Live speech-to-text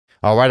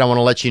All right, I want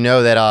to let you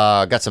know that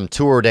I got some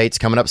tour dates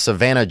coming up.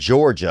 Savannah,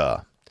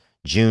 Georgia,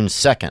 June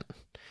 2nd.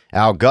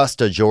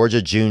 Augusta,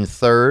 Georgia, June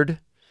 3rd.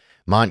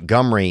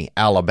 Montgomery,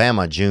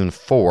 Alabama, June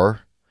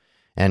 4.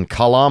 And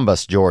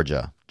Columbus,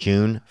 Georgia,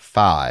 June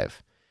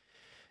 5.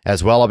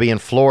 As well, I'll be in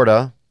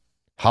Florida,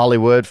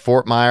 Hollywood,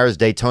 Fort Myers,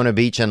 Daytona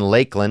Beach, and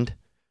Lakeland,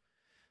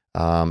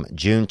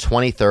 June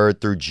 23rd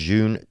through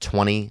June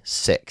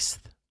 26th.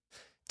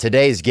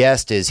 Today's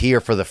guest is here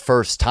for the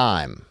first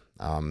time.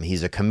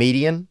 He's a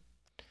comedian,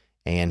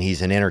 and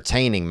he's an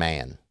entertaining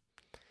man.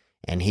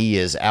 And he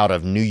is out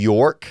of New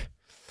York.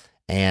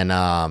 And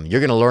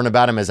you're going to learn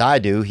about him as I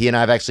do. He and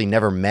I have actually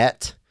never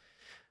met.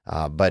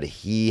 But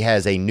he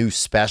has a new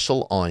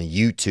special on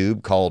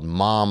YouTube called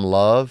Mom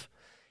Love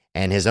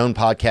and his own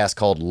podcast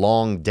called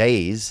Long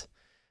Days.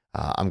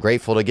 I'm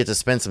grateful to get to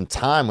spend some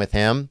time with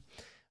him.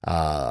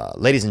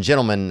 Ladies and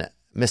gentlemen,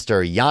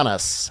 Mr.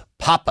 Giannis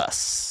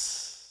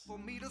Pappas. For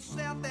me to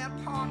set that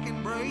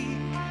parking brake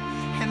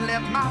and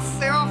let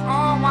myself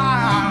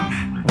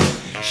unwind.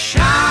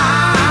 Shine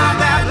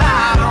that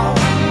light on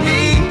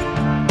me.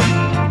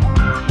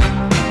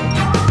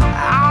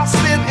 I'll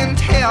sit and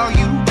tell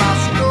you my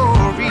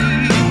stories.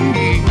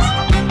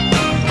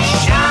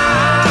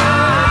 Shine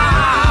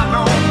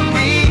on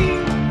me,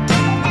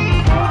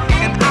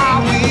 and I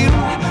will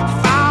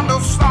find a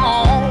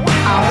song.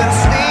 I will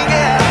sing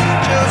it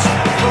just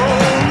for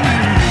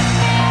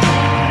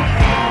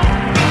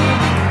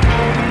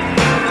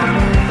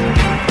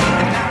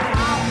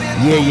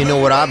you. Yeah, you know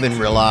what I've been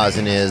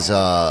realizing is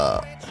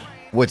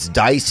what's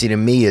dicey to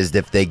me is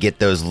if they get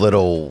those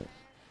little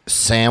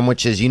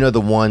sandwiches. You know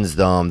the ones,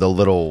 the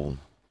little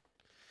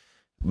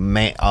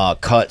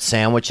cut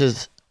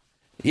sandwiches?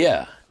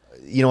 Yeah.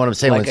 You know what I'm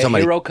saying? Like when a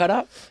somebody hero cut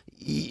up?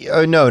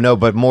 No,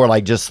 but more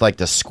like just like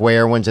the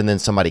square ones, and then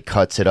somebody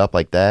cuts it up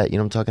like that. You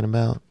know what I'm talking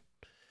about?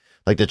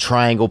 Like the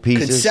triangle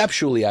pieces.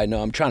 Conceptually, I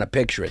know. I'm trying to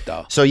picture it,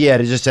 though. So yeah,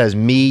 it just has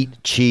meat,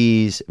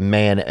 cheese,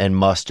 and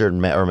mustard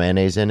or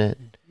mayonnaise in it.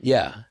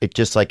 Yeah. It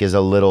just like is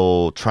a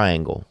little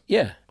triangle.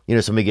 Yeah. You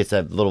know, somebody gets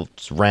that little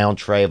round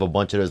tray of a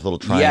bunch of those little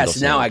triangles.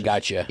 Yes, now I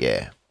got you.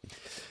 Yeah.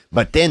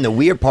 But then the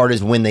weird part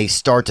is when they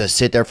start to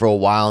sit there for a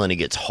while and it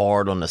gets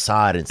hard on the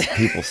side and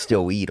people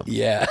still eat them.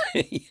 Yeah.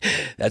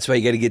 That's why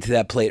you got to get to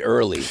that plate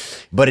early.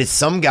 But it's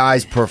some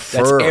guys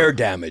prefer. That's air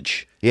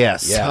damage. Yeah,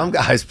 some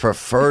guys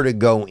prefer to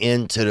go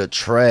into the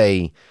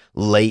tray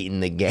late in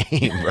the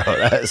game,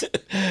 bro.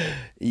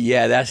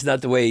 Yeah, that's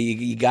not the way.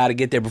 You got to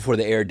get there before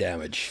the air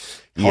damage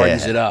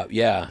hardens it up.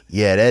 Yeah.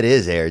 Yeah, that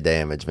is air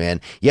damage, man.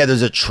 Yeah,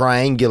 there's a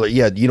triangular.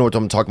 Yeah, you know what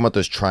I'm talking about?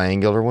 Those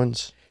triangular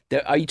ones?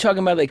 Are you talking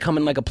about they come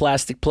in like a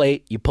plastic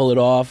plate? You pull it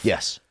off?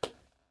 Yes.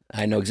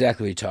 I know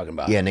exactly what you're talking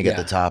about. Yeah, and they got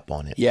the top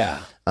on it.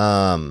 Yeah.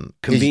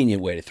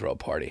 Convenient way to throw a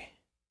party.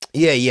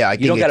 Yeah.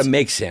 You don't got to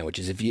make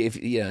sandwiches. If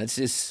it's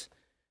just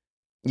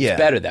it's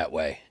better that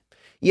way.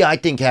 Yeah, I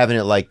think having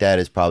it like that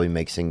is probably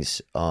makes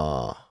things.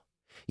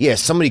 Yeah,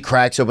 somebody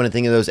cracks open a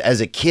thing of those. As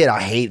a kid,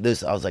 I hate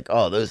this. I was like,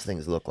 oh, those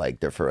things look like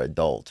they're for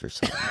adults or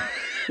something.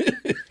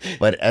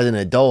 But as an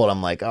adult,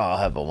 I'm like, oh, I'll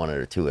have one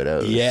or two of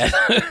those. Yeah,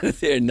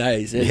 they're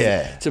nice.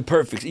 It's a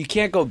perfect. You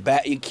can't go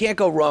back. You can't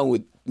go wrong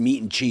with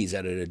meat and cheese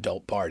at an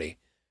adult party.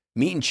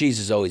 Meat and cheese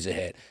is always a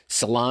hit.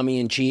 Salami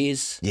and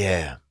cheese.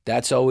 Yeah,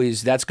 that's going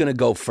to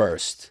go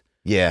first.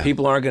 Yeah,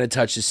 people aren't going to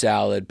touch the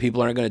salad.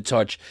 People aren't going to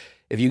touch.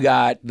 If you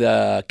got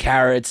the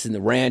carrots and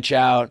the ranch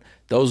out,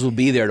 those will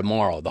be there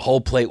tomorrow. The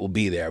whole plate will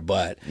be there,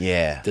 but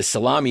the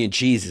salami and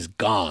cheese is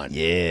gone.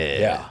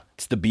 Yeah.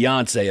 It's the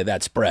Beyonce of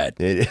that spread.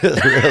 It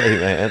is really,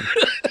 man.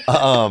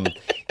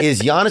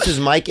 Is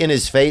Giannis's mic in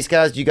his face,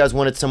 guys? Do you guys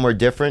want it somewhere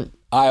different?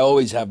 I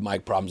always have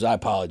mic problems. I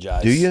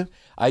apologize. Do you?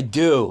 I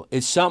do.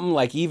 It's something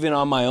like even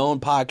on my own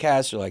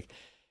podcast or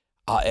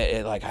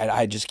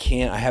I just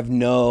can't.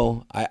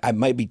 I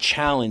might be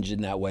challenged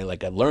in that way,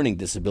 like a learning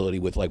disability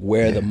with like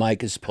where the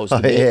mic is supposed to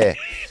be.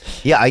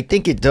 Yeah, I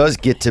think it does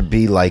get to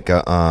be like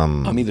a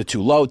I'm either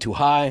too low, too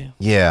high.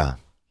 Yeah,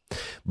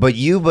 but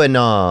you've been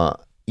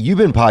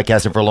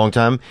podcasting for a long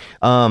time.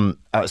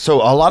 So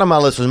a lot of my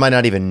listeners might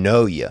not even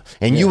know you,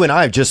 and you and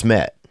I have just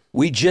met.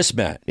 We just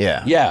met.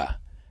 Yeah.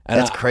 And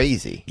that's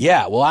crazy.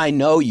 Yeah, well, I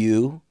know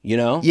you, you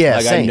know? Yeah,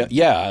 like same.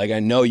 I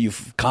know you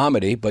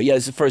comedy, but yeah,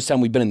 it's the first time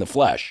we've been in the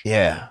flesh.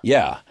 Yeah.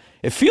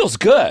 It feels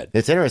good.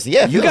 It's interesting.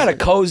 Yeah, you got a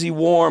cozy,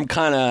 warm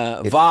kind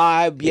of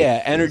vibe.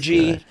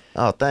 Energy.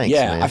 Oh, thanks.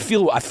 Yeah, man. I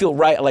feel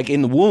right, like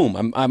in the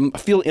womb. I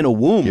feel in a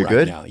womb. You're right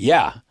good now.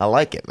 Yeah, I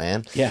like it,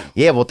 man.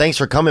 Yeah. Well, thanks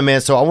for coming,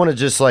 man. So I want to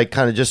just like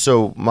kind of just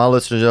so my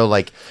listeners know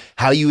like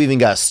how you even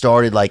got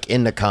started like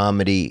in the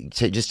comedy.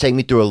 Just take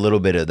me through a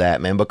little bit of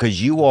that, man,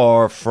 because you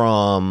are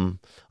from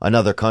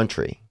another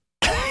country.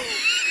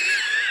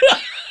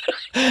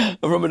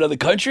 From another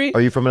country?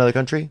 Are you from another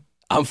country?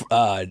 I'm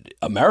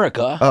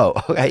America. Oh,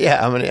 okay.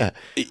 Yeah,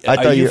 I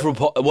thought you from.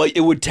 Well,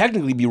 it would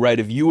technically be right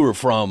if you weren't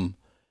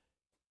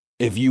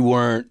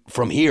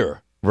from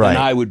here. Right. And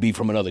I would be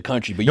from another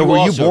country. But No, you were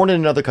also, you born in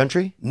another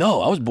country?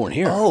 No, I was born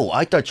here. Oh,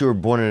 I thought you were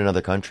born in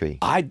another country.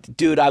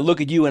 Dude, I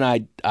look at you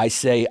and I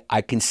say,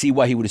 I can see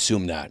why he would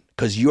assume that.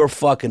 Because you're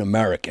fucking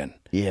American.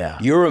 Yeah.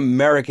 You're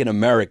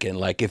American.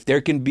 Like, if there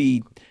can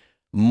be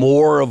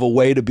more of a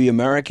way to be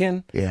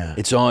American,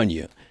 it's on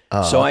you.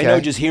 So I know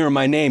just hearing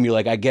my name, you're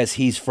like, I guess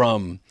he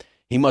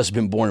must have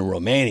been born in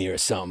Romania or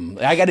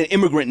something. I got an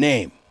immigrant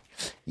name.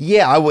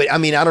 Yeah, I would. I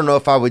mean, I don't know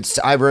if I would.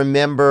 I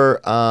remember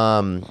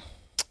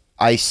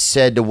I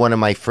said to one of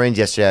my friends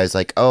yesterday, I was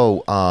like,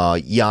 oh,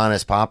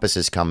 Giannis Papas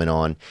is coming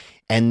on.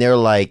 And they're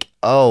like,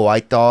 oh, I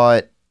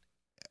thought,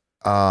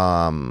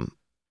 they're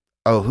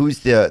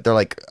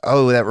like,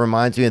 oh, that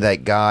reminds me of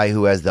that guy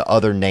who has the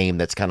other name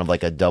that's kind of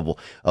like a double.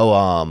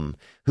 Oh,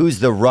 who's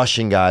the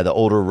Russian guy, the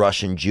older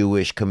Russian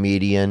Jewish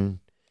comedian?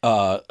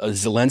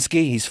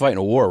 Zelensky, he's fighting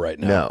a war right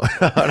now. No,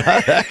 not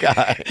that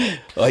guy.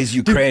 Oh, he's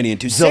Ukrainian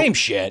too. Same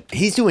shit.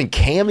 He's doing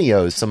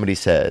cameos. Somebody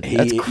said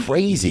that's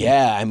crazy.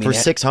 Yeah, I mean, for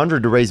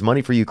 $600 to raise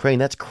money for Ukraine,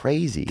 that's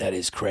crazy. That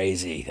is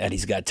crazy. That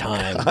he's got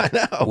time. I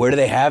know. Where do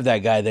they have that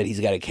guy that he's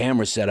got a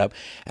camera set up?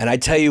 And I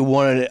tell you,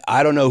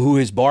 I don't know who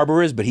his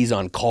barber is, but he's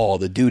on call.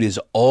 The dude is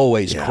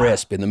always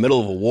crisp in the middle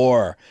of a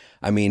war.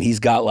 I mean, he's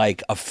got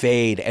like a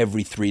fade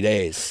every 3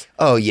 days.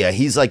 Oh, yeah.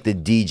 He's like the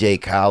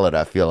DJ Khaled,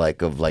 I feel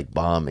like, of like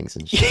bombings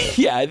and shit.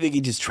 Yeah, I think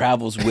he just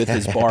travels with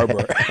his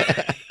barber.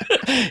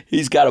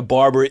 He's got a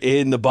barber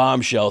in the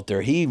bomb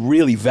shelter. He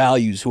really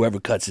values whoever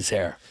cuts his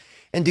hair.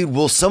 And dude,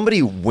 will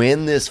somebody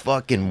win this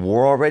fucking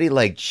war already?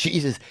 Like,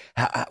 Jesus,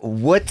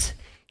 what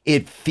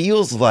it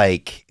feels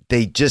like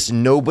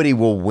nobody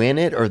will win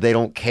it, or they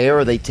don't care,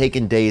 or they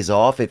taking days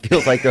off. It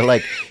feels like they're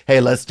like,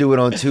 hey, let's do it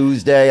on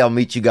Tuesday. I'll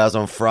meet you guys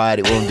on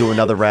Friday. We'll do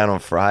another round on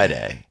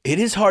Friday. It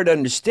is hard to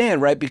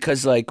understand, right?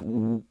 Because like,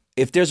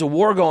 if there's a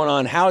war going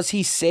on, how is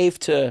he safe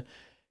to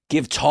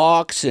give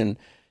talks and,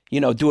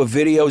 do a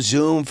video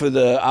Zoom for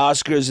the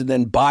Oscars, and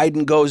then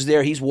Biden goes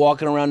there. He's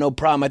walking around, no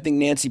problem. I think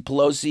Nancy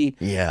Pelosi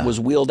was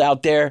wheeled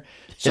out there.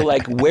 So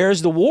like,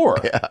 where's the war?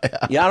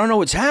 Yeah, I don't know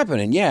what's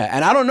happening. Yeah,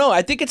 and I don't know.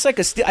 I think it's like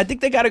I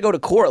think they got to go to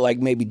court, like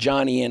maybe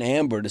Johnny and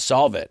Amber, to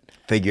solve it.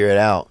 Figure it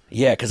out.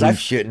 Yeah, because who's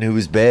shitting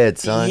who's bad,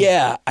 son.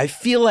 Yeah, I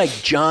feel like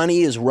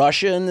Johnny is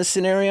Russia in this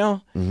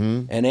scenario,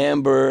 and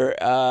Amber.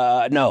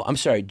 No, I'm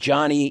sorry,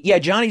 Johnny. Yeah,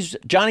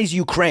 Johnny's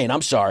Ukraine.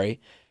 I'm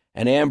sorry,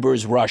 and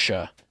Amber's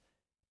Russia.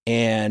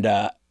 And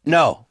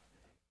no,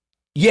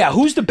 yeah,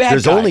 who's the bad guy?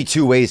 There's only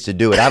two ways to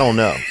do it. I don't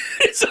know.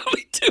 It's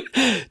only two.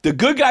 The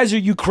good guys are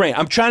Ukraine.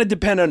 I'm trying to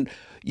depend on.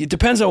 It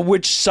depends on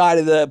which side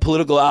of the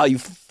political aisle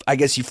I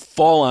guess you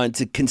fall on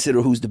to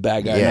consider who's the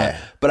bad guy. Yeah. Or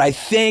not. But I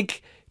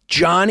think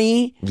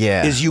Johnny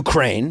is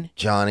Ukraine.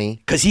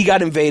 Johnny, because he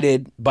got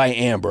invaded by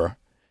Amber.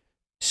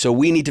 So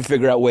we need to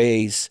figure out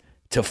ways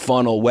to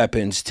funnel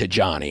weapons to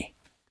Johnny.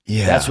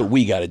 Yeah, that's what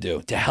we got to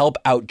do to help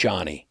out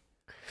Johnny.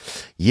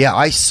 Yeah,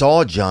 I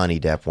saw Johnny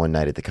Depp one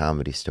night at the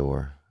Comedy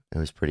Store. It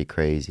was pretty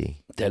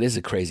crazy. That is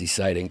a crazy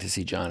sighting to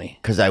see Johnny.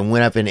 Because I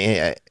went up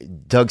and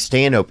Doug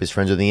Stanhope is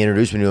friends with me. He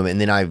introduced me to him, and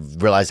then I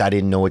realized I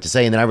didn't know what to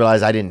say, and then I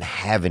realized I didn't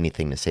have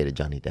anything to say to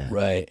Johnny Depp.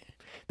 Right.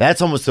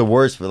 That's almost the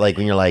worst. But like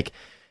when you're like,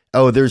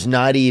 oh, there's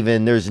not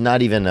even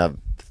a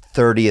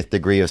 30th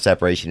degree of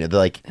separation.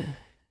 Like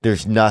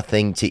there's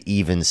nothing to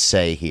even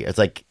say here. It's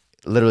like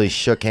literally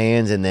shook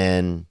hands, and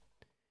then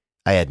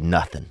I had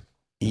nothing.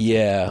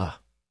 Yeah.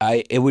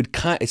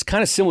 It's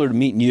kind of similar to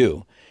meeting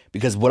you,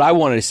 because what I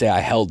wanted to say, I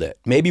held it.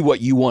 Maybe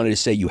what you wanted to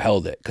say, you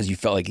held it because you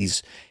felt like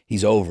he's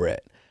over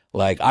it.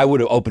 Like I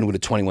would have opened with a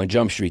 21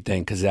 Jump Street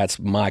thing because that's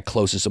my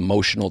closest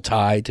emotional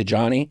tie to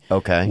Johnny.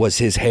 Okay, was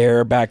his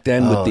hair back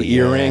then with the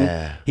earring.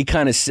 He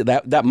kind of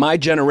that my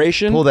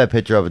generation. Pull that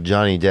picture up of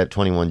Johnny Depp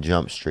 21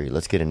 Jump Street.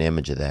 Let's get an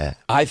image of that.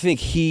 I think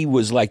he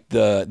was like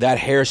that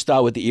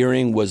hairstyle with the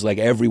earring was like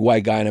every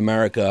white guy in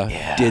America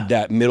did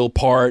that middle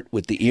part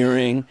with the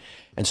earring.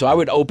 And so I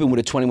would open with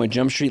a 21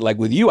 Jump Street, like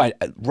with you,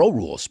 Road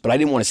Rules, but I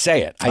didn't want to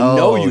say it. I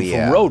know you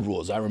from Road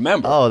Rules. I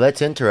remember. Oh,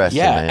 that's interesting.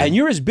 Yeah, man. And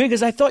you're as big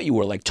as I thought you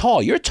were, like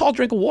tall. You're a tall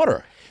drink of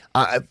water.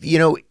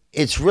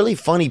 It's really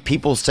funny.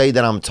 People say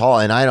that I'm tall,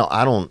 and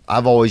I don't.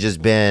 I've always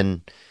just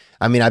been.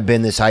 I mean, I've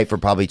been this height for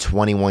probably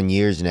 21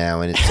 years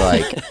now, and it's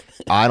like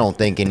I don't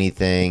think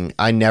anything.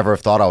 I never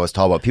thought I was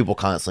tall, but people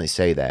constantly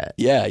say that.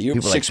 Yeah, you're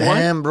 6'1". Like,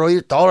 damn, bro,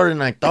 you're taller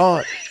than I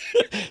thought.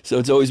 So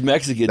it's always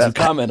Mexicans who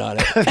comment on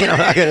it. I'm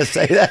not gonna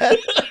say that.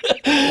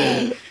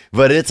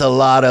 But it's a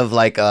lot of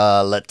like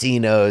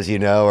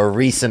Latinos, or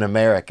recent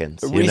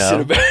Americans,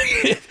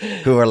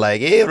 who are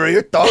like, "Hey, bro,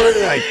 you're taller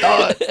than I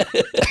thought."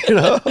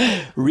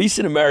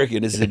 Recent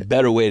American is a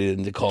better way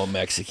than to call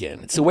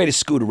Mexican. It's a way to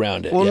scoot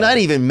around it. Well, not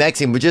even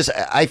Mexican, but just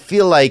I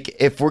feel like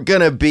if we're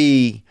gonna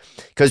be,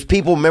 because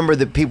people remember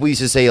that people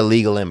used to say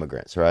illegal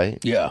immigrants, right?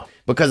 Yeah.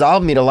 Because I'll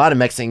meet a lot of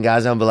Mexican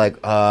guys, and I'll be like,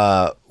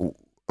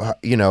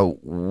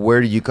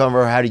 where did you come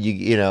from? How did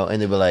you,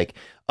 and they'll be like,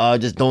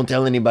 just don't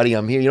tell anybody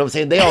I'm here. You know what I'm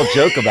saying? They all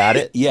joke about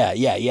it. Yeah.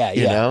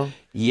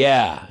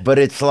 Yeah. But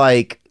it's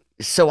like,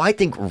 so I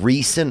think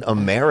recent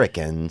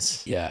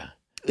Americans,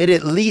 it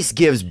at least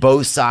gives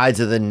both sides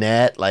of the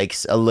net like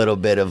a little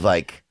bit of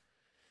like,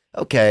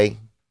 okay,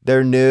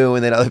 they're new,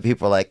 and then other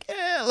people are like,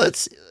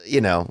 let's,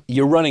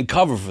 You're running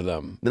cover for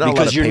them Not a lot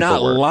because of you're not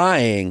paperwork.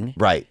 lying,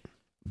 right.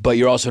 but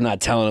you're also not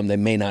telling them they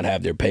may not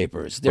have their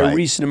papers. They're Right.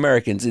 recent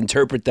Americans.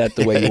 Interpret that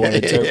the way you want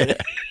to interpret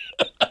it.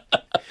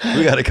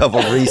 We got a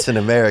couple recent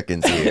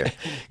Americans here.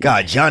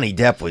 God, Johnny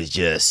Depp was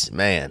just,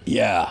 man.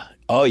 Yeah.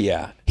 Oh,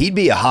 yeah. He'd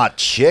be a hot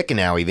chick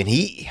now, even.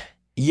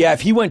 Yeah,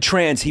 if he went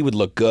trans, he would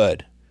look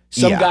good.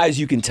 Some Yeah. guys,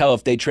 you can tell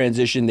if they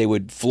transition, they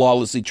would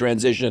flawlessly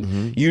transition.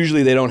 Mm-hmm.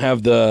 Usually they don't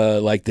have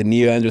the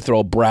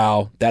Neanderthal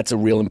brow. That's a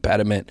real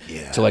impediment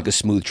to like a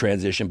smooth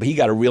transition. But he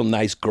got a real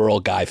nice girl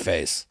guy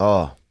face.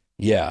 Oh,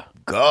 Yeah.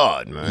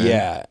 God, man.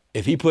 Yeah.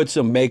 If he put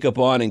some makeup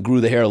on and grew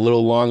the hair a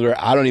little longer,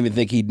 I don't even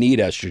think he'd need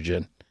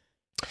estrogen.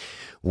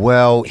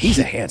 Well, He's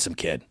a handsome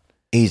kid.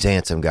 he's a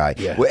handsome guy.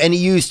 Yeah. Well, and he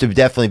used to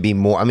definitely be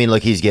more. I mean,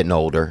 look, he's getting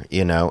older,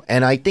 and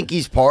I think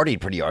he's partied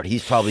pretty hard.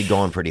 He's probably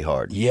going pretty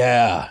hard.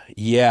 Yeah.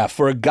 Yeah.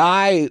 For a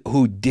guy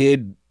who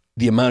did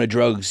the amount of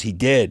drugs he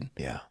did,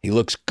 Yeah. he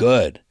looks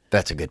good.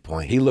 That's a good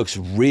point. He looks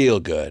real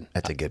good.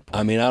 That's a good point.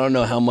 I mean, I don't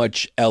know how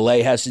much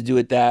LA has to do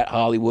with that,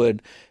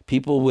 Hollywood.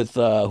 People with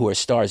who are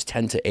stars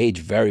tend to age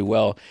very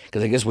well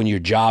because I guess when your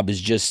job is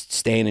just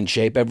staying in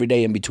shape every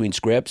day in between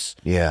scripts,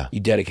 Yeah.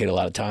 you dedicate a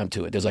lot of time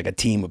to it. There's like a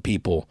team of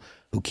people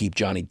who keep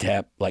Johnny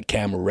Depp like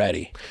camera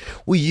ready.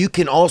 Well, you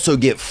can also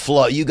get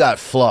you got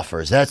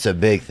fluffers. That's a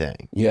big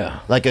thing. Yeah.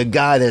 Like a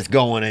guy that's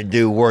going to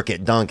do work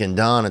at Dunkin'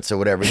 Donuts or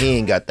whatever, he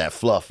ain't got that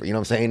fluffer. You know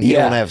what I'm saying? He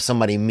Yeah. don't have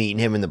somebody meeting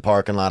him in the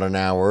parking lot an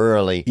hour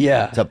early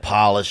Yeah. to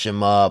polish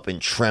him up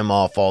and trim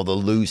off all the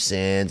loose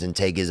ends and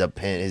take his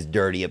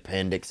dirty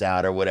appendix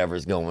out or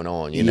whatever's going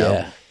on, you know?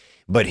 Yeah.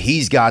 But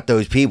he's got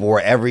those people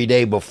where every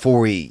day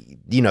before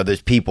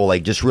there's people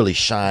like just really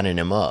shining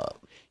him up.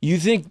 You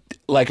think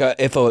like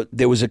if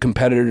there was a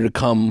competitor to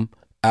come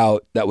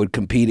out that would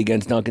compete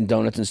against Dunkin'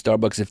 Donuts and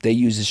Starbucks, if they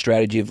use a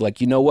strategy of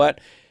like, you know what,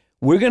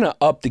 we're gonna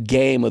up the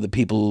game of the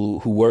people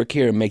who work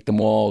here and make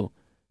them all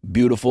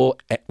beautiful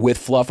with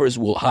fluffers.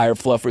 We'll hire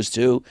fluffers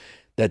too.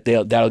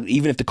 That'll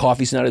even if the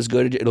coffee's not as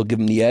good, it'll give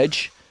them the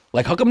edge.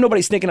 Like, how come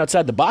nobody's thinking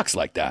outside the box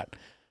like that?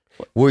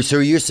 Well, so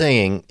you're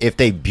saying if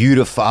they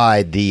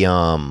beautified the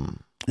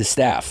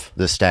staff,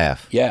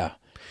 yeah,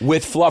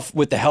 with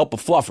the help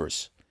of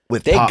fluffers.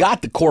 They pop-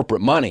 got the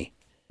corporate money.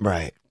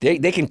 right.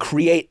 They can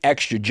create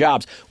extra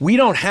jobs. We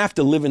don't have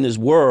to live in this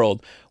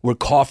world where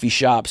coffee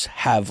shops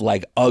have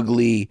like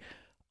ugly,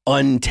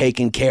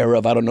 untaken care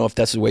of. I don't know if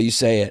that's the way you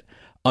say it.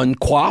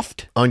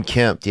 Uncoiffed,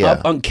 Unkempt, yeah.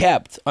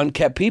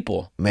 unkept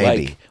people.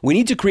 Maybe. Like, we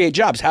need to create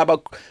jobs. How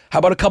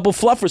about a couple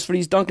fluffers for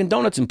these Dunkin'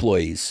 Donuts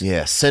employees?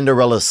 Yeah,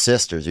 Cinderella's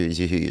sisters is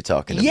who you're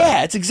talking about.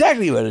 Yeah, it's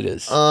exactly what it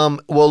is. Well,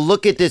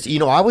 look at this.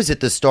 I was at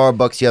the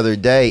Starbucks the other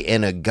day,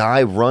 and a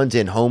guy runs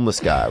in, homeless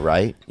guy,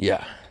 right?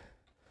 Yeah.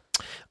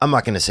 I'm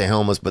not going to say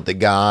homeless, but the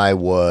guy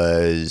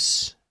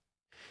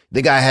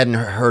hadn't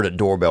heard a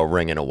doorbell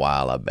ring in a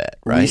while, I bet,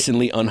 right?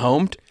 Recently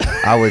unhomed.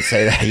 I would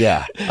say that,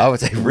 yeah. I would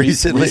say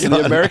recently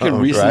American,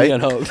 unhomed, recently right?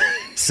 unhomed.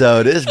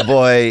 So this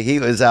boy, he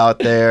was out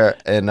there,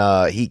 and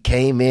he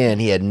came in.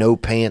 He had no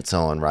pants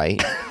on,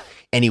 right?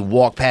 And he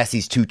walked past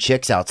these two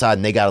chicks outside,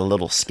 and they got a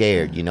little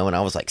scared, And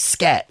I was like,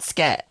 scat,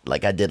 scat,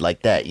 like I did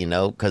like that,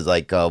 because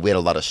like we had a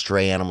lot of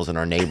stray animals in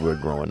our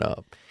neighborhood growing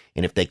up,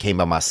 and if they came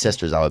by my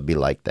sisters, I would be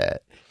like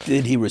that.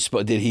 Did he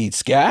respond? Did he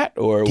scat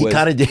or He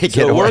kind of did get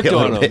so it away worked a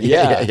on little him? bit.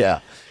 Yeah.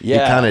 He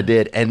kind of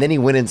did, and then he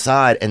went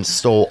inside and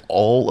stole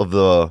all of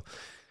the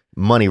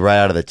money right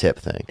out of the tip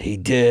thing. He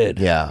did.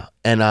 Yeah,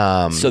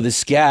 and So the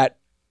scat,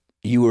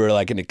 you were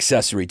like an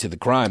accessory to the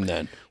crime.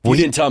 Then if you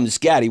didn't tell him to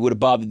scat, he would have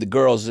bothered the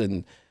girls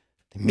and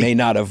may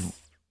not have.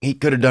 he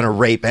could have done a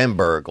rape and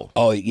burgle.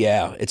 Oh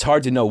yeah, it's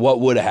hard to know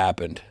what would have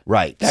happened.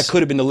 Right. That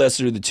could have been the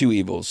lesser of the two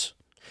evils.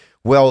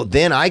 Well,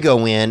 then I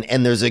go in,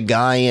 and there's a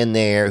guy in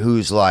there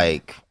who's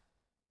like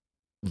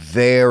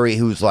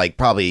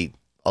probably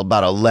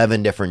about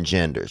 11 different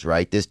genders,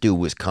 right? This dude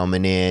was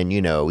coming in,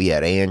 he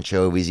had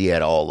anchovies, he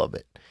had all of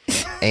it.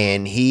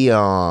 And he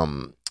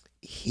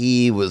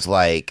was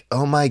like,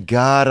 oh my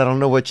God, I don't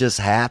know what just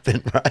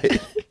happened,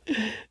 right?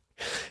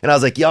 And I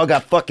was like, y'all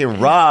got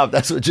fucking robbed.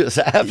 That's what just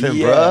happened,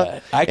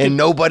 bruh. And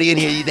nobody in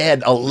here, they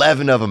had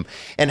 11 of them.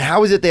 And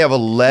how is it they have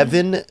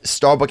 11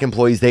 Starbucks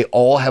employees? They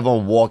all have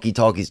on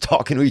walkie-talkies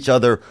talking to each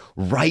other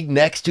right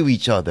next to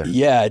each other.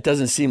 Yeah, it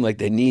doesn't seem like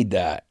they need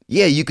that.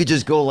 Yeah, you could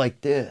just go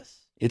like this.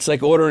 It's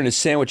like ordering a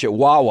sandwich at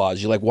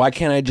Wawa's. You're like, why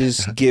can't I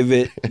just give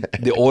it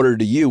the order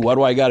to you? Why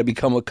do I got to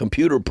become a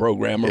computer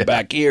programmer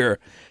back here?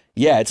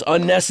 Yeah, it's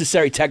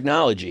unnecessary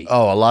technology.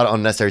 Oh, a lot of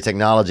unnecessary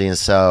technology. And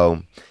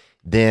so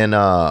then,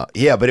 but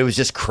it was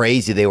just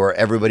crazy.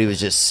 Everybody was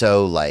just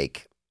so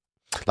like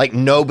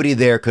nobody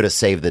there could have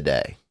saved the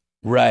day.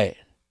 Right.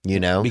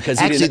 Because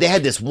actually they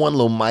had this one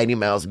little Mighty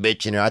Mouse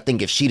bitch in there. I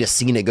think if she'd have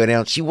seen it go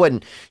down, she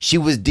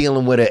was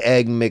dealing with an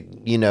egg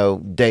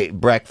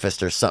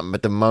breakfast or something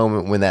at the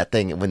moment when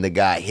the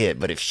guy hit.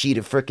 But if she'd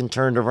have freaking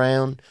turned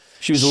around,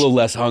 she was a little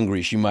less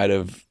hungry. She might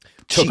have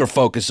took her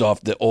focus off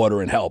the order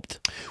and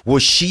helped. Well,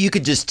 you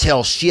could just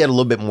tell she had a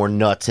little bit more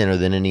nuts in her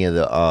than any of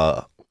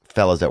the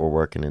fellas that were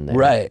working in there.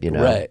 Right.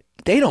 Right.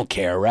 They don't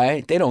care,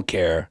 right? They don't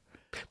care.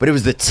 But it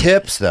was the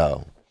tips,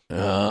 though.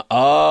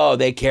 Oh,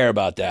 they care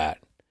about that.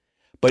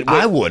 But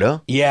I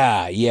woulda.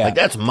 Yeah. Like,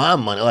 that's my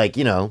money. Like,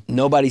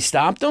 Nobody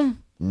stopped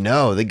him?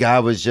 No, the guy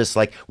was just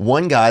like,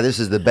 one guy, this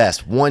is the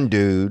best, one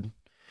dude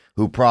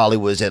who probably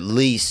was at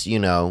least,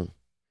 4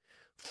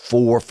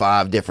 or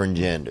 5 different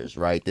genders,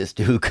 right? This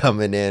dude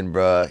coming in,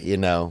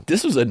 bruh,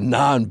 This was a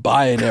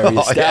non-binary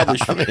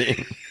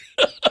establishment.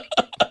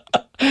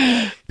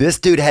 Yeah, this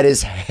dude had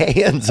his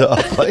hands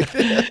up like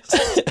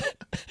this.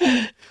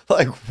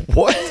 Like,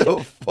 what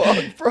the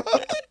fuck, bro?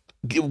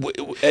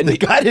 And the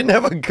guy didn't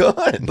have a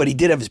gun. But he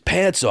did have his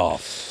pants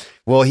off.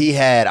 Well,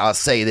 I'll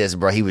say this,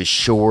 bro, he was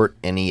short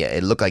and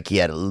it looked like he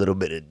had a little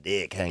bit of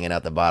dick hanging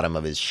out the bottom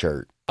of his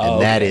shirt.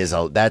 And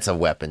that's a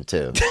weapon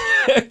too.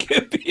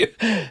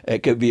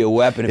 It could be a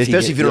weapon.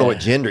 Especially if you don't know what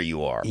gender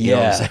you are. You know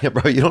what I'm saying,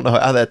 bro? You don't know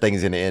how that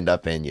thing's going to end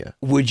up in you.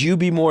 Would you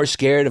be more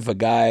scared of a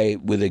guy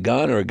with a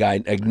gun or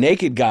a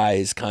naked guy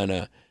is kind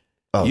of,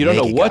 you don't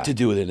know what to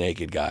do with a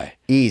naked guy.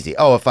 Easy.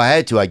 Oh, if I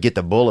had to, I'd get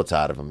the bullets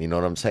out of him. You know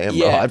what I'm saying,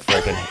 bro? Yeah.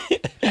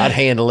 I'd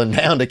handle him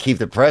down to keep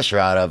the pressure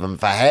out of him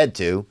if I had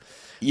to.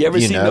 You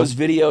ever seen those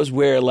videos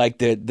where like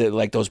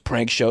like those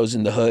prank shows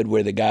in the hood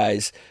where the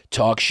guys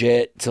talk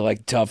shit to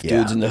like tough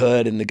dudes in the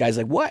hood and the guy's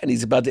like, what? And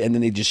he's about to, and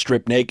then they just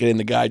strip naked and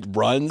the guy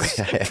runs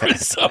for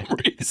some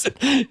reason.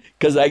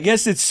 Because I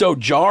guess it's so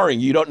jarring.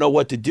 You don't know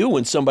what to do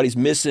when somebody's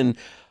missing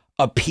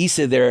a piece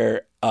of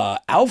their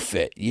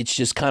outfit. It's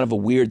just kind of a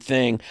weird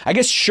thing. I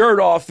guess shirt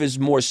off is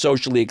more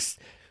socially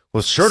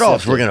well, shirt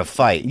offs, we're going to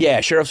fight.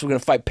 Yeah, shirt offs, we're going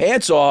to fight.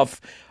 Pants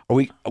off,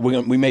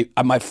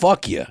 I might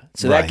fuck you.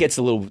 So that gets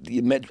a little,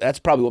 that's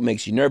probably what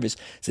makes you nervous.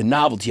 It's a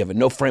novelty of it,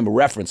 no frame of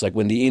reference. Like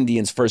when the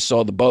Indians first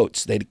saw the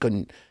boats, they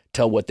couldn't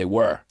tell what they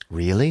were.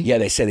 Really? Yeah,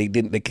 they said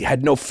they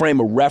had no frame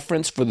of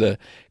reference for the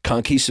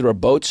conquistador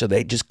boats, so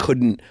they just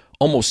couldn't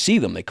almost see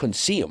them. They couldn't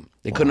see them.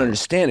 They couldn't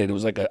understand it. It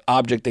was like an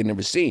object they'd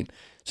never seen.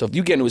 So if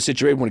you get into a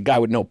situation with a guy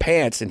with no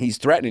pants and he's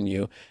threatening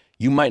you,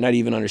 you might not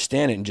even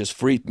understand it and just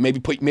freeze.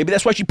 Maybe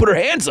that's why she put her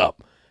hands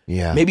up.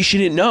 Yeah. Maybe she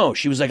didn't know.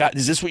 She was like,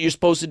 is this what you're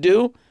supposed to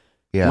do?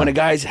 Yeah. When a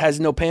guy has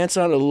no pants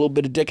on, a little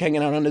bit of dick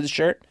hanging out under the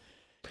shirt.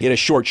 He had a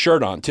short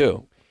shirt on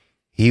too.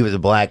 He was a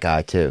black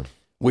guy too,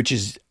 which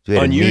is so he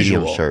had unusual. A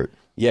medium shirt.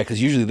 Yeah, because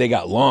usually they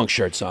got long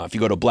shirts on. If you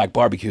go to a black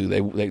barbecue,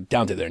 they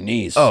down to their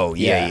knees. Oh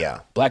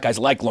yeah. Black guys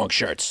like long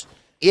shirts.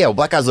 Yeah, well,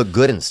 black guys look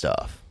good in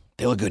stuff.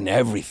 They look good in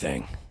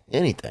everything.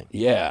 Anything.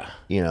 Yeah.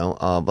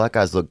 Black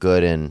guys look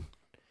good in.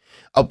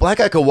 A black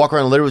guy could walk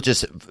around literally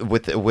just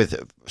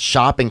with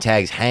shopping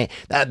tags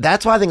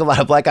That's why I think a lot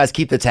of black guys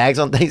keep the tags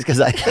on things, because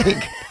I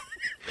think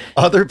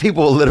other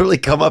people will literally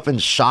come up and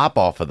shop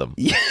off of them.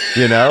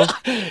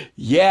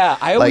 Yeah,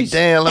 I always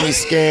damn, let me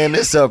scan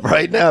this up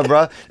right now,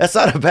 bro. That's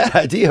not a bad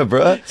idea,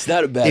 bro. It's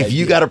not a bad idea. If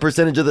you got a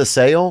percentage of the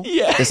sale,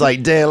 it's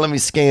like, damn, let me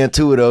scan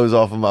 2 of those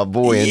off of my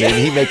boy, and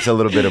then he makes a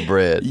little bit of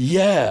bread.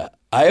 Yeah.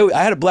 I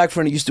had a black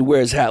friend who used to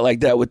wear his hat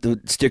like that with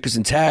the stickers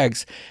and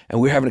tags,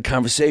 and we were having a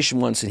conversation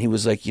once, and he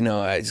was like,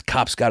 his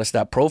cops got to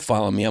stop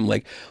profiling me. I'm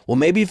like, well,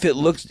 maybe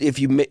if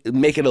you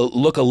make it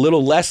look a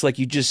little less like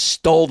you just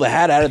stole the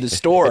hat out of the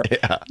store,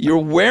 you're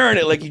wearing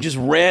it like you just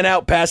ran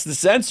out past the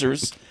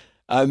sensors.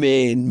 I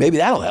mean, maybe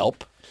that'll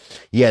help.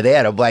 Yeah, they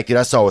had a black dude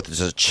I saw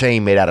with a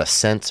chain made out of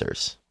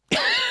sensors.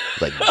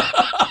 Like,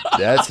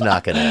 that's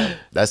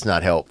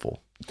not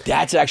helpful.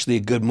 That's actually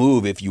a good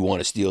move if you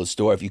want to steal a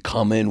store. If you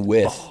come in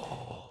with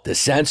the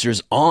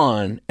sensors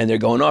on and they're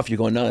going off, you're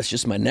going, no, that's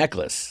just my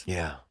necklace.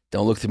 Yeah.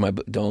 Don't look through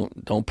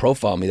don't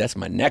profile me. That's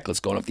my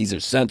necklace going off. These are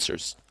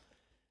sensors.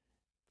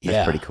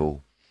 That's pretty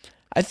cool.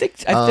 I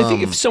think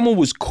if someone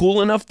was cool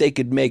enough, they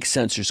could make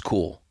sensors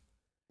cool.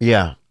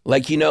 Yeah.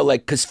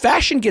 Because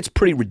fashion gets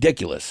pretty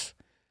ridiculous.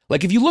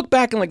 Like if you look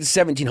back in like the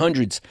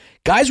 1700s,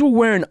 guys were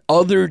wearing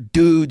other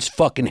dudes'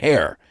 fucking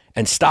hair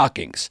and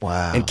stockings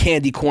and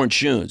candy corn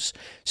shoes.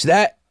 So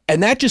that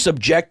just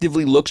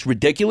objectively looks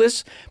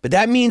ridiculous, but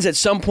that means at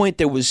some point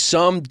there was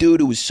some dude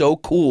who was so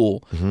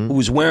cool who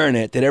was wearing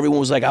it that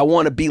everyone was like, I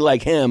want to be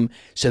like him.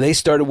 So they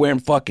started wearing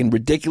fucking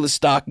ridiculous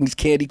stockings,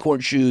 candy corn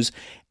shoes,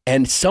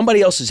 and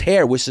somebody else's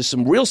hair, which is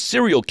some real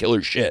serial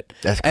killer shit.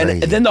 That's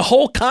crazy. And then the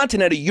whole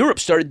continent of Europe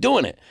started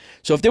doing it.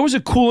 So if there was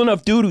a cool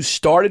enough dude who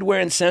started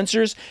wearing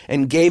sensors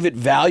and gave it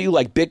value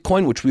like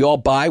Bitcoin, which we all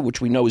buy, which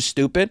we know is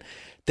stupid,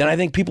 then I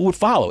think people would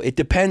follow. It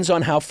depends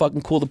on how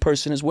fucking cool the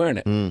person is wearing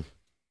it.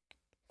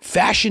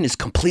 Fashion is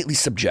completely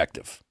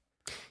subjective.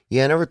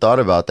 Yeah, I never thought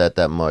about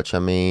that much. I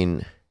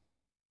mean,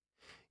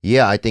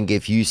 yeah, I think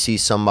if you see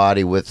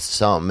somebody with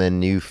something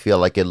and you feel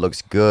like it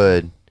looks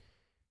good,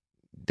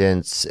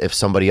 then if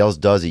somebody else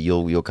does it,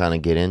 you'll kind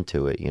of get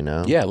into it,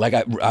 Yeah, like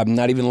I'm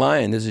not even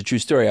lying. This is a true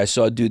story. I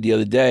saw a dude the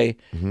other day.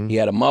 He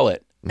had a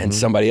mullet, and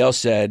somebody else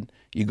said,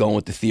 "You're going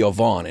with the Theo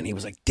Vaughn," and he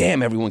was like,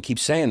 "Damn, everyone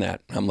keeps saying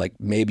that." I'm like,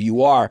 maybe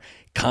you are,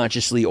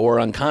 consciously or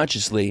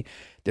unconsciously.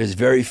 There's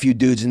very few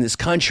dudes in this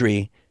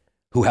country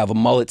who have a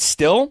mullet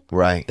still,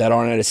 right? That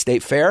aren't at a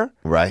state fair,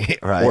 right?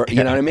 Or,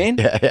 you know what I mean?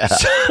 Yeah.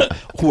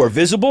 Who are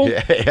visible,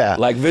 yeah,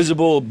 like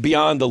visible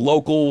beyond the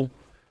local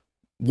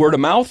word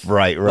of mouth,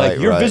 right? Like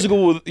you're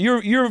visible with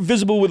you're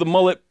visible with a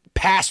mullet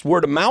past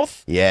word of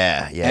mouth.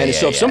 Yeah. And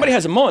so if somebody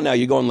has a mullet now,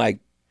 you're going like,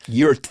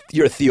 you're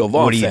a Theo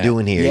Vaughn fan. What are you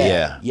doing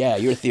here? Yeah,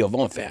 you're a Theo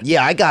Vaughn fan.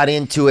 Yeah, I got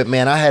into it,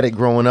 man. I had it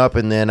growing up,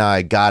 and then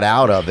I got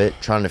out of it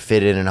trying to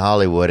fit in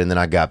Hollywood, and then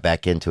I got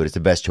back into it. It's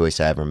the best choice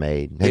I ever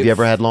made. Have you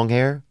ever had long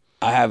hair?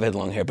 I have had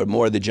long hair, but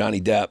more of the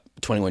Johnny Depp,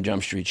 21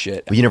 Jump Street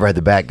shit. But you never had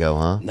the back go,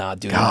 huh? Nah,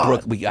 dude.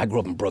 I grew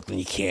up in Brooklyn.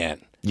 You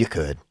can't. You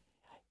could.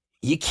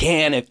 You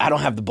can. I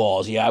don't have the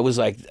balls. Yeah, I was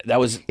like, that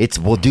was.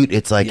 Dude,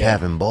 it's like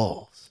having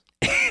balls.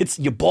 It's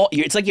your ball.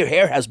 It's like your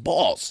hair has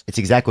balls. It's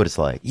exactly what it's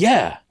like.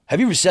 Yeah. Have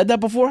you ever said that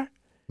before?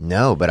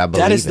 No, but I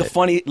believe that is the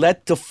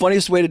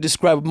funniest way to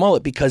describe a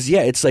mullet, because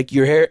it's like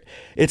your hair.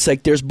 It's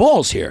like there's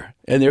balls here,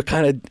 and they're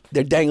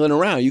dangling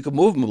around. You can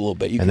move them a little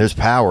bit. There's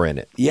power in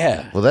it.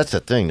 Yeah. Well, that's the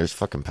thing. There's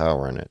fucking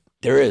power in it.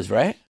 There is,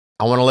 right?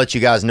 I want to let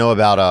you guys know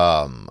about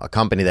a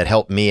company that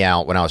helped me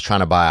out when I was trying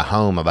to buy a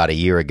home about a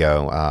year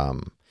ago.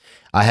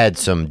 I had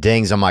some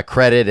dings on my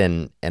credit,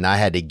 and I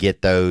had to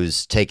get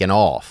those taken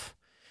off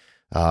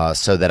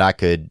so that I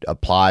could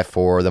apply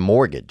for the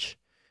mortgage.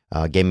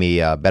 Gave me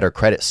a better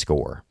credit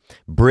score.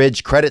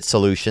 Bridge Credit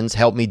Solutions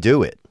helped me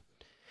do it.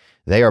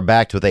 They are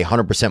backed with a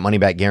 100%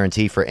 money-back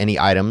guarantee for any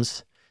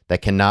items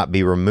that cannot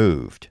be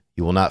removed.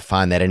 You will not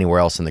find that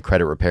anywhere else in the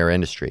credit repair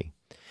industry.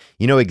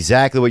 You know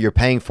exactly what you're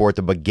paying for at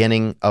the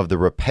beginning of the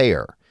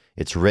repair.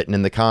 It's written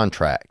in the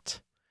contract.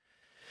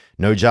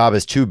 No job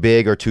is too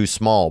big or too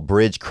small.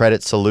 Bridge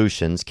Credit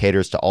Solutions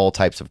caters to all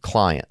types of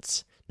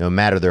clients, no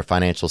matter their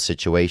financial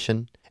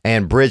situation.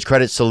 And Bridge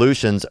Credit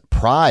Solutions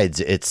prides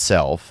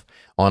itself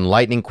on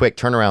lightning quick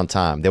turnaround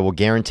time. They will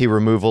guarantee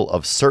removal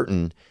of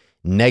certain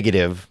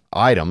negative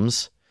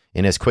items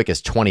in as quick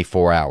as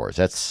 24 hours.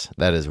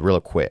 That is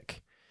real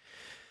quick.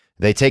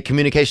 They take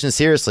communication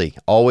seriously.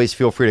 Always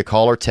feel free to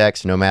call or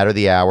text, no matter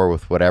the hour,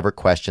 with whatever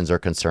questions or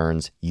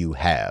concerns you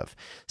have.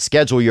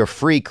 Schedule your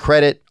free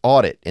credit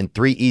audit in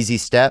 3 easy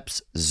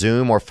steps,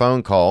 Zoom or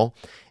phone call,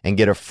 and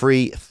get a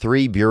free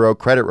 3-bureau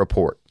credit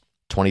report.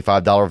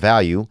 $25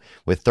 value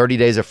with 30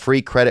 days of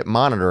free credit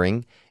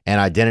monitoring and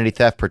identity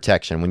theft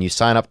protection when you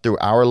sign up through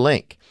our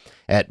link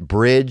at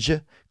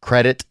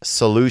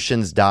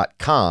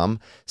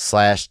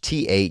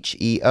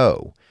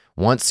bridgecreditsolutions.com/THEO.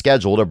 Once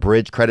scheduled, a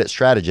Bridge Credit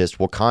Strategist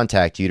will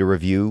contact you to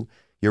review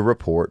your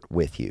report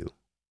with you.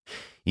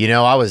 You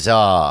know, I was,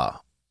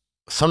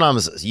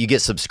 sometimes you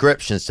get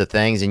subscriptions to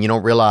things and you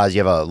don't realize you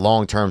have a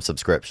long-term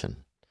subscription.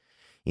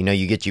 You know,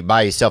 you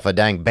buy yourself a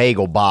dang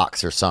bagel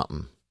box or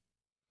something,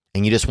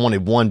 and you just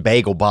wanted one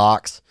bagel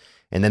box,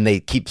 and then they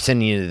keep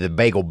sending you the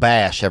bagel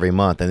bash every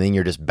month, and then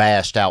you're just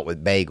bashed out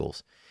with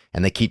bagels,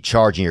 and they keep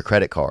charging your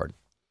credit card.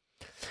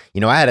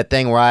 You know, I had a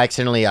thing where I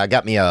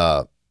got me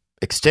a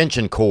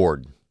extension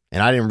cord,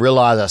 and I didn't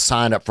realize I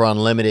signed up for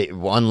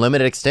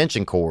unlimited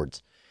extension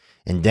cords.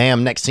 And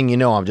damn, next thing you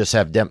know, I just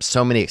have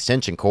so many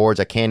extension cords,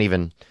 I can't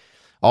even,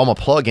 all my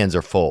plugins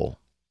are full,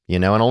 you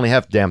know, and only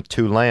have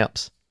 2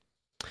 lamps.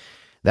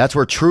 That's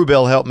where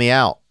Truebill helped me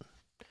out.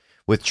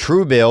 With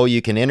Truebill, you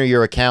can enter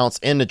your accounts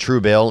into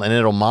Truebill, and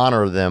it'll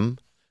monitor them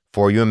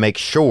for you and make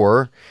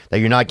sure that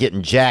you're not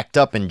getting jacked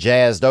up and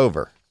jazzed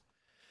over.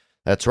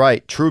 That's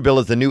right.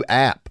 Truebill is the new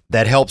app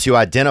that helps you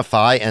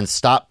identify and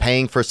stop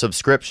paying for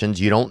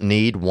subscriptions you don't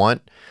need,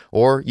 want,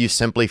 or you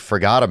simply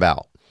forgot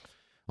about.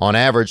 On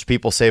average,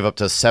 people save up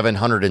to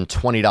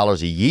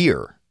 $720 a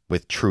year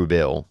with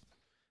Truebill.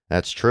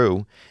 That's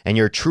true. And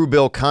your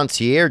Truebill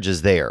concierge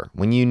is there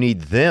when you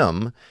need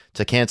them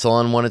to cancel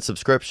unwanted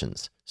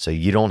subscriptions, so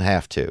you don't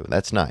have to.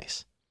 That's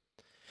nice.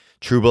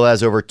 Truebill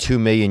has over 2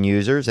 million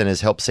users and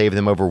has helped save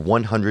them over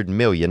 $100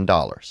 million.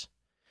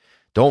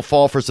 Don't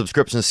fall for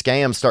subscription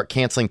scams. Start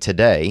canceling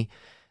today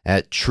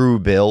at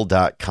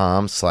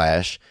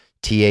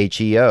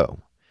Truebill.com/THEO.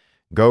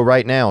 Go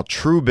right now,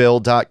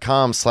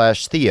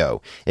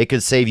 Truebill.com/Theo. It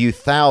could save you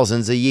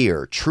thousands a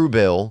year.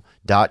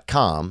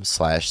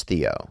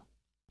 Truebill.com/Theo.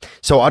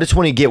 So I just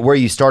want to get where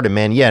you started,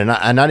 man. Yeah,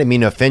 and I didn't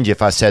mean to offend you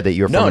if I said that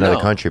you're from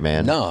another country,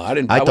 man. No, I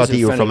didn't. I thought that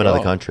you were from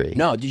another country.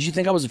 No, did you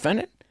think I was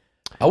offended?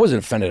 I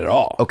wasn't offended at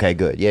all. Okay,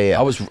 good. Yeah.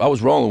 I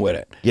was rolling with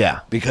it.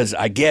 Yeah, because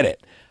I get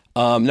it.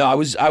 I'm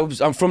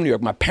from New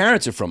York. My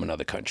parents are from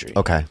another country.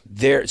 Okay.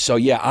 So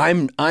yeah,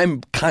 I'm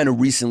kind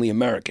of recently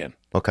American.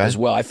 Okay. As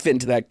well, I fit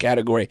into that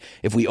category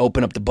if we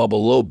open up the bubble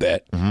a little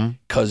bit,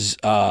 because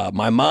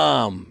my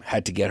mom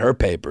had to get her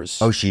papers.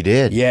 Oh, she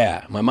did?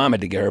 Yeah, my mom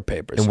had to get her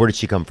papers. And where did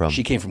she come from?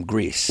 She came from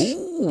Greece.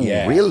 Ooh,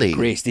 yeah, really?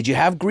 Greece. Did you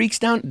have Greeks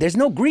down? There's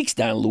no Greeks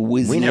down in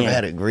Louisiana. We never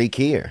had a Greek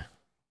here.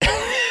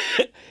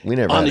 We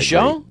never on had the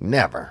show. Greek.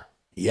 Never.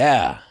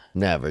 Yeah.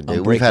 Never,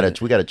 dude. We got a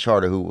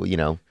charter who, you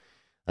know,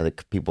 other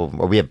people,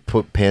 or we have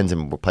put pins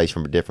and replaced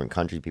from different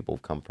countries people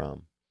have come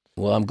from.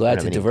 Well, I'm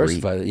glad to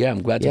diversify. Yeah,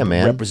 I'm glad to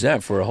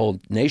represent for a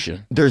whole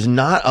nation. There's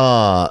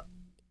not,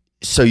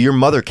 so your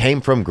mother came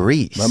from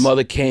Greece. My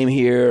mother came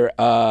here.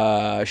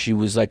 She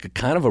was like a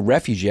kind of a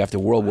refugee after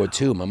World War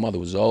II. My mother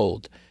was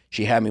old.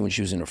 She had me when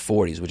she was in her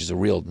 40s, which is a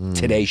real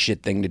today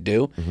shit thing to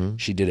do.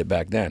 She did it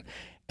back then.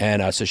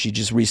 And so she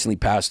just recently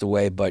passed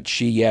away. But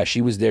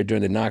she was there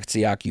during the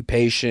Nazi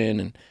occupation,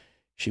 and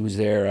She was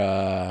there,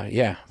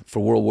 for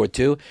World War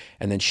II,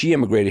 and then she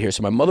immigrated here.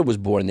 So my mother was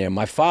born there.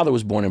 My father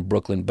was born in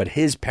Brooklyn, but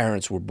his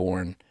parents were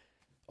born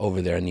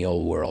over there in the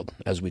old world,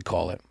 as we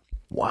call it.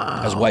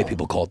 Wow. As white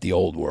people call it the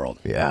old world.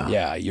 Yeah.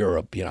 Yeah,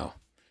 Europe,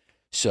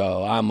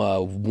 So I'm a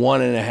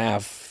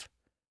 1.5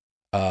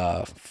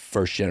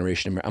 first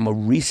generation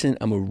American.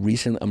 I'm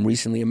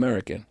recently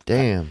American.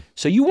 Damn.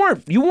 So you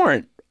weren't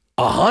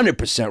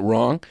 100%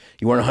 wrong.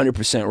 You weren't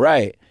 100%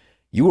 right.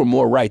 You were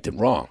more right than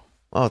wrong.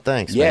 Oh,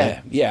 thanks, Yeah,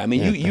 man. yeah. I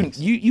mean,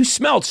 you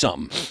smelled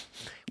something.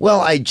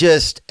 Well, I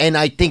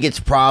think it's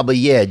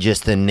probably,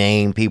 just the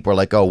name. People are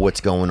like, oh,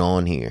 what's going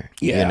on here?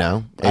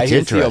 Yeah. It's I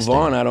hear Theo interesting.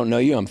 Vaughn. I don't know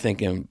you. I'm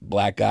thinking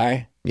black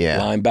guy,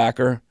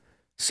 linebacker,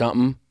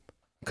 something.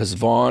 Because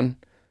Vaughn,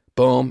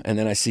 boom. And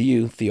then I see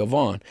you, Theo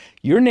Vaughn.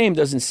 Your name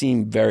doesn't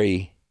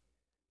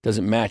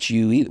match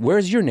you either. Where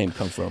does your name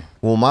come from?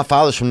 Well, my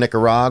father's from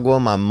Nicaragua.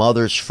 My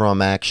mother's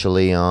from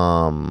actually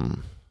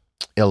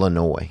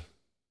Illinois.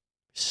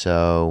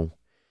 So...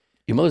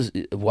 Your mother's,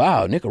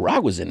 wow,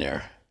 Nicaragua's in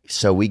there.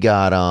 So we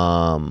got,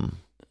 and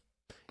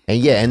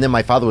then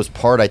my father was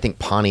part, I think,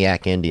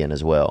 Pontiac Indian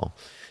as well.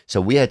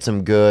 So we had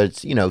some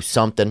goods,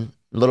 something,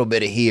 a little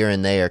bit of here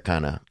and there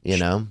kind of,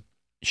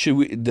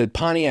 The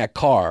Pontiac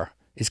car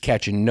is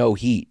catching no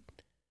heat.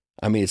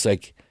 I mean, it's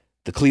like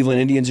the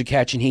Cleveland Indians are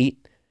catching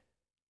heat.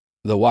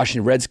 The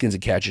Washington Redskins are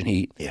catching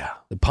heat. Yeah.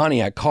 The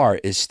Pontiac car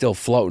is still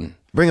floating.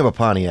 Bring up a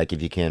Pontiac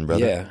if you can,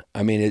 brother. Yeah.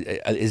 I mean,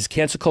 is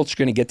cancel culture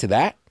going to get to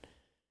that?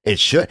 It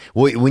should.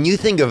 When you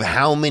think of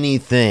how many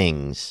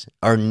things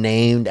are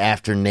named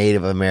after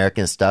Native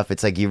American stuff,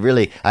 it's like you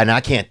really, and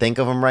I can't think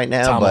of them right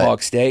now.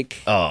 Tomahawk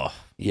steak. Oh,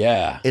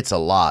 yeah. It's a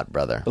lot,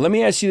 brother. But let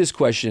me ask you this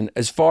question.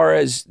 As far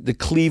as the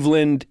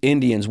Cleveland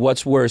Indians,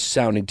 what's worse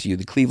sounding to you,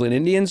 the Cleveland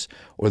Indians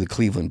or the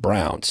Cleveland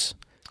Browns?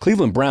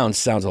 Cleveland Browns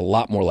sounds a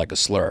lot more like a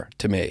slur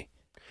to me.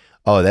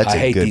 Oh, that's a good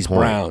point. I hate these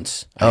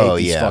Browns. I hate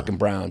these fucking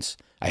Browns.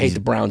 I hate the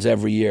Browns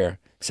every year.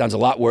 Sounds a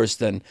lot worse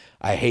than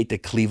I hate the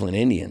Cleveland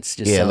Indians.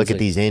 Look at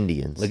these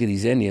Indians. Look at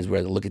these Indians.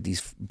 Where look at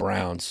these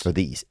Browns. Or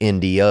these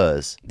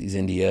Indias. These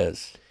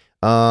Indias.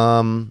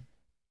 Yeah,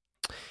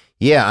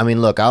 I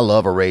mean, look, I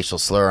love a racial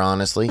slur,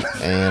 honestly,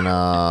 and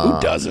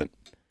who doesn't?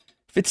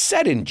 If it's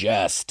said in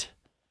jest.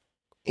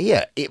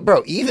 Yeah,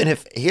 bro. Even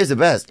if here's the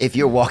best: if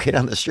you're walking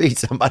down the street,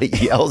 somebody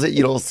yells it,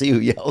 you don't see who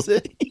yells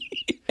it.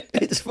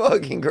 It's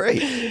fucking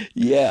great.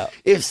 Yeah.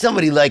 If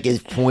somebody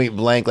is point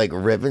blank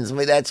ripping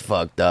somebody, that's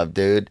fucked up,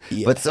 dude.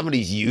 Yeah. But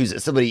somebody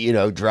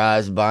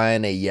drives by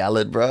and they yell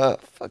it, bro.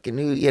 Fucking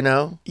who,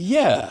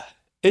 Yeah.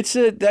 It's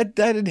that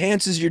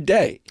enhances your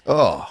day.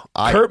 Oh,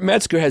 Kurt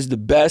Metzger has the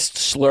best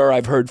slur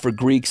I've heard for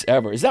Greeks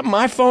ever. Is that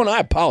my phone? I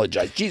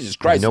apologize. Jesus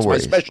Christ, it's my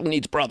special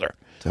needs brother.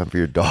 Time for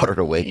your daughter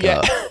to wake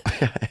up.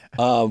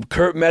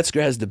 Kurt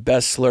Metzger has the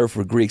best slur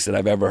for Greeks that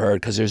I've ever heard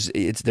because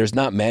there's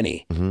not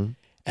many. Mm-hmm.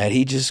 And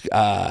he just,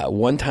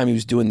 one time he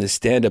was doing this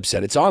stand-up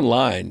set. It's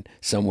online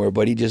somewhere,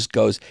 but he just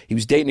goes, he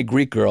was dating a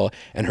Greek girl,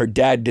 and her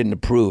dad didn't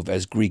approve,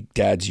 as Greek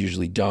dads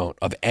usually don't,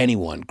 of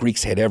anyone.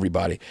 Greeks hate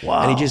everybody.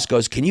 Wow. And he just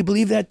goes, can you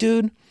believe that,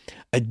 dude?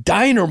 A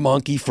diner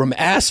monkey from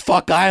Ass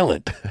Fuck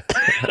Island.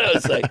 And I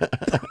was like,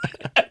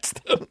 that's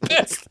the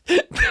best.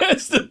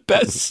 That's the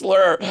best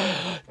slur.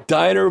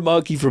 Diner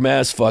monkey from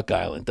Ass Fuck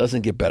Island.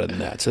 Doesn't get better than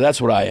that. So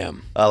that's what I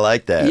am. I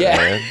like that,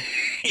 man.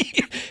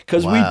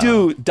 Because we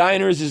do,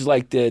 diners is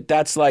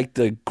that's like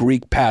the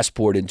Greek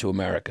passport into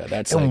America.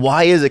 And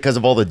why is it? Because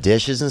of all the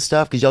dishes and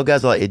stuff? Because y'all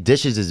guys are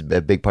dishes is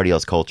a big part of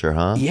y'all's culture,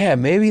 huh? Yeah,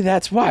 maybe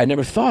that's why. I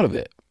never thought of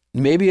it.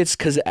 Maybe it's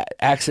because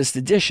access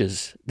to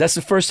dishes. That's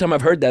the first time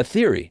I've heard that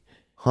theory.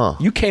 Huh.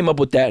 You came up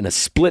with that in a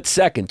split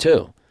second,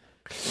 too.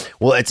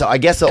 Well, I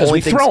guess the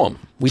only thing...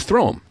 We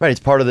throw them. Right,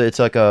 it's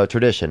like a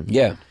tradition.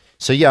 Yeah.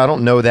 So, yeah, I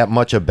don't know that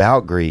much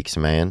about Greeks,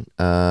 man.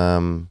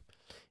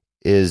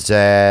 Is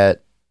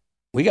that...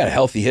 We got a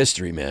healthy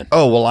history, man.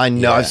 Oh, well, I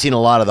know. Yeah. I've seen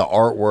a lot of the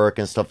artwork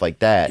and stuff like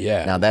that.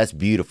 Yeah. Now, that's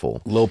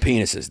beautiful. Low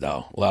penises,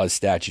 though. A lot of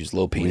statues,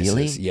 low penises.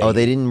 Really? Yeah. Oh,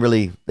 they didn't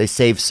really... They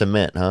saved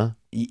cement, huh?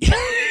 Yeah.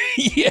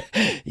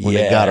 When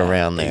they got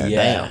around there.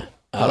 Yeah. Damn.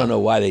 I don't know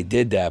why they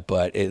did that,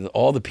 but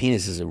all the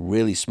penises are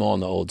really small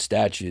in the old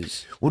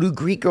statues. Well, do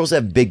Greek girls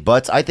have big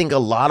butts? I think a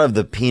lot of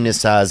the penis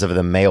size of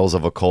the males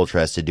of a culture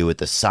has to do with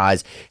the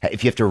size.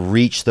 If you have to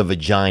reach the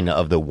vagina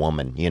of the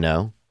woman,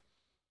 You're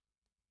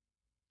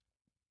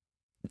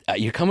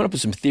coming up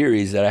with some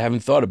theories that I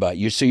haven't thought about.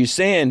 You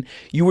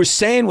were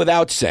saying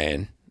without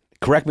saying,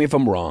 correct me if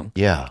I'm wrong.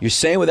 Yeah. You're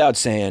saying without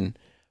saying,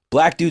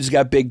 black dudes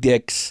got big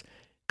dicks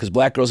because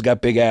black girls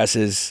got big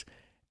asses.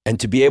 And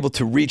to be able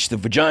to reach the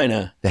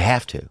vagina, they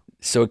have to.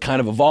 So it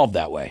kind of evolved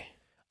that way.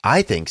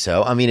 I think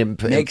so. I mean,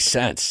 it makes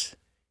sense.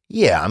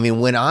 Yeah, I mean,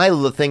 when I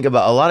think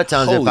about a lot of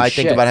times, if I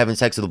think about having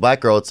sex with a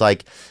black girl, it's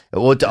like,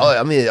 well,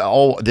 I mean,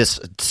 all this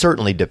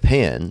certainly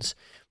depends,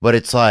 but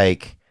it's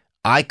like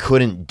I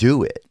couldn't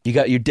do it.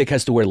 Your dick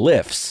has to wear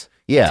lifts.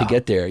 Yeah. To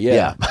get there,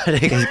 yeah. My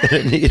dick is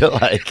gonna need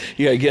to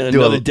you gotta get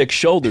another dick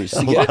shoulders.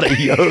 A lot of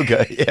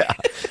yoga, yeah.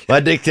 My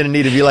dick's gonna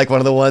need to be like one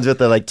of the ones with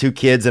the two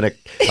kids in a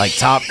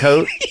top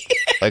coat.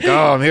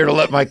 I'm here to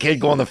let my kid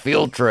go on the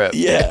field trip.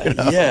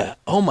 Yeah, yeah.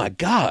 Oh my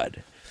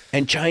God.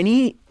 And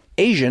Chinese,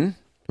 Asian.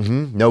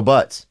 No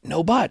butts.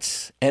 No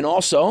butts. And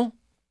also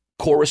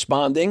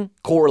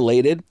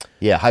correlated.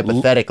 Yeah,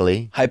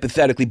 hypothetically.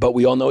 Hypothetically, but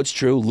we all know it's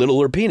true,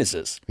 littler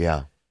penises.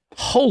 Yeah.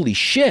 Holy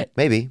shit.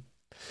 Maybe.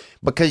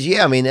 Because,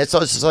 yeah, I mean, it's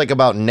just like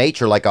about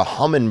nature. Like a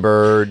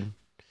hummingbird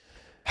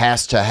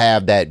has to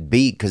have that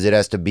beak because it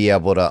has to be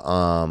able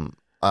to,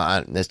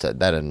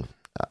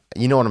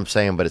 you know what I'm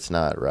saying, but it's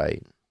not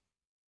right.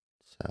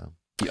 So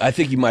I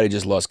think you might have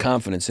just lost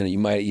confidence in it. You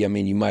might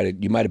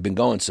have been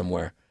going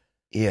somewhere.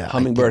 Yeah.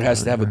 Hummingbird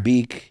has to have a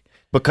beak.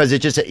 Because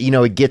it just,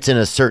 it gets in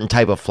a certain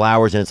type of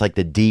flowers and it's like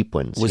the deep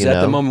ones. Was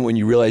that the moment when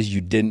you realized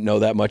you didn't know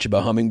that much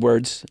about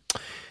hummingbirds?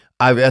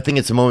 I think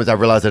it's the moment I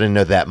realized I didn't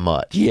know that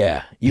much.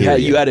 Yeah.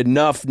 You had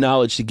enough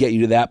knowledge to get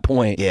you to that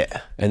point.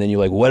 Yeah. And then you're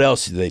like, what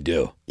else do they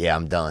do? Yeah,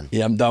 I'm done.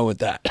 Yeah, I'm done with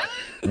that.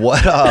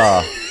 What,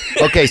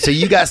 okay, so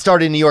you got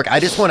started in New York.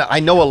 I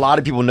know a lot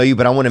of people know you,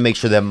 but I want to make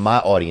sure that my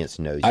audience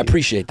knows you. I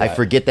appreciate that. I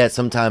forget that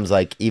sometimes,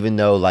 like, even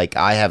though, like,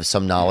 I have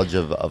some knowledge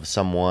of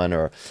someone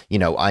or,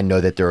 I know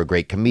that they're a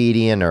great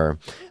comedian or,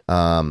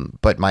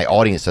 but my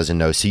audience doesn't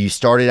know. So you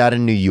started out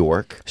in New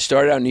York.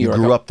 Started out in New York.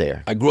 You grew up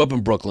there. I grew up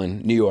in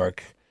Brooklyn, New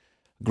York.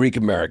 Greek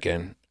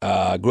American.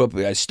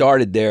 I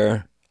started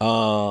there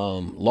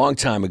long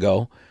time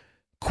ago.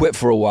 Quit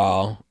for a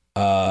while.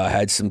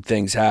 Had some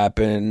things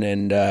happen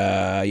and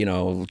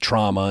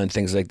trauma and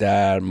things like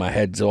that. My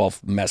head's all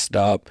messed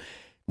up,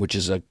 which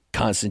is a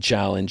constant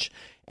challenge.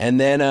 And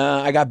then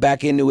I got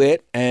back into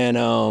it and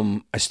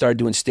I started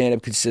doing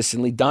stand-up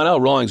consistently.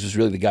 Donnell Rawlings was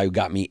really the guy who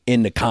got me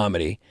into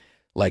comedy,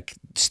 like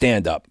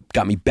stand-up.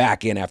 Got me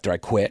back in after I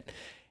quit.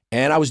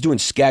 And I was doing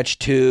sketch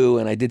too,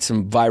 and I did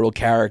some viral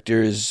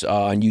characters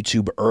on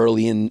YouTube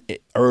early in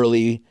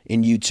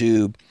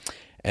YouTube,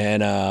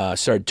 and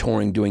started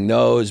touring doing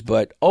those.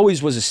 But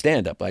always was a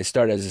stand-up. I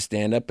started as a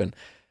stand-up, and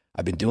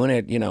I've been doing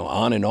it,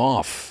 on and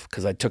off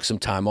because I took some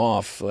time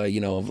off.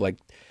 Like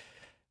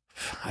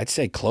I'd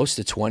say close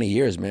to 20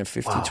 years, man,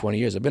 15, 20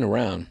 years. I've been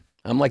around.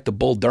 I'm like the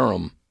Bull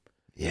Durham.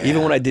 Yeah.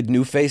 Even when I did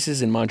New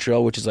Faces in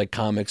Montreal, which is like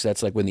comics,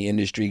 that's like when the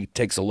industry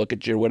takes a look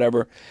at you or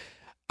whatever.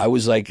 I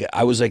was like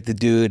the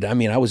dude. I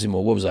mean, I was in my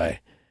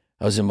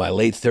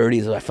late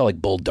 30s. I felt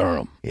like Bull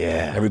Durham.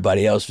 Yeah.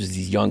 Everybody else was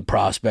these young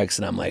prospects,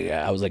 and I'm like,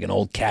 I was like an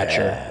old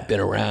catcher. Been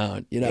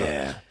around,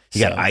 Yeah.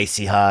 You got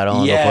Icy Hot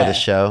on before the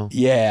show.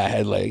 Yeah, I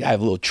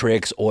have little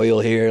tricks, oil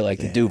here, like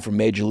the dude from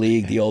Major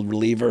League, the old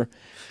reliever.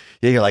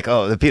 Yeah, you're like,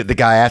 oh, the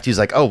guy after you's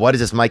like, oh, why does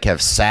this mic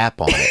have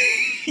sap on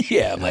it?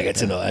 Yeah, I'm like,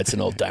 that's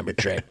an old timer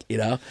trick,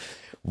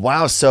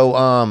 Wow.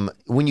 So,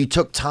 when you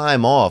took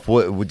time off,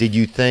 what did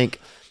you think?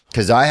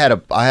 Because I had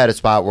a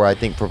spot where I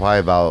think for probably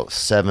about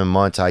 7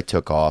 months I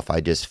took off. I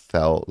just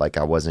felt like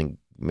I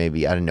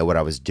didn't know what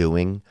I was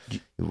doing.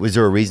 Was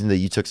there a reason that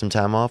you took some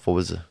time off? What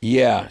was it?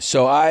 Yeah.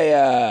 So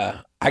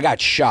I got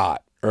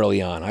shot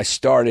early on. I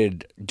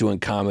started doing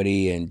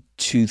comedy in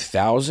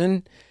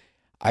 2000.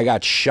 I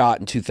got shot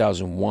in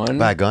 2001.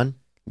 By a gun?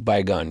 By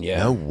a gun,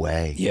 yeah. No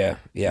way. Yeah.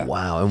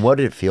 Wow. And what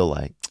did it feel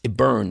like? It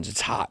burns. It's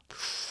hot.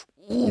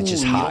 It's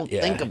just hot. You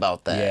don't think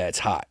about that. Yeah, it's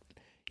hot.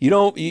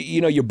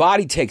 Your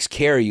body takes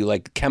care of you,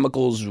 like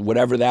chemicals,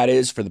 whatever that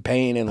is for the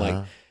pain, and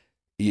like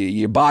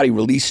your body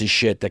releases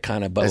shit that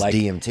kind of. But that's like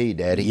DMT,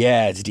 Daddy.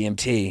 Yeah, it's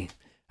DMT,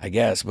 I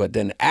guess. But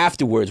then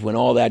afterwards, when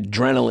all that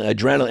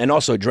adrenaline, and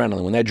also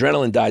adrenaline, when that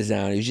adrenaline dies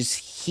down, it's just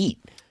heat.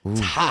 Ooh.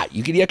 It's hot.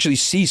 You could actually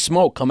see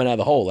smoke coming out of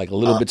the hole, like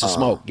little bits of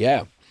smoke.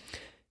 Yeah.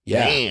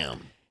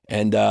 Damn.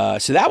 And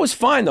so that was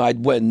fine though. I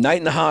went night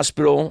in the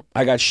hospital.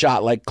 I got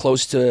shot like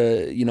close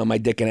to my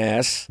dick and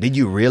ass. Did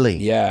you really?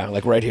 Yeah,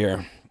 like right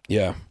here.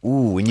 Yeah.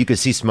 Ooh, and you could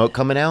see smoke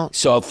coming out?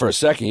 So for a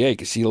second, you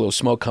could see a little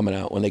smoke coming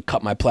out when they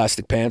cut my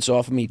plastic pants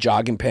off of me,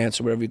 jogging pants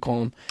or whatever you call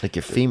them. Like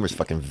your femur's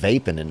fucking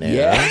vaping in there.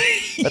 Yeah. Right?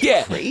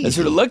 That's crazy. That's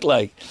what it looked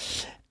like.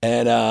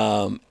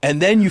 And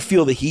then you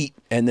feel the heat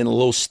and then a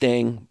little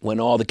sting when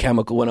all the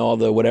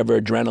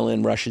whatever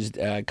adrenaline rushes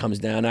comes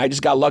down. I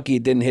just got lucky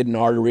it didn't hit an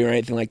artery or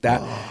anything like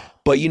that.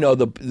 But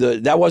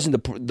that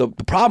wasn't the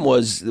problem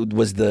was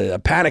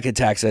the panic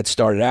attacks that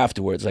started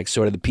afterwards, like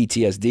sort of the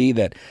PTSD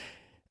that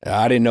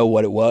I didn't know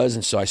what it was,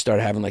 and so I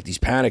started having like these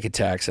panic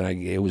attacks,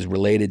 and it was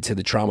related to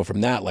the trauma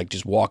from that, like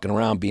just walking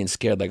around being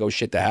scared, like, oh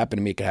shit, that happened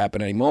to me, it could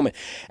happen any moment.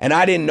 And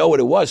I didn't know what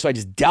it was, so I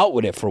just dealt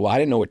with it for a while. I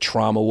didn't know what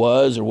trauma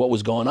was or what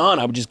was going on.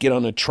 I would just get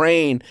on a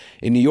train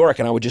in New York,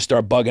 and I would just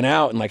start bugging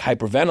out and like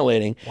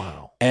hyperventilating.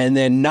 Wow. And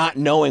then not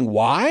knowing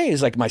why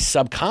is like my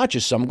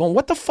subconscious, so I'm going,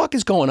 what the fuck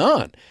is going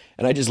on?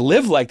 And I just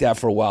lived like that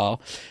for a while.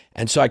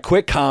 And so I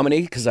quit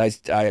comedy because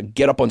I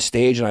get up on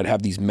stage and I'd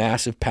have these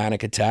massive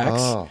panic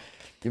attacks. Oh.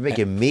 You're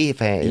making me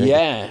fan.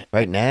 Yeah.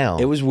 Right now.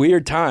 It was a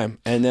weird time.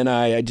 And then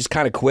I just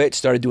kind of quit,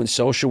 started doing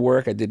social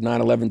work. I did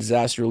 9/11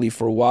 disaster relief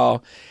for a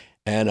while.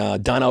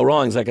 And Donnell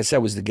Rawlings, like I said,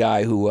 was the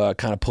guy who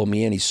kind of pulled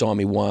me in. He saw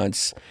me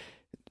once,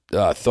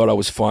 thought I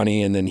was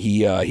funny. And then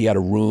he had a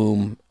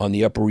room on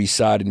the Upper East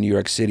Side in New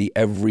York City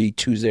every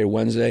Tuesday or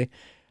Wednesday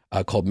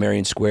called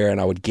Marion Square.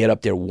 And I would get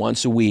up there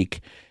once a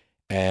week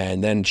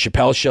And then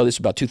Chappelle's show, this was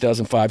about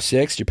 2005,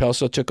 6. Chappelle's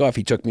show took off.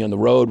 He took me on the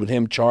road with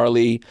him,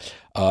 Charlie.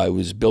 It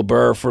was Bill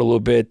Burr for a little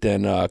bit,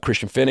 then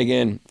Christian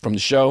Finnegan from the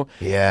show.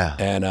 Yeah.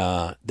 And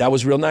that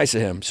was real nice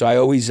of him. So I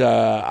always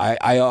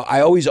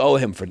owe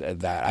him for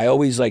that. I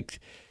always like,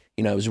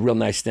 you know, it was a real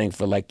nice thing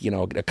for like, you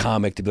know, a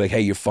comic to be like,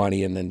 hey, you're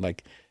funny, and then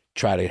like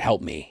try to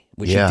help me,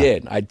 which he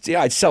did.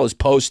 I'd sell his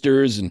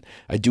posters and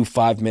I'd do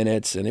 5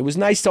 minutes. And it was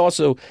nice to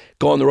also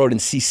go on the road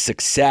and see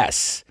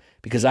success,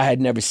 because I had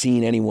never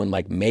seen anyone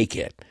like make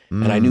it.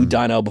 And I knew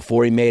Donnell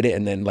before he made it,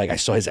 and then like I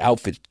saw his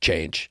outfit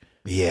change.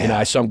 Yeah. You know,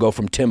 I saw him go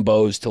from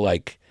Timbo's to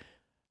like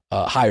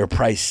a higher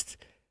priced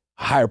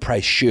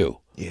shoe.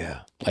 Yeah.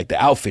 Like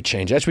the outfit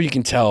change. That's where you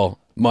can tell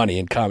money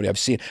in comedy. I've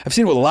seen it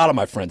with a lot of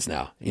my friends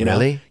now. You know?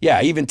 Really?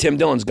 Yeah, even Tim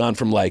Dillon's gone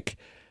from like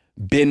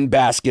bin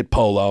basket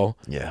polo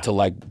to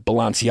like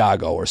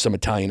Balenciago or some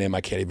Italian name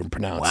I can't even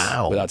pronounce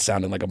without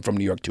sounding like I'm from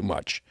New York too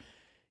much.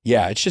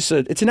 Yeah, it's just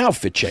it's an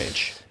outfit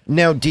change.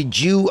 Now, I'm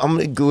going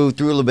to go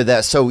through a little bit of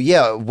that. So,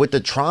 yeah, with the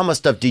trauma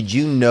stuff, did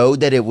you know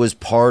that it was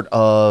part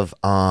of,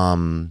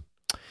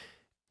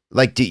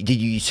 like, did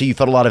you, so you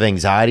felt a lot of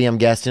anxiety, I'm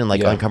guessing,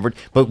 like uncomfort,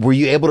 but were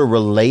you able to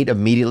relate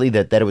immediately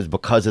that it was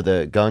because of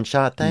the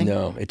gunshot thing?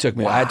 No, it took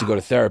me, I had to go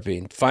to therapy.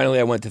 And finally,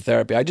 I went to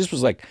therapy. I just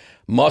was like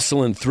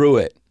muscling through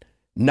it,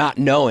 not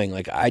knowing.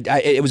 Like,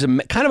 it was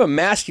kind of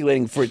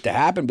emasculating for it to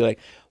happen. Be like,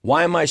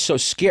 why am I so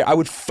scared? I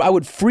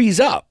would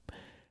freeze up.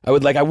 I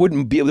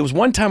wouldn't be. There was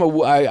one time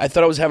I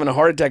thought I was having a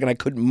heart attack and I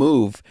couldn't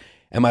move,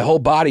 and my whole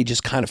body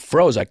just kind of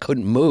froze. I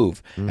couldn't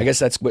move. I guess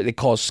that's what they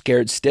call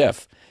scared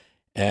stiff.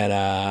 And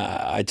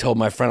I told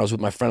my friend, I was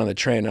with my friend on the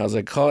train, and I was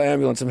like, call an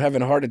ambulance, I'm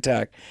having a heart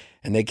attack.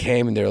 And they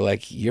came and they were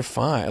like, you're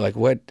fine. Like,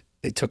 what?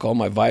 They took all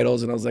my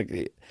vitals, and I was like,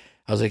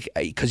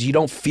 because you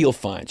don't feel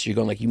fine. So you're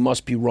going like, you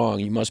must be wrong.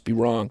 You must be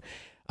wrong.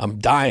 I'm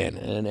dying.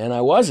 And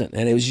I wasn't.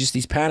 And it was just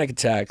these panic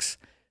attacks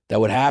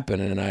that would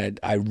happen. And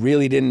I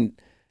really didn't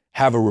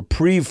have a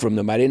reprieve from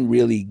them. I didn't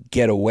really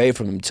get away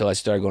from them until I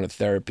started going to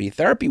therapy.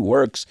 Therapy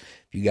works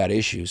if you got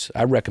issues.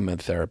 I recommend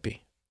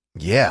therapy.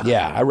 Yeah.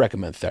 Yeah, I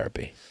recommend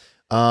therapy.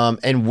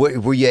 And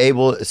were you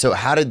able, so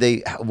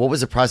what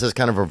was the process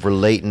kind of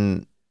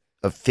relating,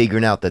 of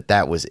figuring out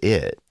that was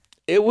it?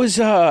 It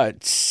was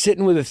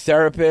sitting with a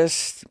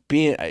therapist.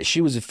 She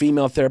was a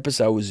female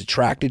therapist. I was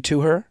attracted to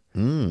her.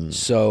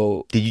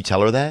 So did you tell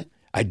her that?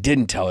 I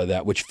didn't tell her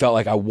that, which felt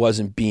like I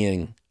wasn't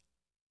being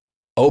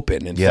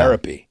open in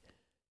therapy.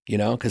 You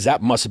know, because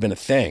that must have been a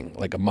thing,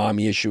 like a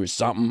mommy issue or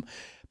something.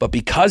 But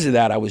because of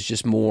that, I was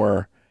just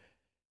more,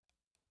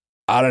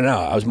 I don't know,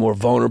 I was more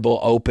vulnerable,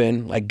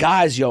 open. Like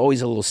guys, you're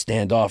always a little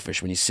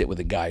standoffish when you sit with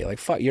a guy. You're like,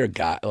 fuck, you're a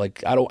guy.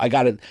 Like,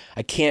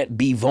 I can't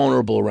be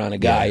vulnerable around a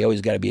guy. You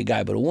always got to be a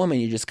guy. But a woman,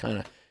 you just kind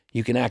of,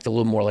 you can act a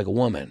little more like a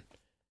woman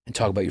and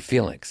talk about your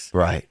feelings.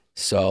 Right.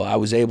 So I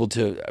was able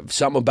to,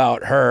 something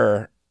about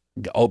her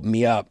opened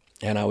me up,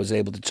 and I was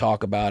able to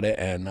talk about it,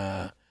 and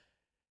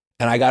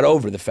I got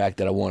over the fact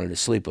that I wanted to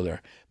sleep with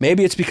her.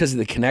 Maybe it's because of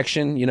the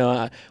connection. You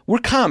know, we're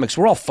comics.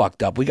 We're all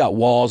fucked up. We got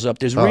walls up.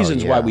 There's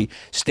reasons why we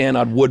stand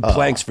on wood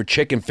planks for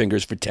chicken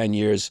fingers for 10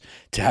 years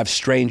to have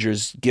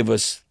strangers give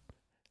us,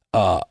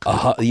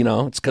 you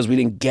know, it's because we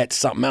didn't get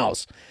something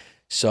else.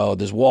 So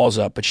there's walls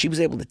up. But she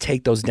was able to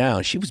take those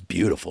down. She was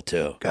beautiful,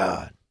 too.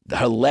 God.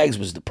 Her legs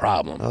was the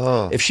problem.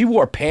 If she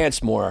wore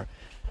pants more,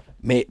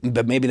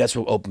 but maybe that's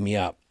what opened me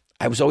up.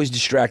 I was always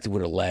distracted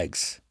with her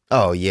legs.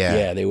 Oh, yeah.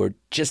 Yeah, they were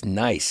just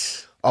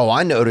nice. Oh,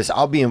 I notice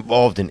I'll be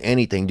involved in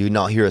anything, do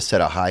not hear a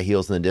set of high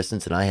heels in the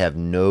distance, and I have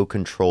no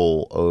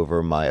control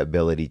over my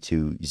ability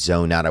to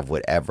zone out of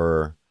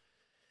whatever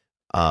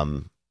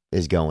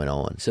is going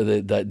on. So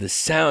the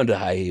sound of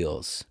high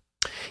heels.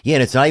 Yeah,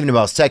 and it's not even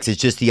about sex.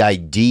 It's just the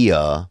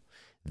idea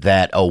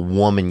that a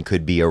woman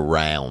could be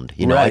around.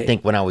 You know, I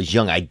think when I was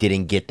young, I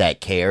didn't get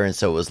that care, and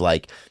so it was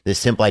like the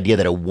simple idea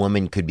that a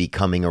woman could be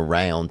coming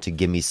around to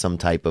give me some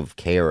type of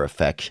care or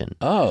affection.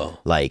 Oh.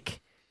 Like,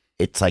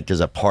 it's like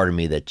there's a part of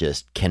me that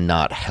just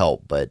cannot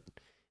help but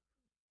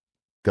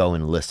go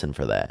and listen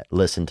to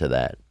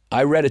that.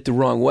 I read it the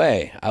wrong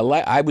way.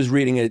 I was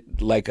reading it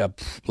like a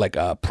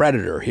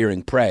predator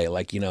hearing prey,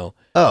 like, you know.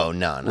 Oh,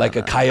 no. Like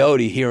a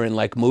coyote hearing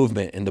like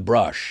movement in the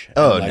brush.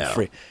 Oh,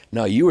 like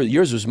no.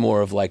 Yours was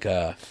more of like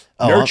a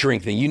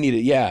nurturing thing. You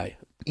needed,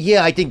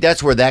 Yeah, I think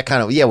that's where that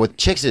kind of, with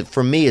chicks,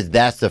 for me,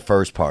 that's the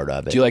first part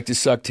of it. Do you like to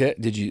suck tit?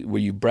 Were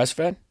you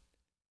breastfed?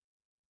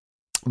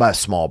 By a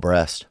small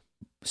breast.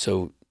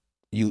 So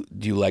do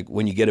you like,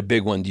 when you get a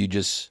big one, do you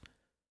just?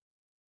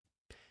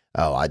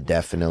 Oh, I've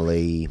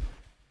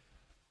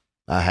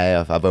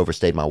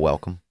overstayed my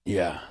welcome.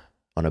 Yeah.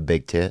 On a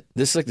big tit.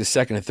 This is like the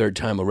second or third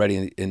time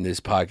already in this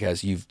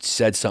podcast you've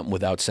said something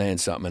without saying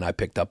something, and I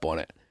picked up on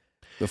it.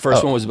 The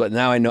first one was, but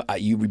now I know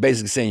you were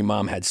basically saying your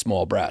mom had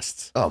small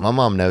breasts. Oh, my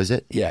mom knows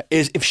it. Yeah.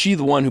 If she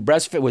the one who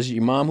breastfed? Was it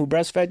your mom who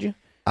breastfed you?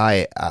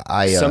 I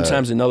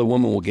Sometimes another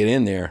woman will get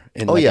in there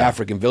in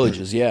African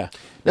villages. Yeah.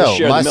 No,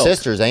 my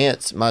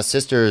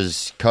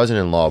sister's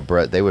cousin-in-law,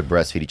 they would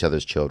breastfeed each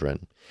other's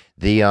children.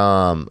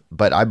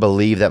 But I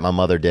believe that my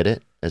mother did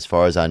it. as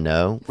far as I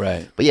know.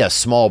 Right. But yeah,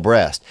 small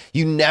breast.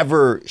 You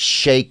never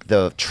shake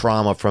the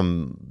trauma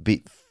from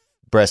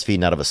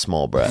breastfeeding out of a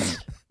small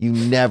breast. You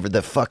never,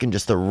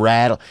 just the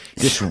rattle,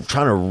 just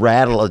trying to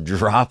rattle a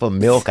drop of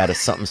milk out of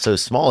something so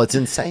small. It's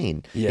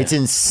insane. Yeah. It's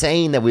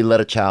insane that we let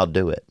a child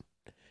do it.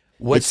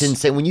 It's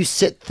insane. When you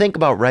think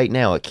about right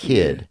now, a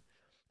kid,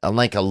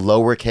 like a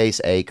lowercase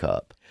A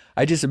cup.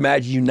 I just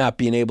imagine you not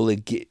being able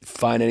to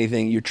find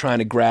anything you're trying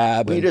to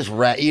grab. Well, you're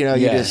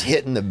just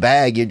hitting the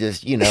bag. You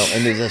just, and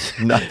there's just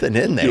nothing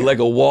in there. You're like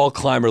a wall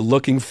climber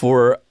looking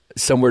for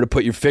somewhere to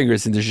put your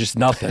fingers, and there's just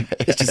nothing.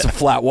 It's just a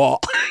flat wall.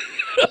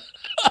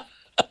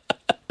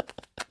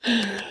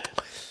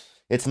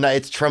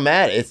 It's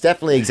traumatic. It's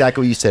definitely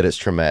exactly what you said. It's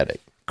traumatic.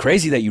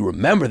 Crazy that you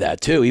remember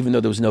that too, even though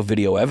there was no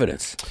video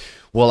evidence.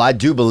 Well, I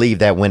do believe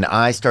that when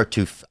I start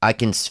to, I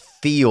can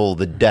feel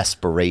the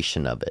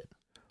desperation of it.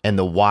 And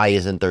the why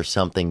isn't there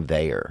something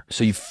there?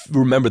 So you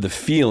remember the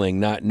feeling,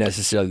 not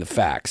necessarily the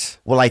facts.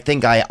 Well, I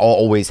think I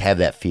always have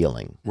that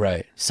feeling.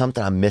 Right.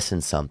 I'm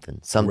missing something.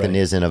 Something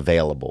isn't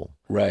available.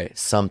 Right.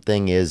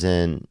 Something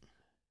isn't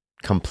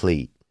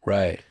complete.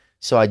 Right.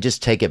 So I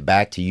just take it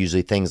back to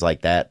usually things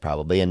like that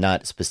probably, and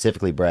not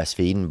specifically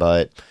breastfeeding,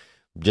 but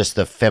just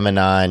the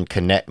feminine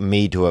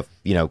connecting to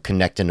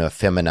a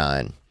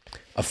feminine.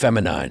 A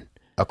feminine.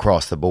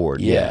 Across the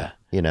board. Yeah.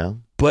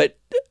 But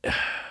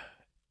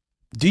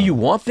do you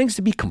want things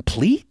to be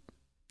complete?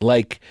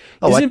 Like,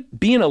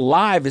 being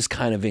alive is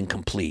kind of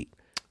incomplete.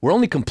 We're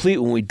only complete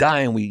when we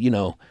die and we,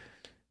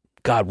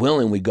 God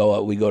willing, we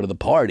go to the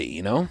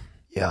party,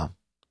 Yeah.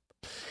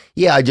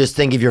 Yeah, I just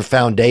think if your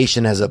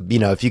foundation has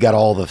if you got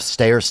all the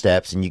stair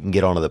steps and you can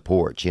get onto the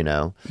porch,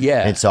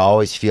 Yeah. And so I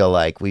always feel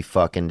like we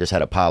fucking just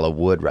had a pile of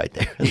wood right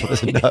there.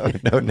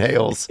 no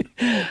nails.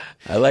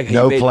 I like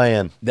how no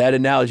plan. That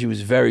analogy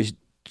was very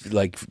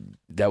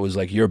that was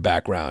like your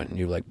background.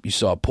 You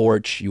saw a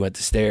porch, you went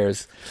to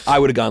stairs. I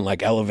would have gone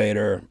like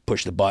elevator,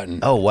 push the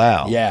button. Oh,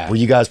 wow. Yeah. Were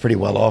you guys pretty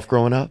well off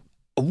growing up?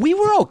 We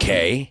were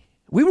okay.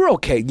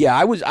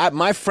 Yeah,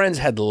 my friends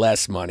had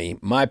less money.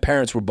 My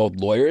parents were both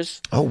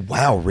lawyers. Oh,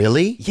 wow.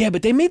 Really? Yeah,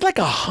 but they made like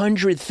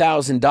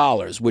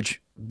 $100,000,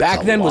 which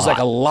back then was like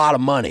a lot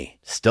of money.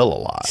 Still a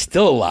lot.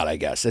 Still a lot, I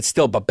guess.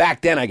 But back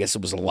then, I guess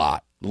it was a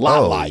lot.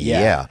 Lot.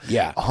 Yeah.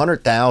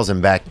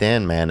 100,000 back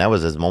then, man. That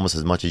was almost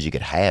as much as you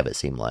could have. It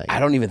seemed like. I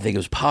don't even think it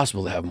was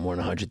possible to have more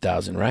than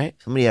 100,000, right?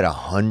 Somebody had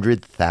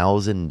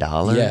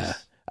 $100,000. Yeah.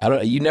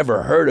 You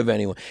never heard of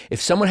anyone.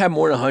 If someone had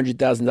more than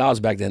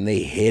 $100,000 back then, they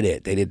hid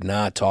it. They did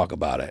not talk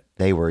about it.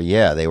 They were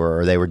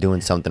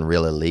doing something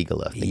real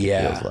illegal. I think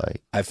it feels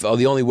like. I felt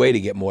the only way to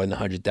get more than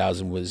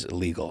 100,000 was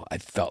illegal. I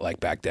felt like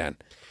back then,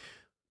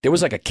 there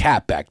was like a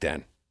cap back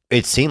then.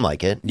 It seemed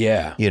like it.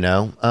 Yeah.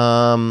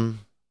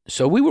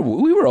 So we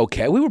were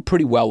okay. We were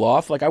pretty well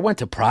off. Like I went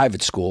to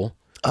private school.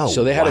 Oh,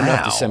 so they had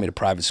enough to send me to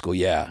private school.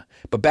 Yeah.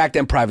 But back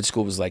then, private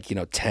school was like,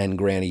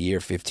 $10,000 a year,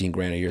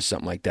 $15,000 a year,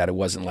 something like that. It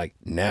wasn't like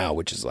now,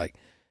 which is like,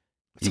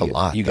 it's a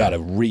lot. You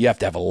have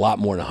to have a lot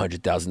more than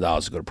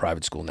 $100,000 to go to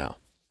private school now.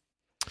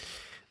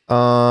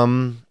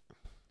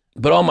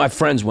 But all my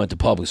friends went to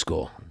public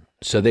school,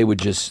 so they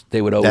would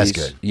always, that's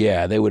good.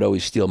 Yeah, they would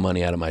always steal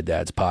money out of my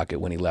dad's pocket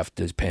when he left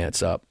his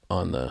pants up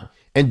on the.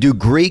 And do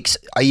Greeks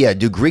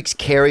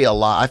carry a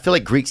lot? I feel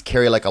like Greeks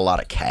carry like a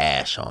lot of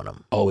cash on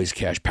them. Always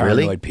cash.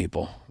 Paranoid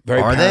people.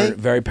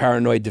 Very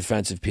paranoid,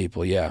 defensive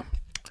people, yeah.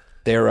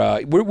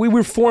 They're we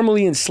were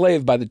formerly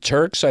enslaved by the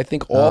Turks, so I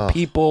think all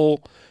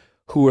people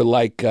who are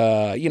like,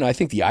 I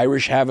think the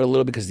Irish have it a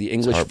little because the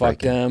English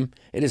fucked them.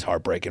 It is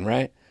heartbreaking,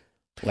 right?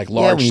 Like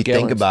large when you scale.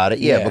 Think about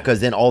it,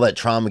 because then all that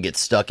trauma gets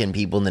stuck in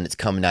people and then it's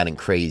coming out in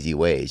crazy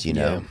ways,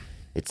 Yeah.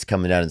 It's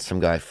coming out in some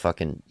guy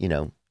fucking,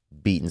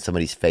 beating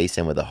somebody's face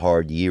in with a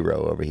hard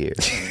gyro over here,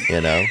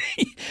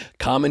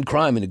 Common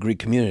crime in the Greek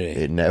community.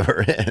 It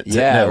never ends.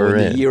 Yeah,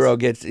 when the gyro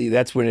gets,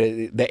 that's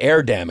when the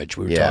air damage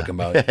we were talking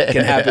about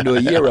can happen to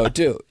a gyro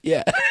too.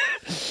 Yeah.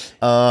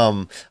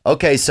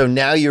 Okay, so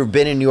now you've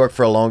been in New York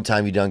for a long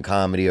time. You've done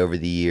comedy over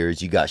the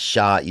years. You got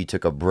shot. You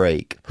took a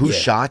break. Who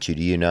shot you?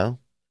 Do you know?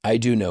 I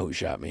do know who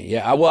shot me.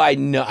 Yeah. Well, I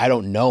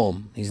don't know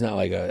him. He's not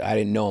like I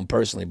didn't know him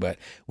personally, but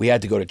we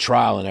had to go to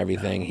trial and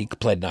everything. He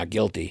pled not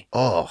guilty.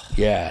 Oh.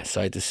 Yeah.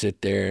 So I had to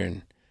sit there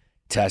and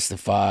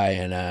testify.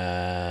 And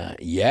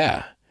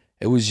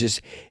it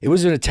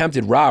was an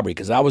attempted robbery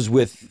because I was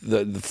with,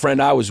 the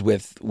friend I was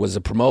with was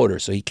a promoter.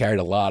 So he carried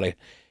a lot of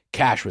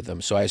cash with him.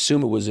 So I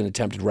assume it was an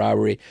attempted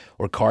robbery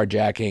or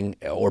carjacking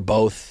or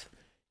both,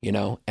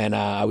 and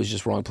I was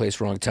just wrong place,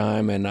 wrong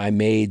time. And I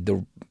made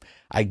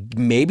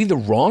maybe the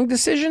wrong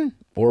decision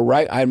or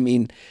right. I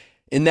mean,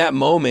 in that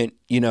moment,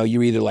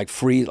 you're either like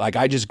free, like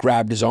I just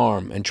grabbed his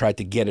arm and tried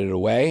to get it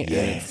away and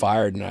it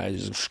fired and I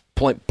was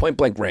point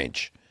blank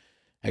range.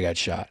 I got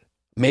shot.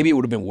 Maybe it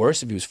would have been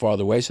worse if he was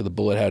farther away. So the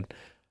bullet had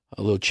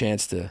a little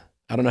chance to,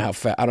 I don't know how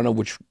fast, I don't know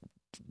which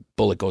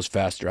bullet goes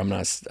faster. I'm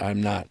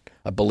not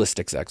a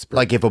ballistics expert.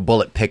 Like if a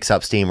bullet picks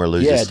up steam or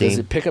loses steam? Does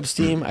it pick up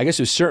steam? I guess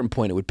at a certain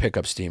point it would pick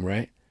up steam,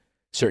 right?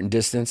 Certain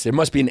distance. There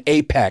must be an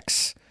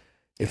apex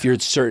if you're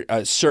at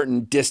a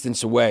certain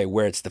distance away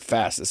where it's the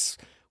fastest,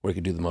 where it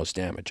could do the most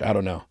damage. I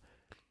don't know.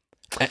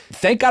 And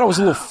thank God I was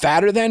a little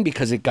fatter then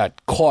because it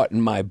got caught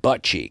in my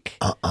butt cheek.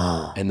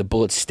 And the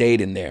bullet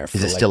stayed in there.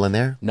 Is it still in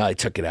there? No, they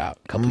took it out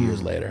a couple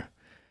years later.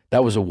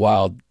 That was a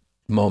wild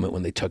moment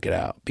when they took it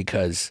out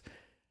because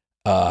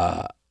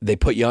they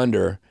put you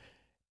under,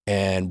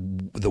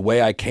 and the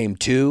way I came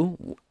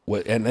to,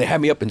 and they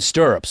had me up in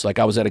stirrups like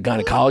I was at a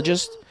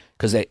gynecologist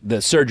because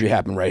the surgery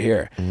happened right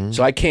here.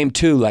 So I came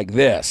to like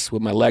this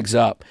with my legs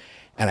up,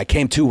 and I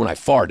came to when I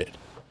farted.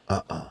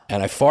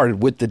 And I farted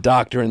with the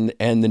doctor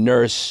and the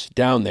nurse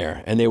down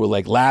there, and they were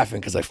like laughing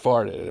because I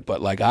farted,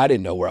 but like I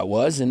didn't know where I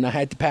was, and I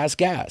had to pass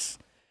gas,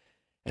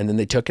 and then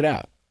they took it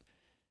out,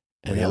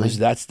 and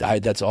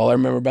that's all I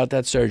remember about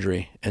that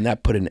surgery, and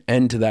that put an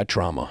end to that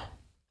trauma.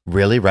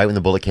 Really, right when the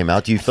bullet came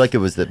out, do you feel like it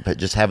was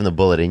just having the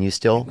bullet in you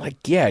still? Like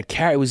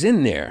it was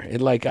in there.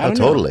 It like I don't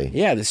know. Totally.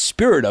 Yeah, the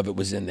spirit of it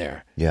was in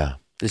there. Yeah,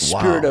 the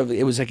spirit of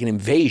it was like an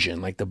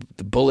invasion. Like the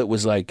bullet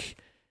was like.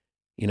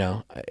 You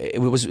know, it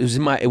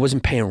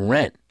wasn't paying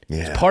rent.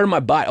 Yeah. It's part of my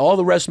body. All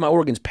the rest of my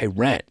organs pay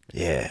rent.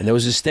 Yeah. And there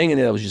was this thing in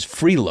there that was just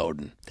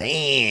freeloading.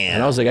 Damn.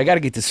 And I was like, I got to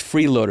get this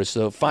freeloader.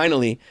 So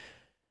finally,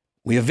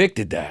 we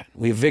evicted that.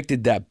 We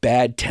evicted that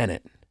bad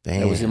tenant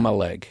that was in my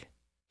leg.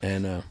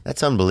 And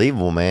that's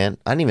unbelievable, man.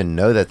 I didn't even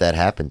know that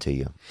happened to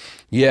you.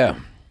 Yeah.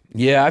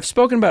 Yeah, I've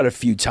spoken about it a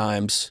few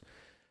times.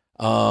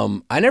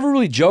 I never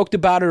really joked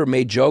about it or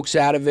made jokes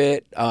out of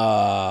it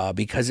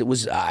because it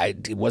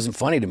wasn't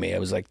funny to me. It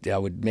was like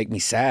that would make me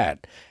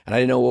sad, and I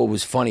didn't know what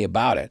was funny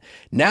about it.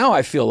 Now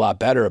I feel a lot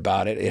better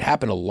about it. It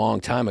happened a long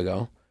time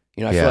ago.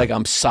 You know, I feel like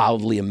I'm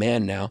solidly a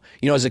man now.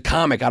 You know, as a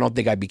comic, I don't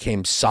think I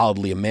became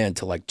solidly a man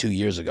till like 2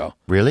 years ago.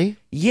 Really?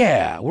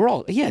 Yeah,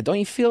 don't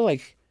you feel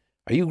like?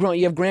 Are you grown?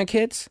 You have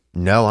grandkids?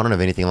 No, I don't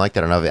have anything like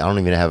that. I don't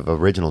even have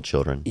original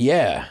children.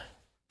 Yeah.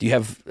 Do you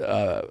have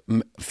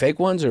fake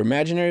ones or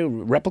imaginary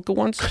replica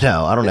ones?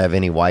 No, I don't have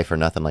any wife or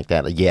nothing like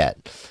that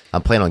yet.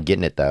 I'm planning on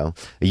getting it, though.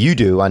 You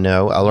do, I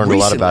know. I learned a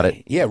lot about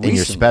it in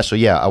your special.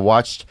 Yeah, I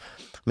watched,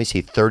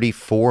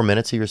 34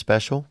 minutes of your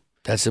special.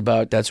 That's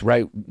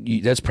right.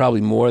 That's probably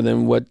more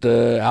than what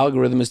the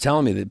algorithm is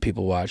telling me that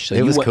people watch. So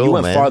it was cool, you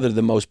went man. Farther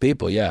than most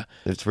people, yeah.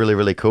 It's really,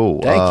 really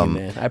cool. Thank you,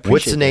 man. I appreciate it.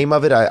 What's the name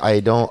of it? I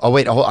don't,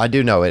 I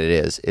do know what it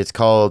is. It's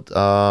called...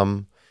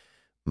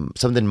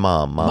 something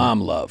Mom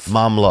Love.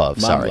 Mom Love.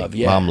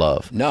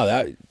 No,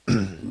 that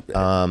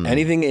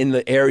anything in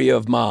the area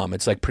of mom,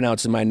 it's like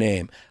pronouncing my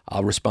name.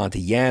 I'll respond to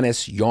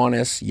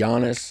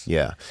Giannis.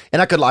 Yeah,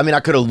 and I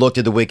could have looked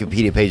at the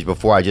Wikipedia page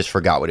before. I just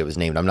forgot what it was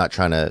named. I'm not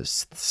trying to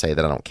say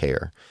that I don't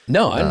care.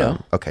 No, I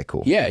know. Okay,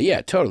 cool.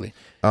 Yeah, totally.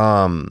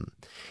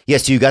 Yeah,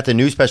 so you got the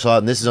new special out,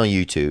 and this is on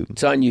YouTube.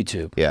 It's on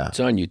YouTube. Yeah, it's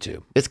on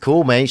YouTube. It's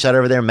cool, man. You shot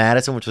over there in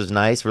Madison, which was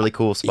nice. Really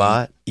cool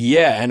spot.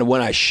 Yeah, and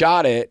when I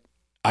shot it,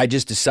 I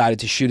just decided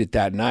to shoot it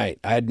that night.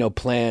 I had no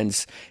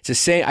plans. It's the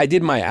same. I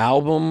did my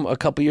album a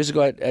couple years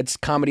ago at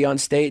Comedy on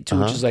State too,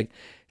 which is like,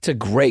 it's a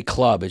great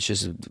club. It's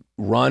just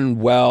run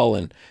well,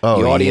 and the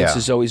audience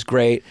is always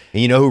great.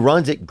 And you know who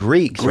runs it?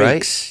 Greeks,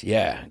 right?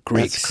 Yeah,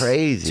 Greeks. That's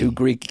crazy. 2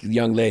 Greek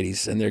young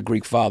ladies and their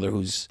Greek father,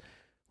 who's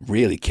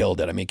really killed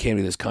it. I mean, came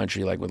to this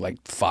country like with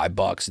like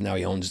 $5, and now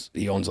he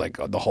owns like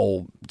the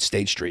whole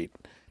State Street.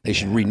 They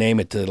should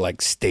rename it to like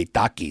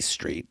Statakis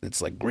Street.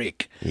 It's like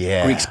Greek.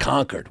 Yeah. Greeks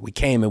conquered. We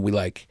came and we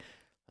like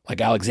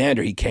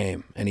Alexander, he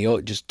came and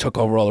he just took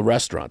over all the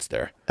restaurants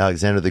there.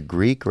 Alexander the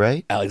Greek,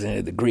 right?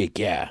 Alexander the Greek,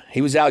 yeah. He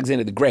was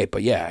Alexander the Great,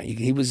 but yeah,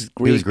 he was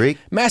Greek. He was Greek?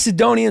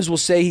 Macedonians will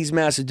say he's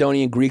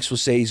Macedonian. Greeks will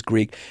say he's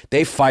Greek.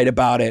 They fight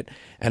about it.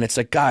 And it's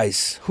like,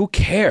 guys, who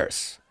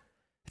cares?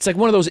 It's like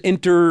one of those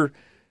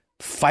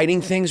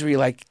fighting things where you're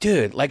like,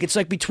 dude, like it's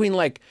like between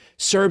like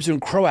Serbs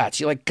and Croats.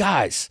 You're like,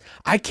 guys,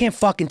 I can't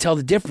fucking tell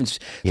the difference.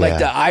 Yeah.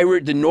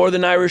 Like the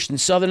Northern Irish and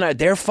Southern Irish,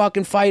 they're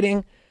fucking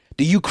fighting.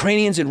 The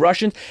Ukrainians and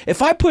Russians.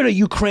 If I put a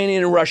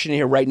Ukrainian and Russian in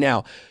here right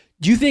now,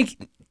 do you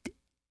think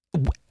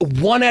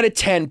 1 out of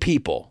 10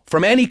 people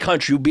from any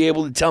country would be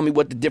able to tell me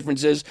what the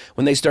difference is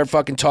when they start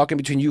fucking talking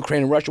between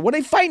Ukraine and Russia? What are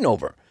they fighting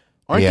over?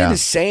 Aren't they the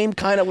same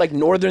kind of like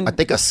northern? I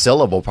think a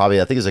syllable probably.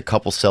 I think there's a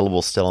couple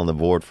syllables still on the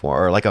board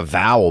or like a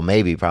vowel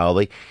maybe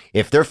probably.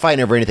 If they're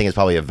fighting over anything, it's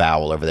probably a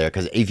vowel over there.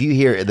 Because if you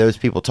hear those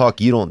people talk,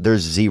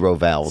 there's 0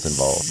 vowels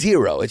involved.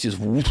 0. It's just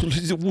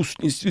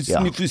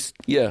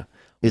yeah.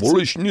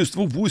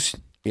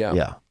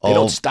 Yeah. They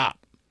don't stop.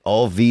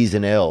 All V's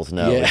and L's.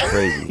 No, it's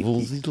crazy.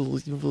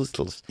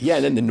 Yeah,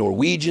 and then the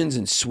Norwegians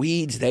and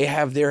Swedes, they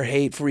have their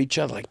hate for each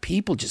other. Like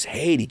people just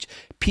hate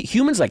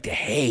humans like to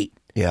hate.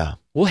 Yeah.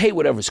 We'll hate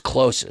whatever's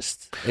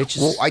closest.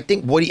 Well, I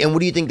think what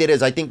do you think that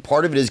is? I think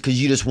part of it is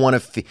because you just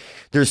want to.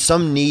 There's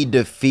some need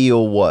to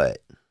feel what.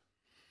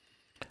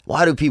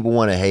 Why do people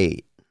want to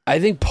hate? I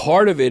think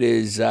part of it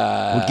is.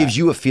 What gives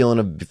you a feeling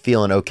of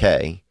feeling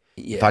okay?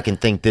 Yeah. If I can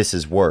think this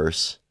is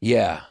worse.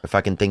 Yeah. If I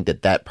can think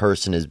that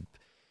person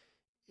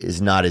is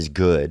not as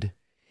good.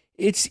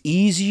 It's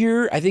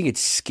easier. I think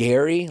it's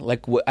scary.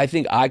 Like I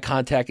think eye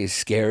contact is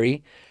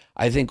scary.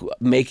 I think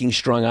making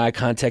strong eye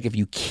contact, if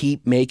you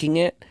keep making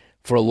it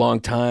for a long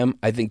time,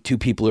 I think 2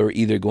 people are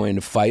either going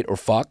to fight or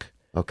fuck.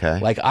 Okay.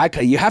 Like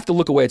you have to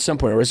look away at some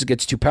point, or else it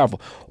gets too powerful.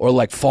 Or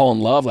like fall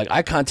in love, like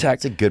eye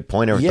contact. That's a good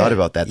point. I never thought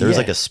about that. There's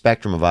like a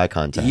spectrum of eye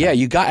contact. Yeah,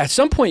 at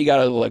some point you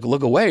gotta like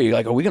look away. You're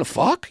like, are we gonna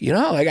fuck? You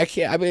know, like I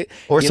can't. I mean,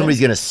 or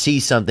somebody's gonna see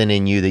something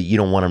in you that you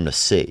don't want them to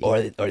see. Or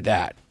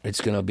that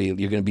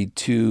you're gonna be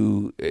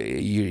too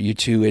you're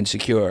too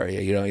insecure.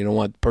 You know, you don't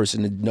want the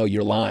person to know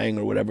you're lying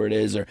or whatever it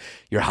is, or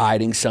you're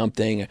hiding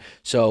something.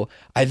 So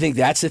I think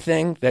that's the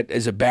thing that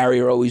is a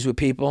barrier always with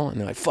people. And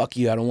they're like, fuck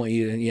you, I don't want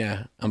you to.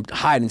 Yeah, I'm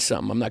hiding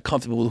something. I'm not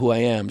comfortable with who I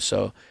am.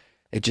 So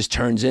it just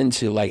turns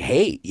into like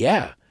hate.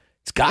 Yeah,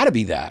 it's got to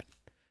be that.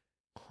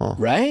 Huh.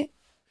 Right?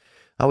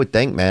 I would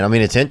think, man. I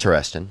mean, it's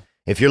interesting.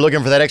 If you're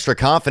looking for that extra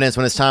confidence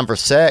when it's time for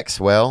sex,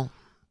 well,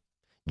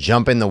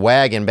 jump in the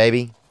wagon,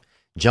 baby.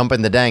 Jump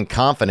in the dang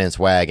confidence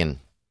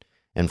wagon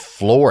and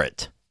floor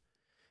it.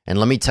 And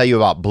let me tell you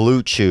about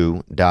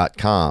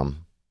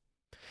BlueChew.com.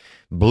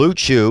 Blue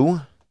Chew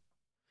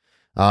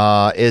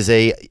is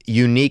a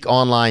unique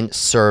online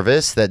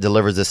service that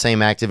delivers the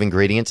same active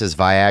ingredients as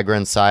Viagra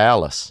and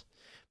Cialis,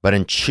 but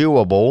in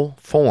chewable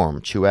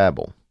form,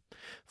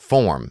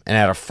 and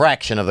at a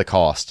fraction of the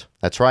cost.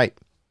 That's right.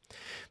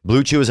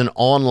 Blue Chew is an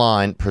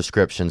online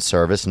prescription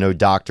service. No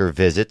doctor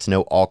visits,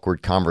 no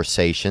awkward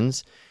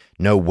conversations,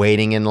 no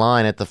waiting in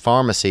line at the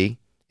pharmacy.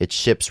 It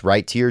ships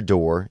right to your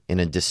door in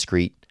a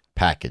discreet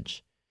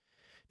package.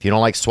 If you don't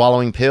like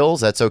swallowing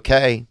pills, that's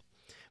okay.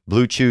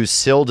 Blue Chew's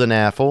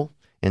sildenafil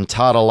and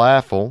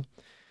tadalafil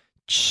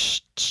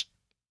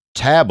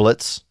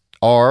tablets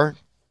are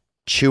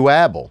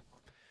chewable.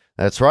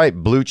 That's right.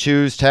 Blue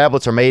Chew's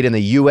tablets are made in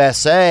the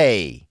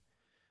USA,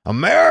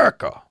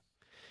 America,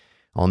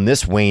 on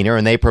this wiener,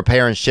 and they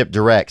prepare and ship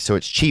direct, so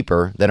it's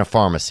cheaper than a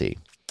pharmacy.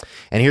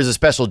 And here's a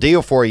special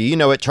deal for you. You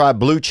know it. Try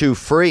Blue Chew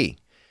free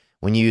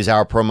when you use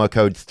our promo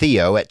code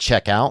Theo at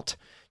checkout.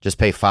 Just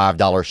pay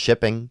 $5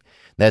 shipping.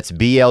 That's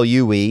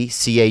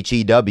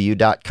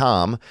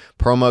BLUECHEW.com.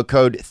 Promo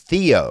code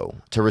Theo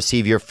to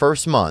receive your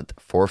first month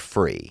for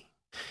free.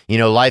 You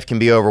know, life can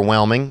be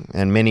overwhelming,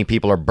 and many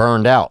people are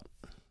burned out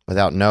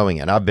without knowing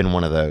it. I've been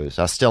one of those.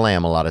 I still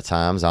am a lot of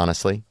times,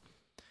 honestly.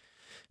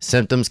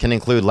 Symptoms can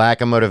include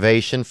lack of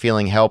motivation,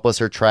 feeling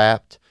helpless or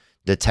trapped,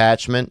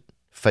 detachment,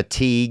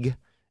 fatigue,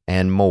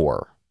 and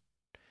more.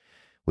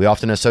 We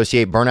often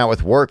associate burnout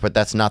with work, but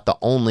that's not the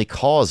only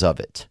cause of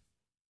it.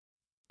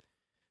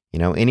 You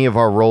know, any of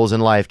our roles in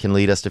life can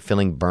lead us to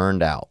feeling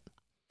burned out.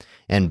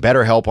 And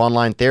BetterHelp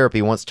Online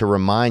Therapy wants to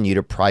remind you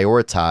to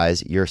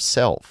prioritize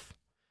yourself.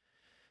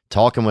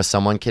 Talking with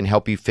someone can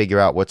help you figure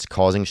out what's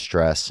causing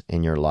stress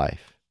in your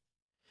life.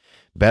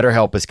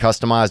 BetterHelp is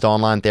customized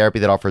online therapy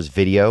that offers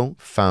video,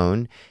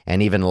 phone,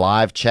 and even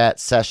live chat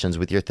sessions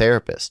with your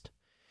therapist.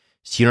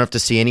 So you don't have to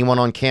see anyone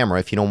on camera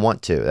if you don't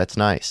want to. That's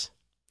nice.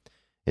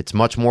 It's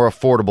much more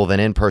affordable than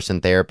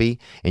in-person therapy,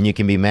 and you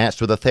can be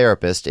matched with a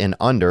therapist in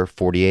under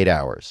 48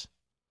 hours.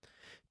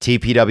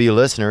 TPW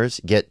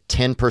listeners get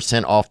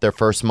 10% off their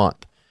first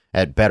month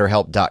at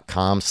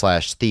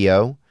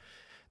betterhelp.com/Theo.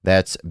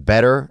 That's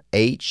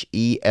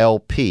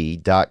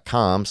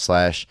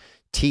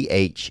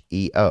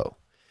betterhelp.com/THEO.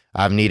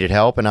 I've needed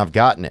help, and I've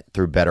gotten it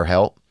through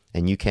BetterHelp,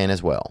 and you can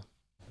as well.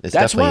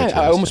 That's why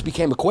I almost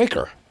became a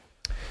Quaker.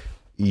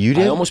 You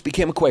did? I almost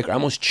became a Quaker. I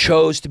almost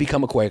chose to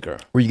become a Quaker.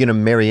 Were you going to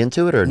marry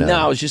into it or no? No,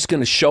 I was just going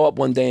to show up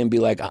one day and be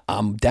like,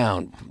 I'm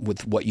down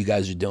with what you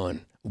guys are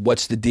doing.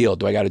 What's the deal?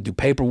 Do I got to do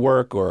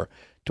paperwork, or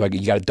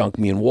you got to dunk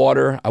me in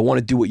water? I want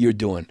to do what you're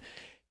doing.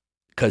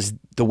 Because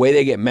the way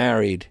they get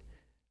married,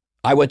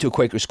 I went to a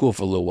Quaker school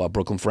for a little while,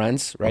 Brooklyn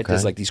Friends, right? Okay.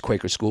 There's like these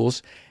Quaker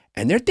schools.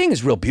 And their thing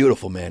is real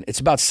beautiful, man.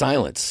 It's about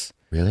silence.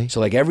 Really? So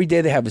like every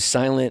day they have a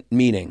silent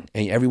meeting,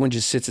 and everyone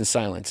just sits in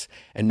silence,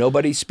 and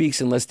nobody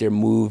speaks unless they're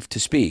moved to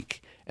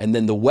speak. And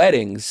then the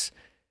weddings,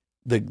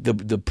 the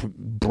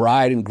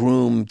bride and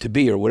groom to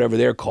be, or whatever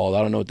they're called,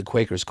 I don't know what the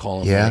Quakers call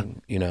them. Yeah. Like,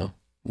 you know,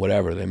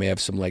 whatever. They may have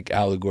some like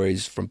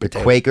allegories from the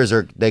Quakers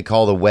they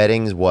call the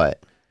weddings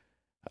what?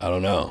 I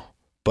don't know.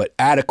 But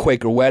at a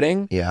Quaker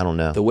wedding, yeah, I don't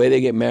know. The way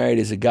they get married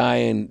is the guy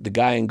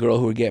and girl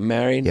who are getting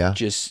married,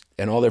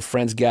 and all their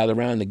friends gather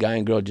around. The guy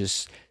and girl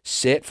just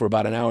sit for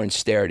about an hour and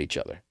stare at each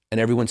other, and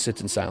everyone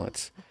sits in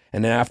silence.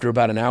 And then after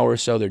about an hour or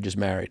so, they're just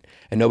married,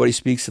 and nobody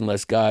speaks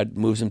unless God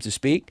moves them to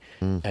speak,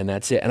 and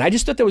that's it. And I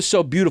just thought that was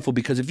so beautiful,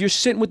 because if you're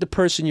sitting with the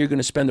person you're going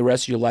to spend the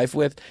rest of your life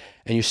with,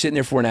 and you're sitting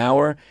there for an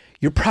hour,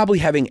 you're probably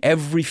having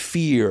every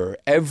fear,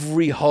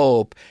 every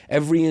hope,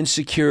 every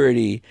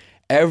insecurity,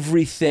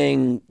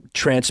 everything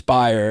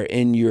transpire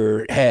in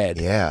your head.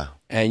 Yeah.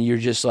 And you're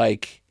just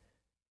like,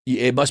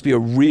 it must be a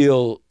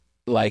real,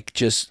 like,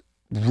 just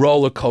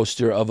roller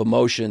coaster of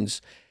emotions.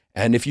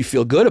 And if you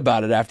feel good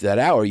about it after that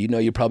hour, you know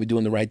you're probably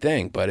doing the right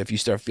thing. But if you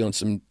start feeling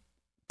some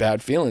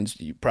bad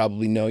feelings, you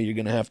probably know you're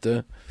going to have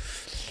to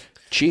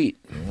cheat.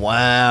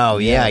 Wow.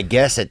 Yeah, I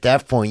guess at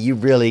that point,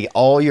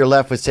 all you're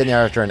left with sitting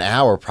there after an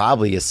hour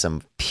probably is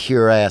some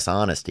pure ass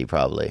honesty,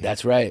 probably.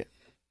 That's right.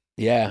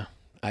 Yeah.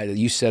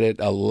 You said it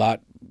a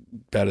lot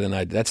better than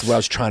I did. That's what I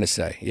was trying to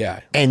say.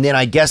 Yeah. And then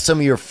I guess some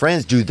of your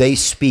friends, do they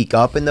speak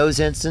up in those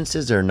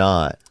instances or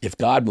not? If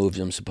God moves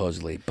them,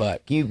 supposedly.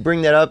 But can you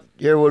bring that up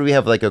here? What do we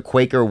have? Like a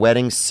Quaker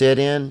wedding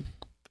sit-in,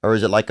 or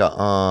is it like a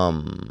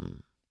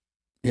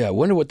Yeah, I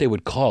wonder what they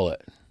would call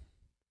it.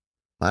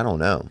 I don't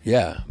know.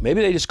 Yeah,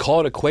 maybe they just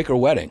call it a Quaker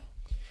wedding.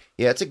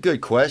 Yeah, it's a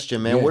good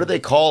question, man. Yeah. What do they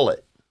call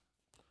it?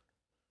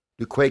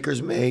 Do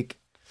Quakers make?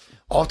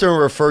 Often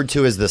referred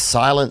to as the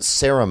silent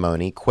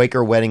ceremony,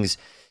 Quaker weddings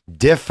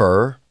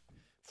differ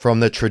from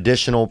the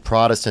traditional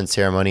Protestant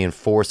ceremony in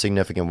 4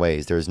 significant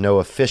ways. There is no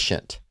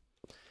officiant,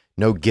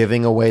 no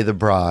giving away the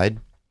bride.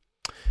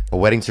 A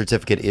wedding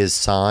certificate is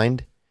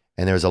signed,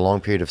 and there is a long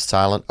period of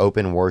silent,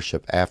 open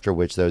worship, after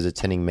which those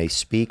attending may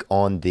speak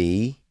on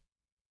the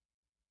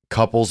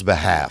couple's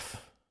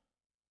behalf.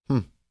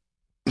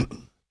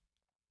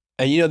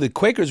 And the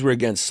Quakers were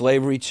against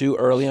slavery too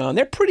early on.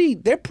 They're pretty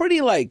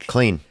like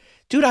clean.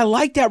 Dude, I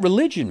like that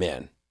religion,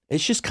 man.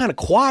 It's just kind of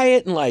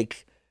quiet and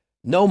like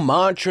no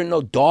mantra,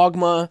 no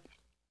dogma.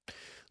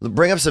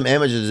 Bring up some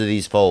images of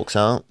these folks,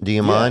 huh? Do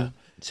you mind?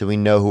 So we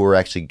know who we're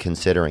actually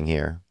considering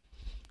here.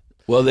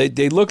 Well,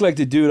 they look like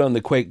the dude on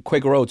the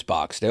Quaker Oats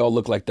box. They all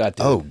look like that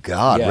dude. Oh,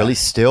 God. Really?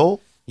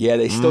 Still? Yeah,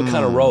 they still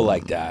kind of roll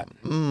like that.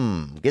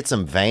 Get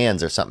some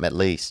Vans or something at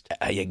least.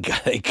 They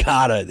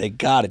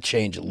gotta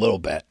change a little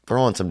bit.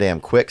 Throw on some damn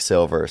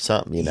Quicksilver or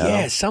something,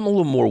 Yeah, something a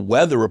little more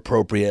weather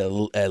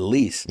appropriate at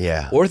least.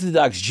 Yeah.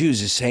 Orthodox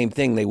Jews, the same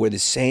thing. They wear the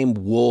same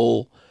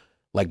wool,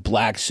 like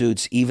black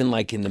suits, even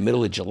like in the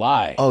middle of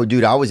July. Oh,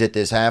 dude, I was at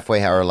this halfway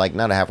house, or like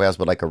not a halfway house,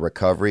 but like a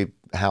recovery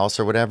house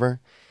or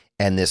whatever.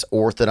 And this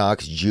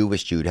Orthodox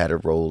Jewish dude had to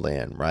roll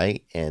in,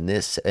 right? And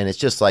it's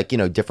just like,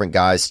 different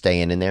guys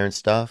staying in there and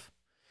stuff.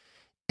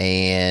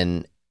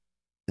 And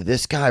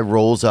this guy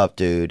rolls up,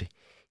 dude.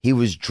 He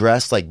was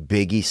dressed like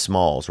Biggie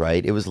Smalls,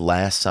 right? It was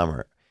last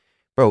summer.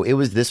 Bro,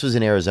 this was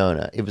in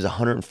Arizona. It was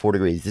 104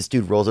 degrees. This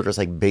dude rolls up dressed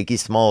like Biggie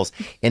Smalls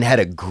and had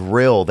a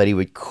grill that he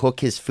would cook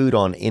his food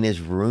on in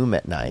his room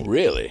at night.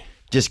 Really?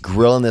 Just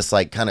grilling this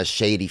like kind of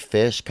shady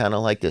fish, kind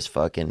of like this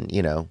fucking,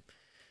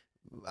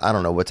 I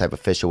don't know what type of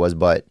fish it was,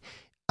 but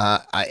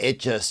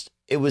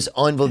it was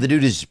unbelievable. The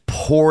dude is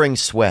pouring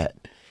sweat.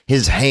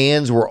 His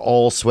hands were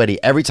all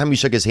sweaty. Every time you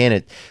shook his hand,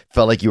 it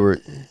felt like you were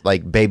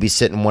like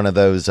babysitting one of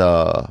those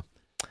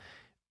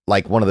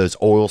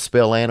oil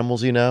spill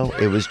animals,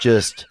 It was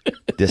just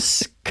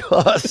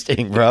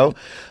disgusting, bro.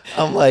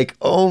 I'm like,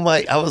 oh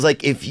my, I was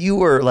like, if you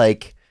were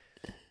like,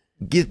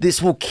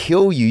 this will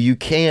kill you.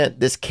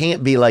 This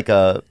can't be like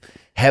a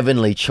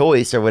heavenly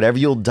choice or whatever.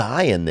 You'll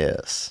die in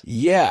this.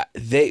 Yeah.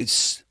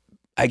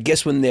 I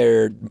guess when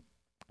their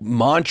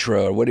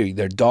mantra or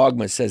their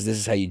dogma says this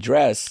is how you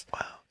dress.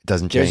 Wow. It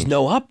doesn't change. There's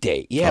no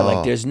update. Yeah.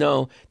 Like there's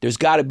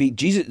got to be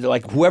Jesus,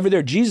 like whoever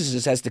their Jesus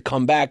is has to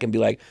come back and be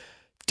like,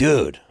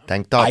 dude,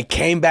 I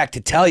came back to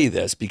tell you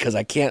this because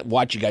I can't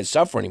watch you guys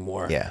suffer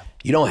anymore. Yeah.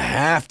 You don't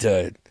have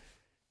to.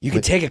 You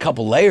can take a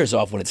couple layers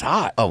off when it's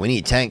hot. Oh, we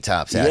need tank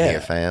tops out here,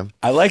 fam.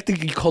 I like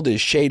that you called it a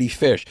shady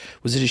fish.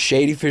 Was it a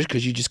shady fish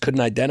because you just couldn't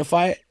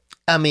identify it?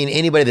 I mean,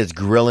 anybody that's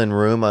grilling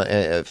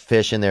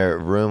fish in their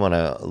room on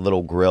a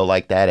little grill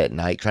like that at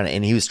night,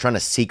 and he was trying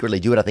to secretly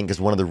do it, I think, because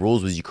one of the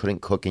rules was you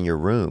couldn't cook in your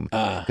room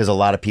because a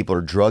lot of people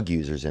are drug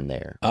users in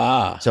there.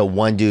 So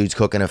one dude's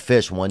cooking a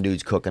fish, one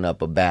dude's cooking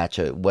up a batch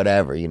of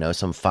whatever,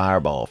 some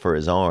fireball for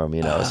his arm,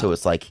 So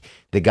it's like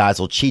the guys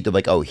will cheat. They're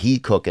like, oh, he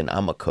cooking,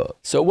 I'm a cook.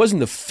 So it wasn't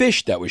the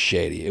fish that was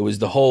shady. It was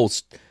the whole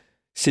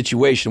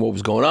situation, what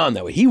was going on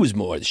that way. He was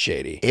more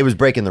shady. It was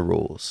breaking the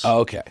rules. Oh,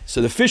 okay.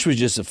 So the fish was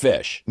just a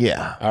fish.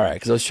 Yeah. All right.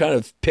 Because I was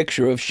trying to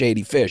picture a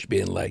shady fish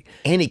being like.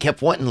 And he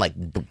kept wanting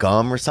like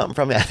gum or something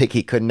from me. I think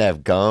he couldn't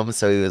have gum.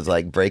 So he was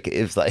like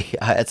it was like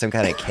I had some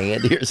kind of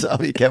candy or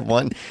something. He kept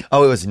wanting.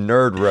 Oh, it was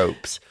nerd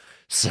ropes.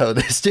 So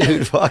this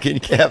dude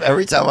fucking kept,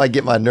 every time I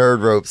get my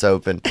nerd ropes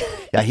open,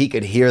 he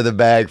could hear the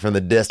bag from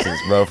the distance,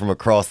 bro, from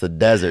across the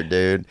desert,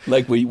 dude.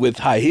 Like with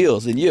high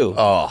heels and you.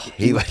 Oh,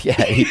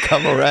 he'd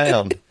come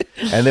around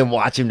and then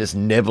watch him just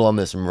nibble on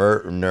this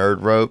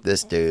nerd rope.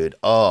 This dude,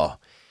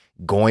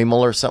 Goimel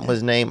or something was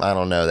his name. I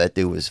don't know. That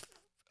dude was,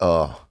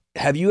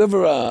 Have you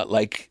ever,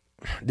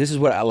 this is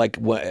what I like,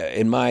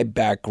 in my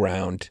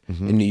background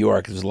in New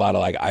York, there's a lot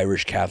of like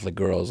Irish Catholic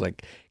girls,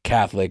 like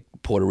Catholic,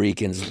 Puerto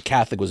Ricans.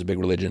 Catholic was a big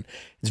religion.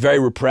 It's very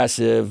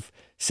repressive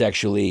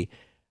sexually.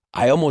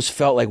 I almost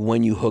felt like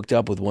when you hooked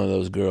up with one of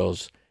those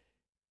girls,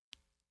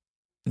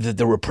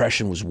 the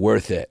repression was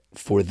worth it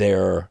for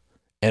their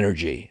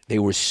energy. They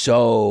were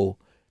so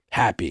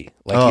happy.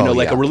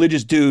 Like a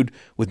religious dude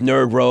with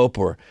nerd rope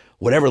or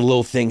whatever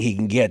little thing he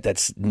can get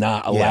that's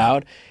not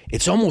allowed. Yeah.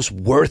 It's almost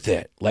worth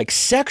it. Like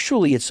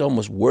sexually, it's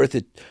almost worth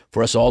it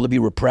for us all to be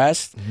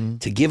repressed,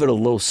 to give it a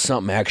little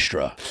something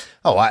extra.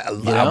 Oh,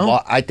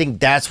 I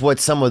think that's what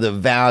some of the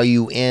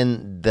value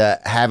in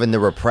having the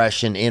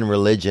repression in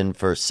religion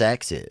for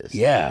sex is.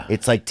 Yeah.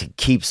 It's like to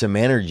keep some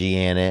energy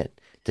in it,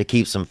 to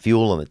keep some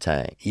fuel in the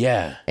tank.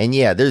 Yeah. And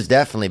yeah, there's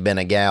definitely been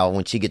a gal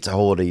when she gets a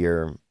hold of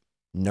your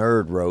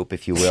nerd rope,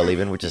 if you will,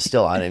 even, which is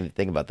still, I didn't even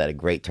think about that, a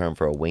great term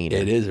for a wiener.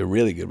 It is a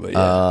really good one.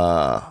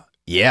 Yeah.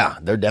 Yeah,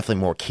 they're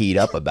definitely more keyed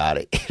up about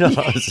it. You know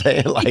what I'm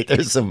saying? Like,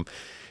 there's some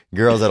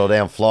girls that'll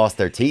damn floss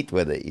their teeth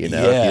with it, if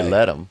you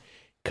let them.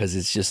 Because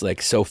it's just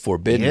like so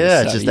forbidden.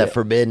 Yeah, it's just that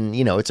forbidden,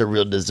 it's a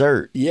real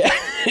dessert. Yeah.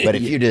 But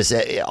if you just,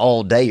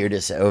 all day, you're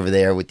just over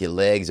there with your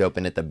legs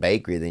open at the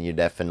bakery, then you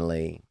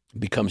definitely... It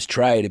becomes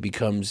trite. It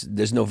becomes,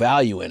 there's no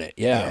value in it.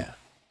 Yeah.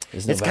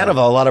 It's kind of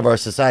a lot of our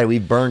society.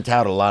 We've burnt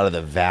out a lot of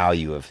the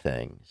value of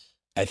things.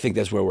 I think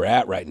that's where we're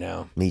at right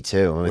now. Me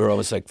too. We're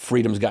almost like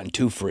freedom's gotten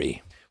too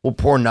free. Well,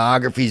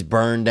 pornography's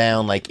burned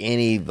down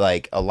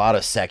a lot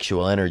of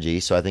sexual energy.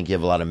 So I think you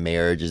have a lot of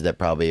marriages that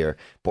probably are.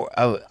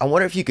 I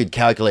wonder if you could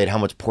calculate how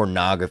much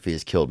pornography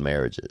has killed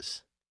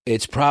marriages.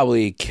 It's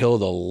probably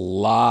killed a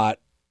lot.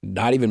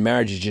 Not even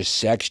marriages, just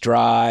sex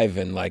drive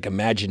and like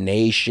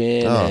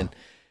imagination and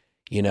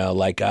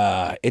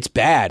it's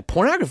bad.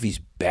 Pornography's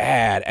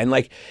bad, and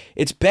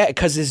it's bad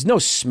because there's no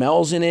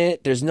smells in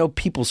it. There's no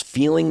people's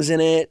feelings in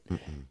it.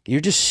 Mm-mm.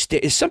 You're just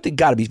it's something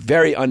got to be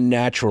very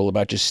unnatural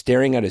about just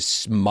staring at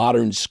a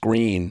modern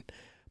screen,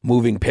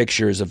 moving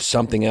pictures of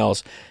something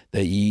else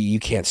that you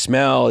can't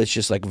smell. It's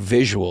just like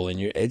visual, and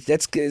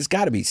it's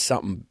got to be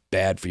something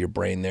bad for your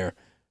brain there.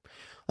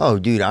 Oh,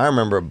 dude, I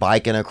remember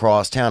biking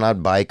across town.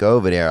 I'd bike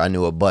over there. I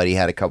knew a buddy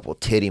had a couple of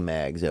titty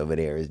mags over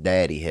there. His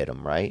daddy hit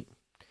him, right?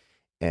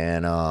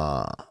 And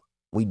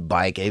we'd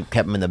bike. It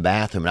kept him in the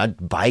bathroom. And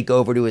I'd bike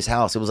over to his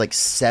house. It was like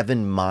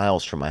 7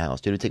 miles from my house.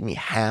 Dude, it took me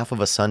half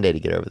of a Sunday to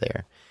get over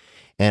there.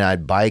 And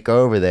I'd bike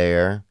over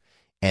there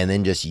and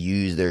then just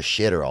use their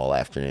shitter all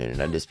afternoon.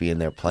 And I'd just be in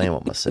there playing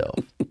with myself.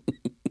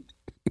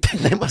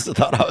 They must have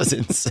thought I was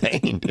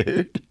insane,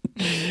 dude.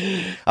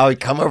 I would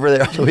come over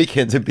there on the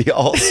weekends and be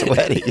all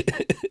sweaty.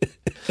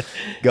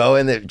 Go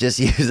in there, just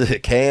use a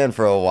can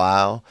for a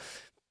while,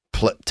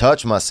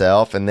 touch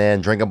myself, and then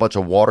drink a bunch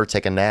of water,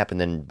 take a nap,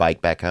 and then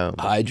bike back home.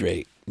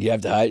 Hydrate. You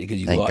have to hydrate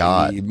because Thank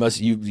God.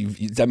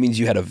 That means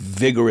you had a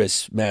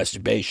vigorous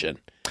masturbation.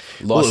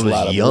 Lost it was a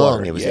lot of young.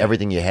 Water. It was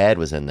everything you had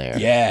was in there.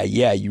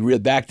 Yeah.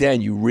 Back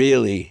then, you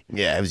really.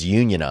 Yeah, it was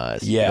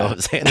unionized. Yeah. You know what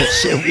I'm saying? The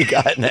shit we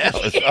got now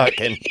is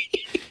fucking.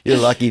 You're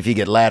lucky if you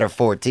get ladder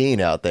 14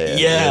 out there.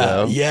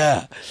 Yeah,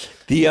 yeah.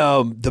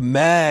 The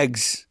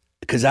mags,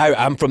 because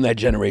I'm from that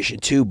generation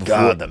too. Before,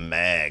 God, the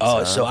mags.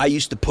 Oh, so I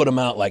used to put them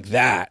out like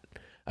that.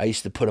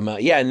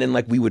 Yeah, and then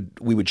we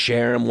would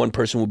share them. One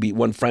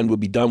friend would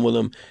be done with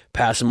them,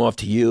 pass them off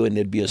to you, and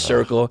there'd be a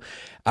circle.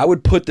 I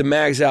would put the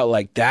mags out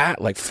like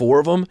that, like 4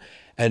 of them,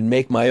 and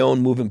make my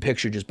own moving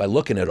picture just by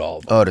looking at all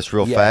of them. Oh, just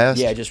real fast?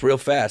 Yeah, just real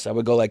fast. I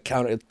would go like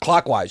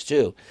clockwise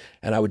too,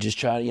 and I would just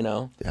try,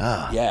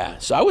 Yeah.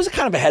 So I was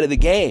kind of ahead of the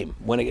game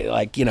when it,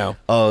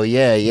 Oh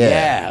yeah.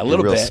 Yeah, a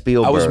little bit.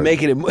 Spielberg. I was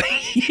making it.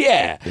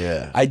 Yeah.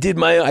 Yeah.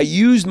 I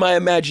used my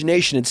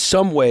imagination in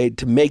some way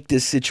to make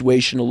this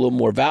situation a little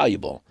more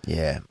valuable.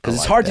 Yeah. Because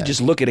it's hard to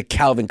just look at a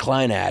Calvin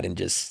Klein ad and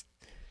just.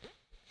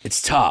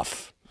 It's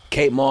tough.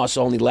 Kate Moss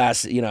only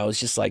lasts. It's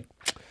just like.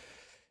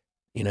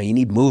 You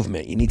need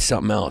movement. You need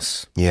something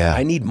else. Yeah.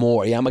 I need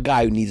more. Yeah, I'm a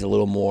guy who needs a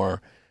little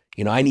more.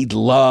 I need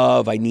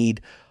love. I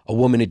need a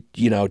woman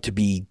to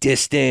be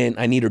distant.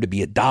 I need her to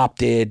be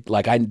adopted.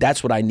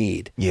 That's what I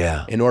need.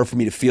 Yeah. In order for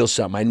me to feel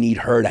something, I need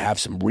her to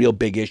have some real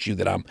big issue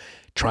that I'm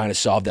trying to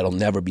solve that'll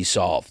never be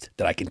solved,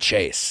 that I can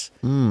chase.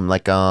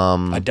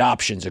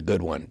 Adoption's a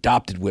good one.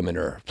 Adopted women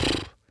are...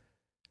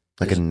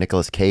 Like a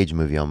Nicolas Cage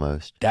movie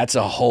almost. That's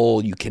a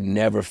hole you can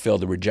never fill,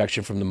 the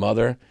rejection from the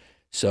mother.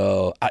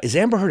 So is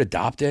Amber Heard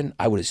adopted?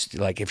 I would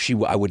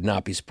I would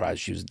not be surprised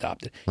if she was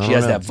adopted. She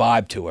has that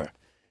vibe to her.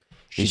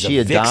 Is she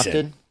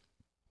adopted?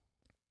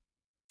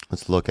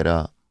 Let's look it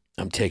up.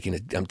 I'm taking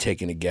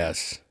a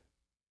guess.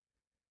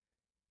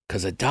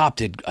 Because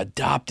adopted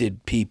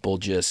people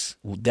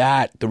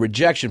the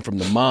rejection from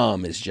the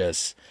mom is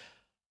just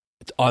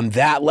on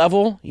that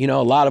level. A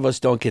lot of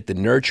us don't get the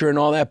nurture and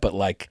all that, but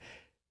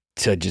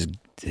to just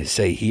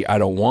say I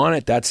don't want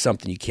it, that's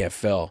something you can't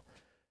fill.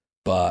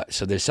 But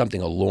so there's something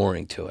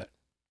alluring to it.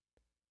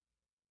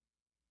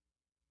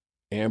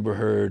 Amber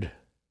Heard.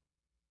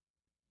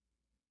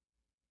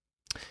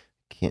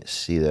 Can't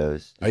see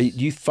those. Do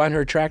you find her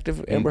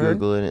attractive, Amber Heard?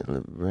 Googling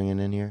it, bring it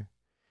in here.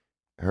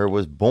 Her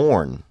was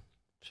born,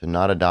 so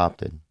not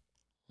adopted.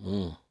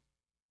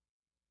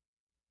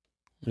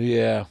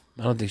 Yeah,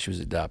 I don't think she was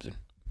adopted.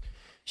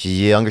 She's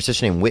a younger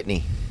sister named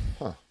Whitney.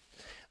 Huh.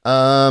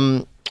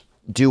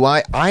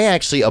 I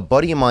actually, a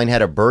buddy of mine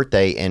had a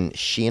birthday, and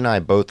she and I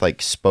both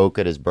spoke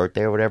at his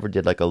birthday or whatever,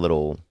 did a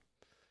little,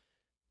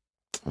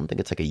 I don't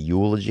think it's a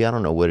eulogy, I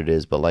don't know what it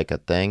is, but a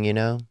thing,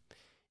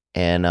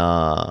 and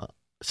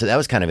so that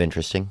was kind of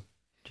interesting.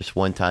 Just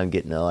one time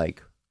getting to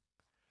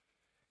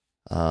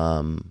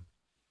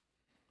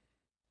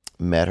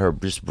met her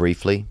just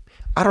briefly.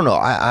 I don't know,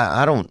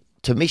 I don't,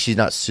 to me she's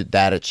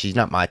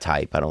not my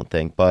type, I don't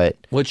think, but.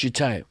 What's your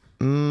type?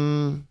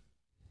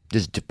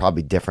 Just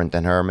probably different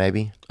than her,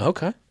 maybe.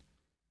 Okay.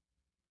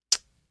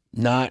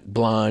 Not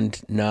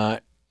blonde,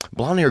 not...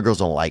 Blonde hair girls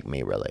don't like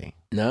me, really.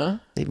 No?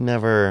 They've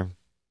never...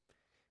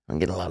 I'm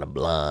getting a lot of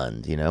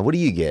blondes, What do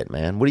you get,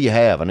 man? What do you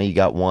have? I know you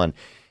got one.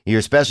 You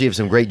especially have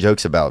some great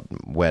jokes about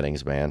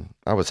weddings, man.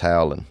 I was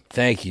howling.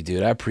 Thank you,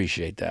 dude. I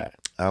appreciate that.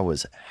 I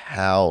was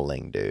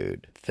howling,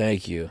 dude.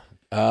 Thank you.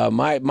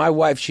 My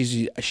wife,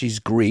 she's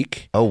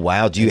Greek. Oh,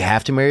 wow. Do you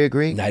have to marry a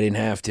Greek? I didn't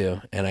have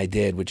to, and I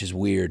did, which is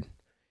weird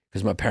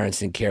because my parents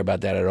didn't care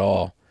about that at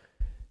all,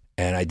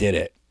 and I did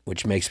it,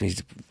 which makes me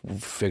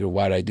figure,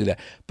 why did I do that?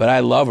 But I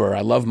love her.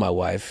 I love my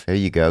wife. There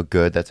you go.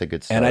 Good. That's a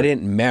good start. And I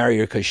didn't marry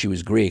her because she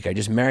was Greek. I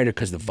just married her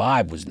because the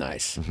vibe was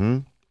nice. Mm-hmm.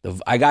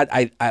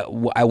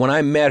 When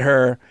I met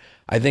her,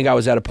 I think I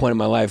was at a point in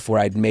my life where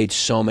I'd made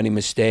so many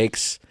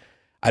mistakes.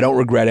 I don't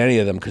regret any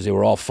of them because they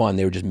were all fun.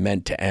 They were just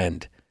meant to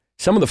end.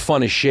 Some of the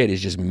funnest shit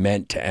is just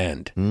meant to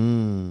end.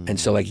 And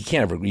so like you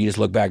can't ever, you just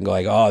look back and go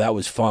like, oh, that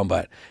was fun,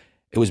 but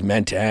it was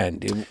meant to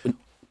end.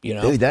 You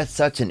know? Dude, that's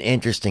such an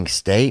interesting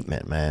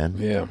statement, man.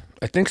 Yeah,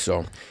 I think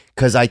so.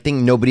 Because I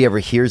think nobody ever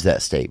hears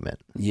that statement.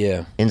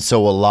 Yeah. And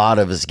so a lot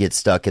of us get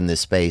stuck in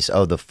this space.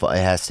 Oh, it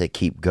has to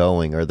keep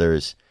going, or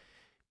there's.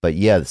 But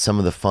yeah, some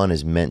of the fun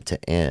is meant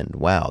to end.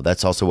 Wow,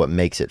 that's also what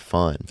makes it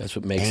fun. That's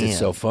what makes it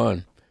so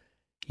fun.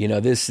 You know,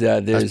 there's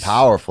that's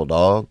powerful,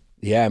 dog.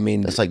 Yeah, I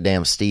mean, that's like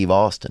damn Steve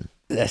Austin.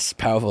 That's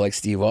powerful, like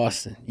Steve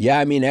Austin. Yeah,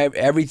 I mean,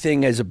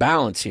 everything has a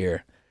balance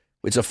here.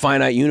 It's a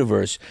finite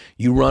universe.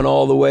 You run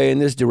all the way in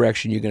this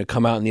direction, you're going to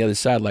come out on the other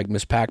side like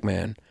Miss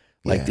Pac-Man.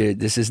 Like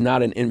this is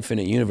not an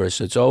infinite universe,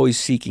 so it's always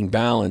seeking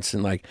balance.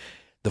 And like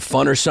the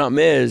funner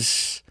something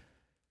is,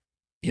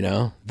 you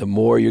know, the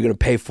more you're going to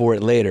pay for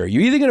it later.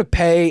 You're either going to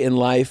pay in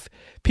life.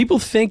 People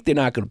think they're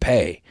not going to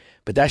pay,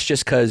 but that's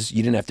just because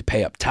you didn't have to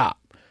pay up top.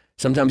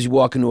 Sometimes you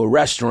walk into a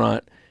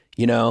restaurant,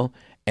 you know,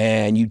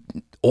 and you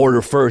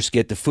order first,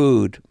 get the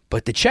food,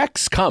 but the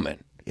check's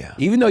coming. Yeah.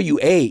 Even though you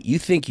ate, you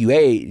think you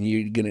ate, and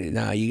you're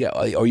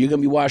gonna or you're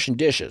gonna be washing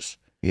dishes.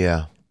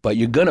 Yeah. But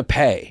you're gonna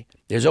pay.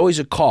 There's always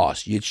a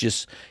cost. It's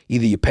just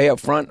either you pay up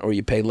front or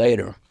you pay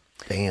later.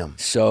 Damn.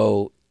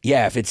 So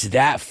yeah, if it's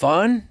that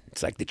fun,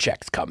 it's like the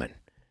check's coming.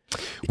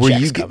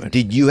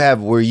 Did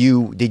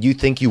you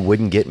think you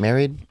wouldn't get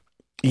married?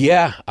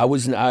 Yeah, I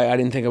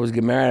didn't think I was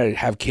getting married. I'd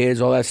have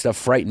kids. All that stuff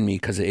frightened me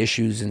because of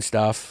issues and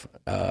stuff.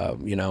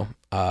 You know,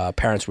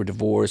 parents were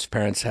divorced.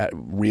 Parents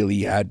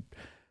really had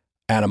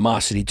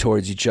animosity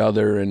towards each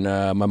other, and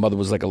my mother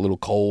was like a little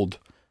cold.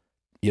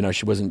 You know,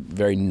 she wasn't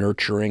very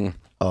nurturing.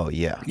 Oh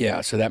yeah,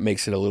 yeah. So that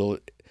makes it a little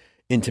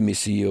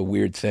intimacy a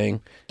weird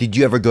thing. Did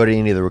you ever go to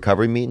any of the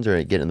recovery meetings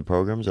or get in the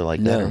programs or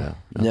like that? Or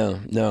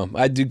No.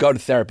 I do go to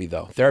therapy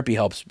though. Therapy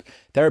helps.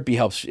 Therapy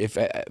helps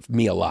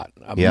me a lot.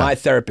 My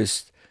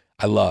therapist,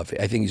 I love.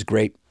 I think he's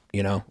great.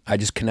 You know, I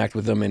just connect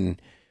with him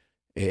and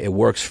it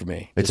works for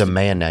me. It's a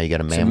man now. You got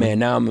a man. It's a man.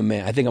 Now I'm a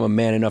man. I think I'm a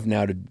man enough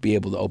now to be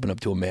able to open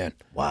up to a man.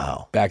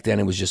 Wow. Back then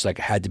it was just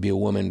like I had to be a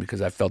woman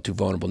because I felt too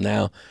vulnerable.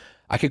 Now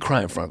I could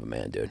cry in front of a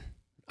man, dude.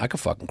 I could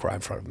fucking cry in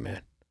front of a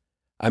man.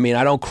 I mean,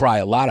 I don't cry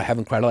a lot. I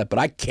haven't cried a lot, but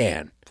I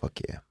can. Fuck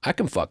yeah. I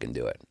can fucking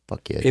do it.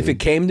 Fuck yeah. If it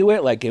came to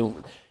it, like,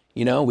 you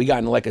know, we got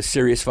in like a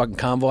serious fucking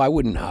convo, I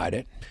wouldn't hide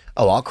it.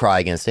 Oh, I'll cry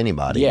against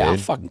anybody. Yeah, dude. I'll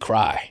fucking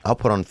cry. I'll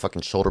put on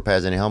fucking shoulder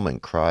pads and a helmet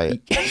and cry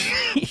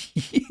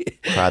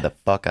it. Cry the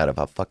fuck out of.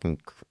 I'll fucking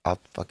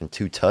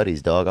 2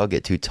 tutties, dog. I'll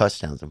get 2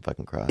 touchdowns and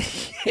fucking cry.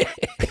 You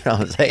know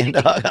what I'm saying,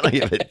 dog? I don't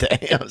give a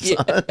damn,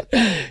 son.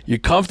 You're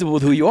comfortable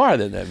with who you are,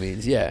 then that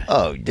means, yeah.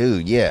 Oh,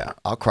 dude, yeah.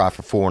 I'll cry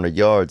for 400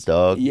 yards,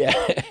 dog. Yeah.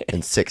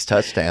 And 6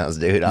 touchdowns,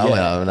 dude.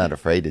 I'm not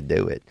afraid to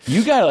do it.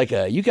 You got like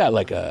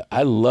a,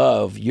 I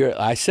love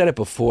I said it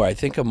before. I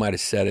think I might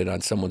have said it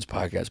on someone's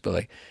podcast, but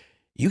like,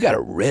 you got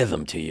a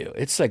rhythm to you.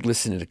 It's like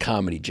listening to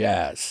comedy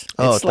jazz.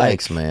 Oh, it's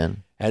thanks,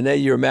 man. And then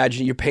you're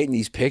painting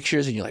these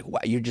pictures and you're like, wow,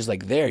 you're just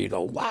like there. You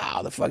go,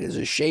 wow, the fuck is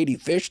a shady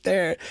fish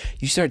there.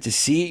 You start to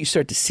see it. You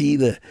start to see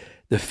the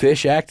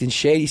fish acting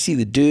shady. You see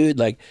the dude.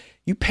 Like,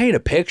 you paint a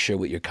picture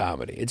with your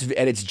comedy.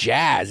 It's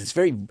jazz. It's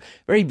very,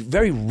 very,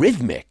 very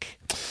rhythmic.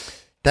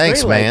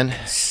 Thanks, very, man.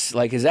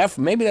 Like, is that,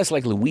 maybe that's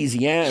like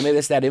Louisiana. Maybe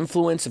that's that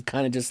influence of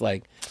kind of just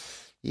like,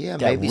 yeah,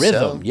 that maybe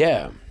rhythm. So.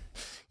 Yeah.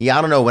 Yeah,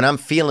 I don't know. When I'm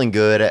feeling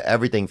good,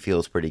 everything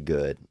feels pretty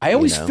good. I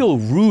always feel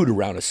rude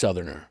around a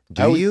Southerner.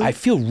 Do you? I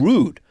feel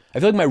rude.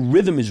 I feel like my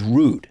rhythm is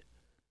rude.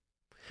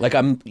 Like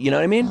you know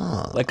what I mean?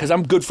 Like, because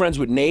I'm good friends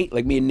with Nate.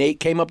 Like, me and Nate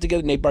came up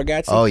together, Nate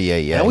Bargatze. Oh,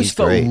 yeah. I always he's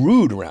felt great.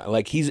 rude around.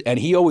 Like,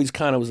 he always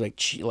kind of was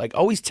like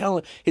always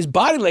telling, his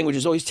body language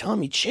is always telling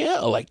me,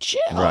 chill.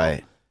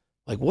 Right.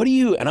 Like, what do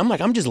you, and I'm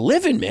like, I'm just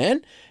living,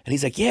 man. And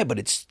he's like, yeah,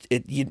 but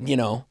you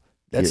know.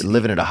 You're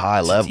living at a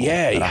high level.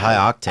 Yeah. At a high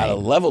octane. At a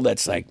level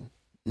that's like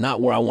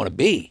not where I want to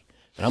be.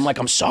 And I'm like,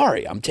 I'm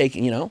sorry. I'm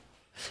taking, you know.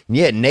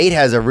 Yeah, Nate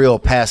has a real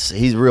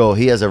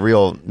he has a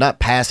real, not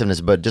passiveness,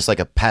 but just like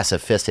a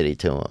pacificity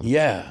to him.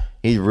 Yeah.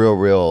 He's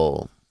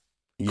real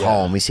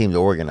calm. He seems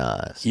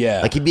organized.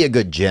 Yeah. Like, he'd be a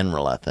good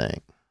general, I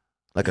think.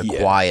 Like a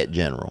quiet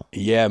general.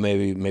 Yeah,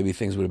 maybe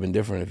things would have been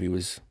different if he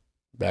was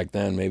back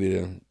then. Maybe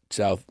the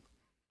South,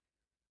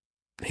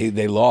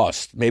 they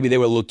lost. Maybe they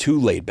were a little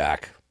too laid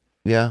back.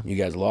 Yeah. You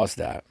guys lost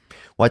that.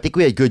 Well, I think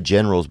we had good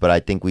generals, but I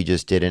think we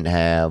just didn't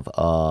have,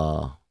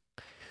 well,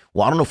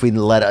 I don't know if we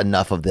let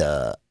enough of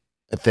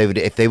if they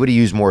would have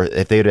used more,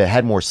 if they would have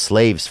had more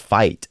slaves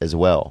fight as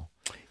well.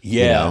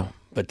 Yeah, you know?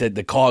 but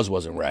the cause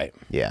wasn't right.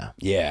 Yeah.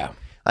 Yeah.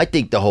 I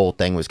think the whole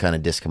thing was kind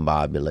of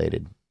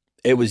discombobulated.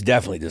 It was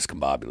definitely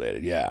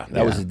discombobulated, yeah.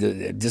 That was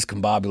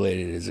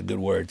discombobulated is a good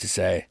word to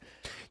say.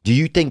 Do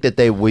you think that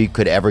we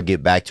could ever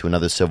get back to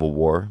another civil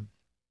war?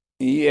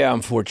 Yeah,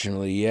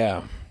 unfortunately,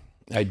 yeah.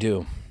 I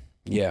do.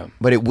 Yeah.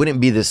 But it wouldn't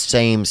be the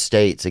same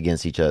states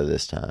against each other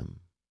this time.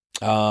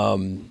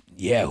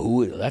 Yeah,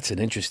 that's an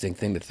interesting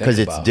thing to think about. Because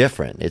it's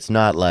different. It's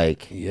not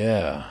like...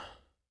 Yeah.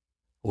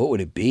 What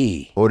would it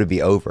be? Or would it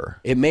be over?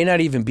 It may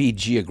not even be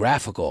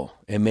geographical.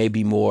 It may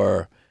be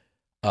more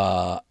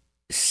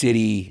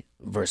city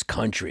versus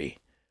country,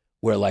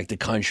 where like the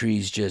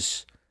country's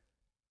just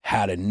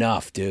had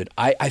enough, dude.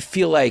 I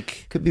feel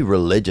like... Could be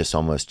religious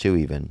almost too,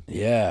 even.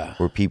 Yeah.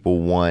 Where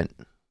people want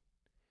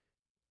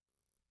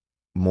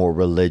more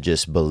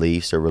religious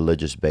beliefs or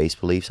religious-based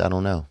beliefs. I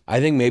don't know. I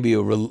think maybe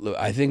a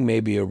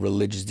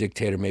religious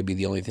dictator may be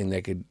the only thing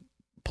that could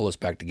pull us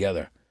back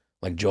together,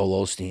 like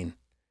Joel Osteen.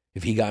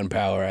 If he got in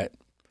power,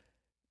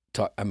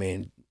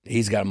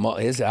 he's got a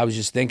mullet. I was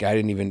just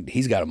thinking,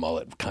 he's got a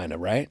mullet, kind of,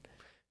 right?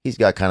 He's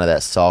got kind of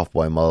that soft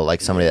boy mullet, like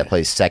somebody that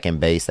plays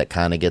second base that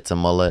kind of gets a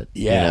mullet.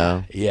 Yeah, you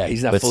know? Yeah,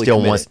 he's not but fully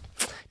still committed.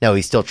 No,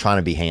 he's still trying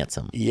to be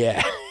handsome.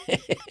 Yeah.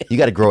 You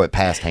got to grow it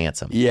past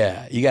handsome.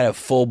 Yeah, you got to have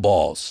full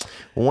balls.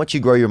 Well, once you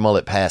grow your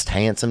mullet past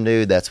handsome,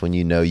 dude, that's when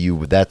you know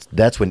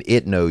that's when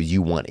it knows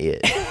you want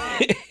it.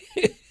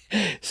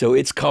 So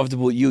it's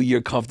comfortable.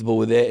 You're comfortable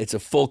with it. It's a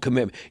full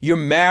commitment. You're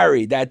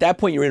married. At that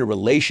point, you're in a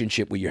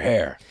relationship with your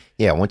hair.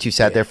 Yeah, once you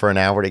sat there for an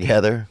hour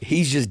together.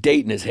 He's just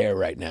dating his hair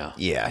right now.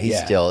 Yeah,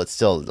 it's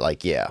still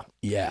like, yeah.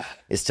 Yeah.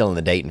 It's still in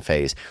the dating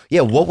phase.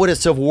 Yeah, what would a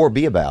civil war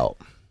be about?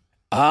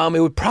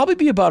 It would probably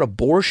be about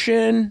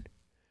abortion.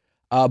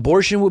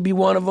 Abortion would be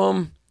one of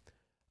them.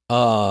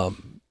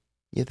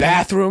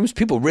 Bathrooms.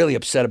 People really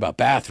upset about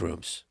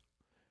bathrooms.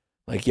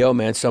 Like, yo,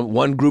 man,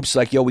 one group's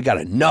like, yo, we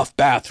got enough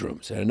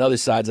bathrooms. And another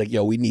side's like,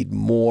 yo, we need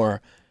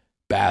more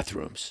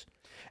bathrooms.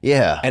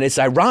 Yeah. And it's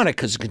ironic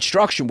because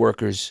construction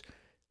workers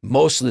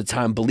most of the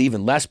time believe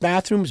in less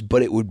bathrooms,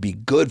 but it would be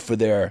good for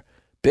their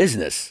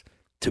business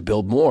to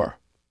build more.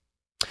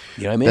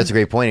 You know what I mean? That's a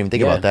great point. Even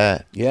think about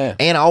that. Yeah.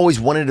 And I always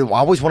wanted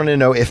to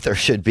know if there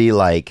should be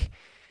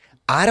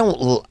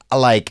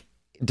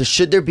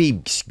should there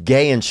be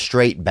gay and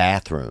straight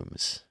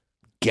bathrooms?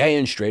 Gay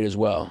and straight as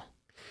well.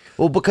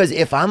 Well, because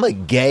if I'm a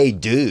gay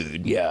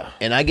dude,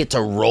 and I get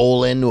to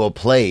roll into a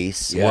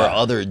place where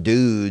other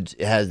dudes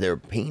has their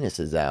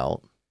penises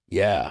out,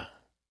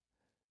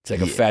 it's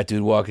like a fat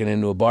dude walking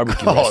into a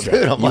barbecue restaurant.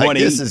 Dude, I'm like,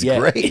 this is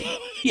great.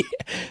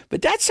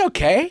 But that's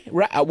okay,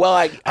 right?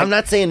 Well, I'm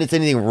not saying there's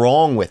anything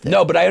wrong with it.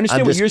 No, but I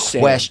understand what you're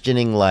saying.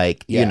 Questioning,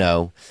 you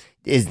know,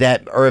 is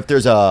that, or if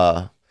there's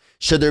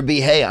should there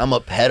be? Hey, I'm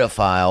a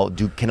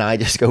pedophile. Can I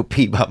just go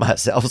pee by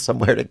myself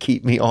somewhere to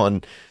keep me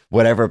on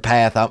whatever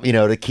path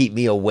to keep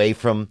me away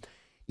from,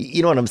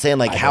 you know what I'm saying?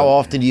 Like, how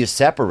often do you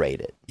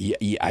separate it?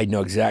 Yeah, I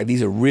know exactly.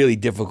 These are really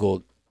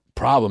difficult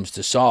problems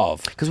to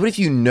solve. Because what if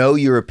you know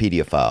you're a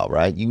pedophile,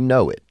 right? You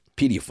know it.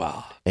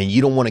 Pedophile. And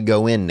you don't want to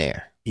go in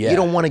there. Yeah. You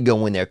don't want to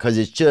go in there because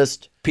it's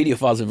just...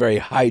 Pedophile is a very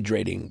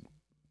hydrated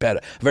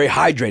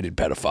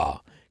pedophile.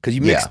 Because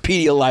you mix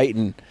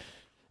Pedialyte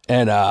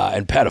and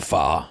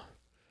pedophile.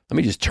 Let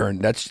me just turn.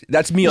 That's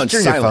me just on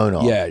turn silent. Your phone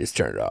off. Yeah, just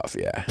turn it off.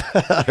 Yeah.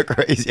 A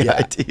crazy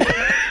idea.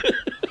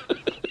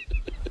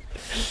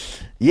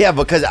 Yeah,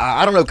 because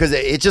I don't know, because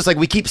it's just like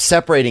we keep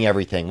separating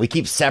everything.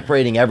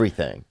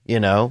 You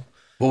know?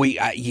 Well,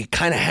 you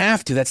kind of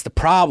have to. That's the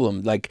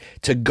problem. Like,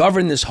 to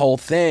govern this whole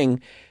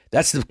thing,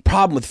 that's the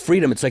problem with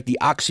freedom. It's like the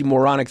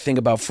oxymoronic thing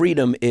about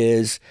freedom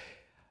is,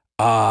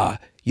 I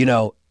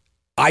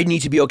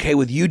need to be okay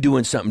with you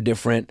doing something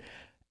different.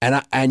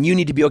 And you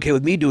need to be okay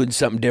with me doing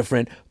something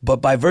different,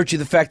 but by virtue of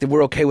the fact that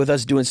we're okay with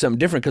us doing something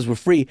different because we're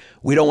free,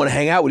 we don't want to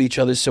hang out with each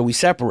other, so we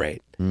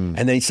separate. And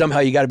then somehow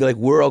you got to be like,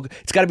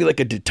 it's got to be like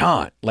a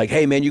detente. Like,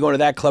 hey, man, you're going to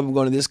that club, I'm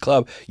going to this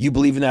club. You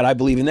believe in that, I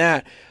believe in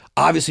that.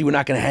 Obviously, we're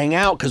not going to hang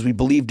out because we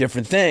believe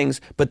different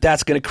things, but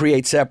that's going to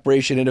create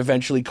separation and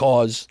eventually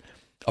cause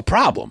a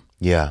problem.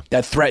 Yeah.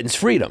 That threatens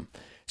freedom.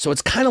 So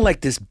it's kind of like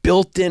this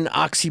built-in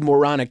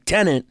oxymoronic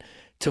tenet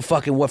to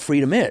fucking what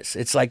freedom is.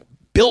 It's like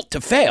built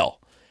to fail.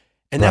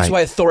 And that's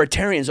why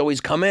authoritarians always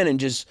come in and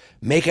just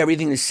make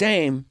everything the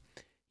same,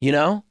 you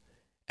know?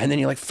 And then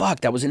you're like,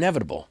 fuck, that was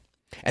inevitable.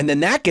 And then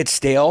that gets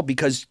stale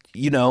because,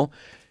 you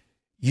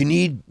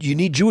need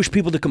Jewish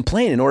people to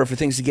complain in order for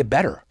things to get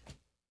better.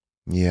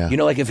 Yeah. You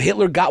know, like if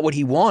Hitler got what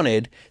he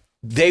wanted,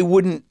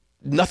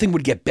 nothing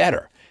would get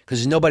better because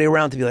there's nobody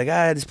around to be like,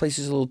 this place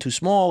is a little too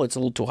small. It's a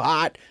little too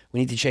hot. We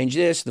need to change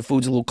this. The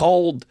food's a little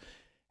cold.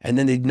 And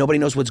then nobody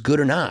knows what's good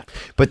or not.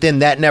 But then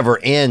that never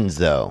ends,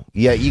 though.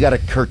 Yeah, you got to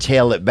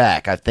curtail it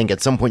back. I think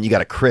at some point you got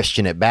to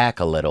Christian it back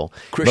a little.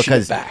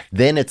 Because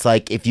then it's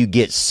like if you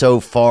get so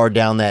far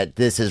down that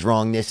this is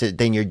wrong,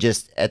 then you're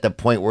just at the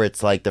point where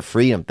it's like the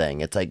freedom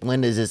thing. It's like,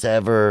 when does this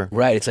ever...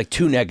 Right, it's like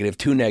too negative,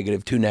 too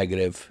negative, too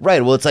negative.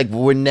 Right, well, it's like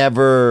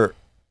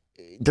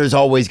there's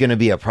always going to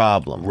be a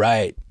problem.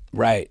 Right.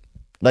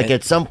 Like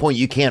at some point,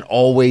 you can't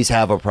always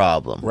have a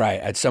problem. Right.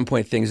 At some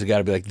point, things have got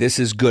to be like, this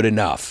is good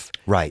enough.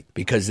 Right.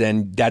 Because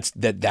then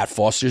that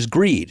fosters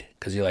greed.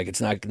 Because you're like,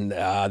 it's not,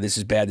 this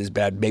is bad, this is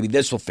bad. Maybe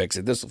this will fix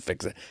it, this will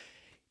fix it.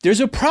 There's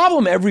a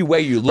problem every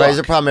way you look. Right, there's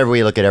a problem every way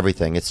you look at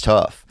everything. It's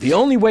tough. The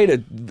only way to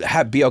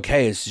be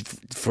okay is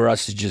for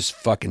us to just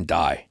fucking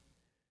die.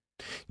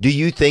 Do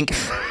you think,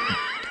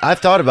 I've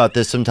thought about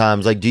this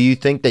sometimes, like, do you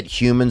think that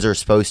humans are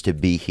supposed to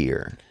be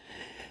here?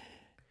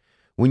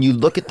 When you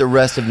look at the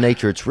rest of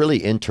nature, it's really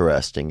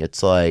interesting.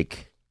 It's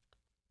like...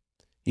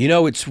 You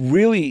know, it's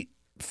really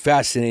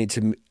fascinating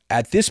to me.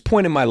 At this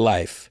point in my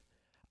life,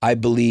 I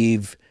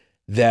believe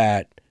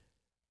that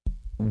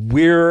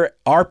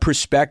our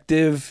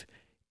perspective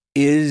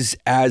is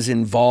as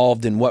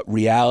involved in what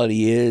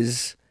reality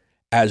is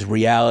as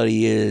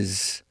reality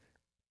is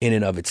in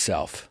and of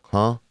itself.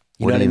 Huh?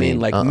 You know what I mean?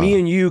 Like me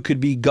and you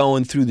could be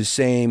going through the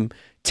same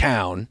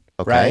town,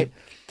 right?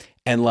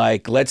 And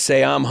like, let's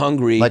say I'm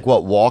hungry. Like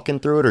what, walking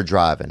through it or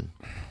driving?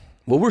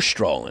 Well, we're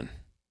strolling.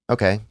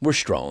 Okay. We're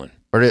strolling.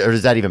 Or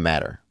does that even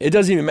matter? It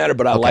doesn't even matter,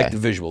 but I like the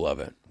visual of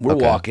it. We're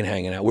walking,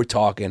 hanging out. We're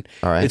talking.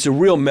 All right. It's a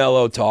real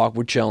mellow talk.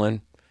 We're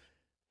chilling.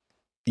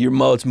 Your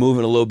mullet's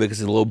moving a little bit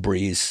because of a little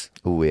breeze.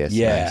 Ooh, yes.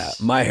 Yeah.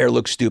 Nice. My hair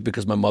looks stupid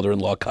because my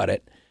mother-in-law cut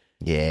it.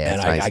 Yeah,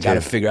 and I got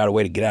to figure out a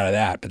way to get out of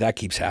that, but that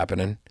keeps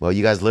happening. Well,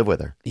 you guys live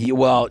with her.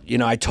 Well, you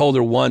know, I told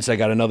her once I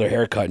got another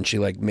haircut, and she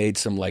like made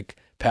some like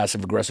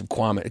passive-aggressive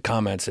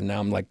comments, and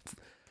now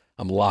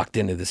I'm locked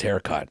into this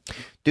haircut.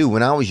 Dude,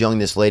 when I was young,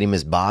 this lady,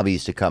 Miss Bobby,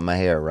 used to cut my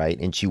hair, right?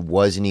 And she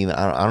wasn't even,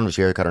 I don't know if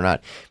she haircut or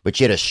not, but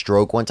she had a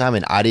stroke one time,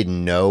 and I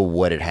didn't know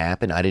what had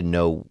happened. I didn't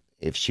know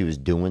if she was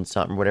doing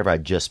something or whatever. I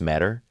just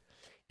met her.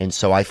 And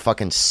so I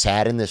fucking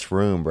sat in this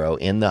room, bro,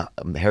 in the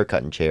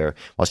haircutting chair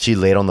while she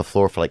laid on the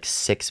floor for like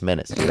 6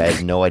 minutes, dude. I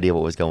had no idea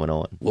what was going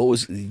on.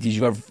 Did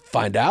you ever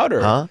find out?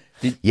 Or? Huh?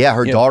 Yeah,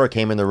 her daughter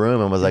came in the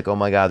room and was like, oh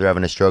my God, they're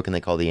having a stroke, and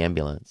they called the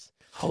ambulance.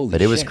 Holy shit.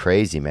 But it was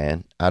crazy,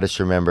 man. I just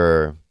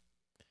remember,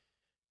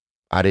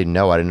 I didn't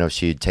know if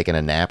she had taken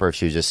a nap or if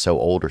she was just so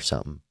old or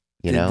something.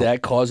 You know? Did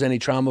that cause any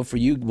trauma for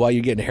you while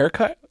you're getting a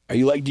haircut? Are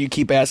you like, do you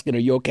keep asking, are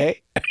you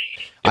okay?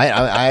 I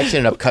actually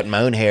ended up cutting my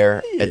own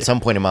hair at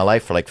some point in my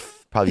life for like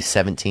probably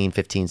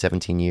 15,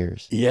 17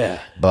 years.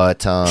 Yeah.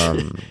 But,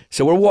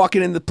 so we're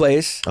walking in the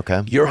place.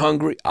 Okay. You're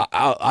hungry.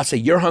 I'll say,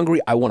 you're hungry.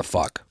 I want to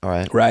fuck. All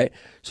right. Right?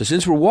 So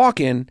since we're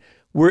walking,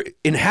 we're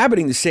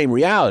inhabiting the same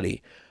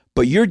reality,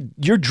 but you're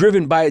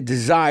driven by a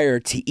desire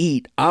to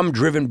eat. I'm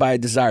driven by a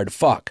desire to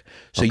fuck.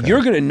 So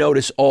you're going to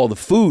notice all the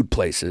food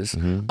places.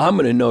 Mm-hmm. I'm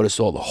going to notice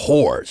all the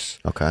whores.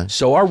 Okay.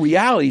 So our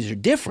realities are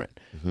different.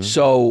 Mm-hmm.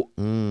 So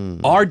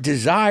our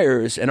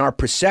desires and our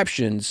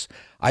perceptions,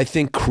 I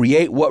think,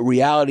 create what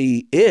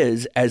reality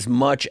is as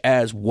much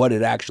as what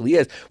it actually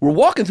is. We're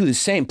walking through the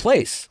same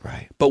place,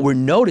 right? But we're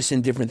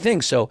noticing different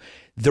things. So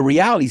the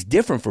reality is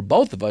different for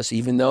both of us,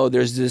 even though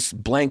there's this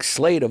blank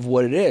slate of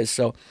what it is.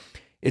 So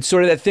it's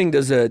sort of that thing.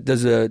 Does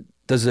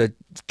a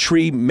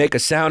tree make a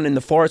sound in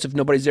the forest if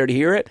nobody's there to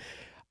hear it?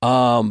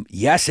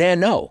 Yes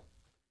and no,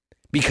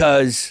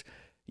 because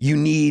you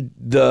need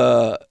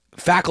the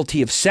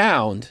faculty of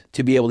sound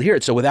to be able to hear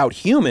it. So without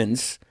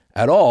humans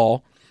at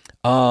all,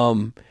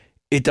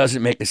 it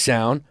doesn't make a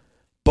sound.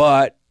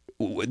 But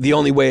the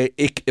only way,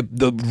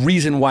 the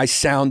reason why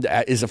sound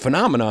is a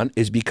phenomenon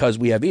is because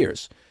we have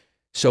ears.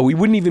 So we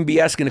wouldn't even be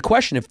asking a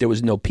question if there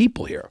was no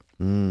people here.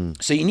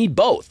 So you need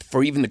both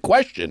for even the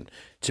question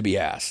to be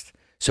asked.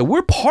 So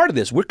we're part of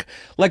this. We're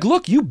like,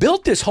 look, you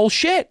built this whole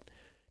shit.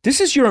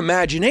 This is your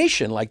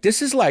imagination.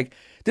 This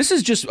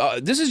is just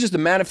a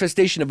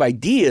manifestation of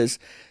ideas.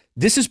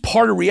 This is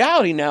part of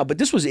reality now, but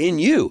this was in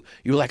you.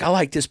 You were like, I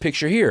like this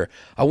picture here.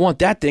 I want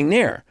that thing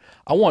there.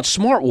 I want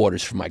smart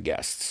waters for my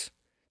guests.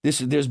 This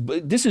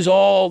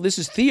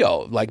is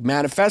Theo, like,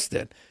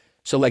 manifested.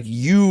 So like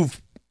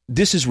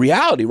this is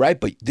reality, right?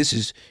 But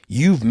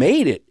you've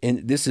made it,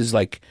 and this is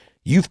like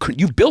you've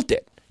built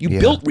it. You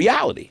built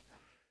reality.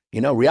 You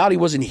know, reality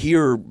wasn't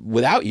here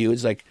without you.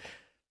 It's like,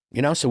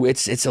 you know, so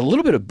it's a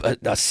little bit of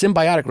a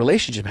symbiotic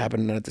relationship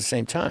happening at the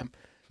same time.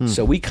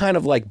 So we kind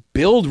of like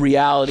build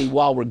reality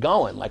while we're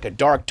going, like a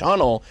dark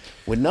tunnel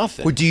with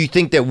nothing. Well, do you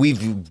think that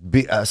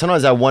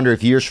sometimes I wonder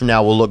if years from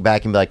now we'll look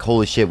back and be like,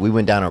 holy shit, we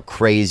went down a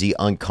crazy,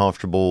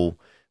 uncomfortable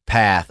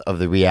path of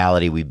the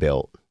reality we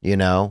built, you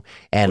know?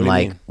 And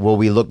like, will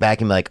we look back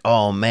and be like,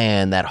 oh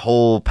man, that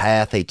whole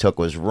path they took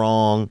was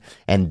wrong,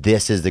 and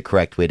this is the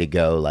correct way to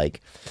go?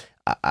 Like,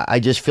 I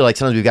just feel like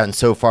sometimes we've gotten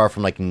so far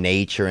from like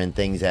nature and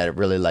things that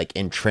really like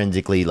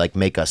intrinsically like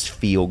make us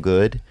feel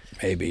good.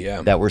 Maybe,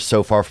 yeah. That we're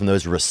so far from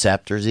those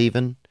receptors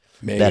even.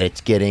 Maybe. That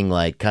it's getting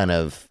like kind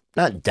of,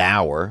 not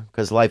dour,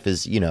 because life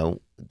is, you know,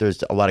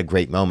 there's a lot of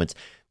great moments,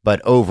 but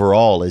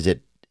overall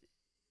it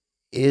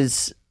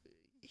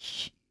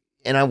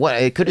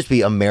could just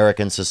be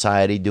American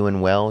society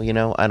doing well, you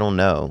know? I don't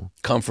know.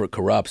 Comfort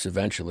corrupts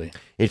eventually.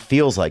 It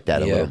feels like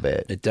that a little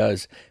bit. It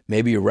does.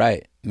 Maybe you're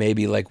right.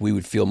 Maybe like we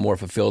would feel more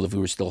fulfilled if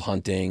we were still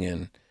hunting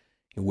and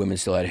women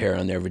still had hair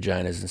on their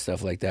vaginas and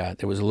stuff like that.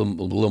 There was a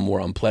little more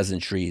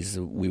unpleasantries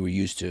that we were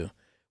used to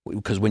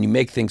Because when you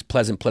make things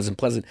pleasant,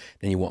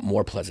 then you want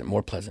more pleasant.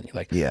 You're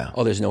like,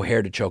 oh, there's no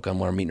hair to choke on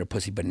when I'm eating her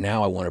pussy, but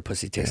now I want her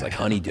pussy to taste like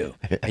honeydew.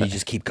 And you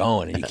just keep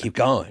going and you keep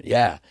going.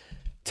 Yeah.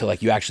 Till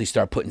like you actually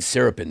start putting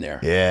syrup in there.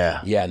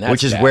 Yeah. Yeah. And that's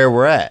Which is where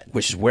we're at.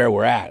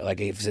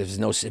 Like if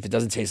it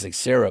doesn't taste like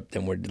syrup,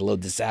 then we're a little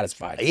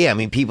dissatisfied. Yeah. I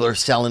mean, people are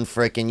selling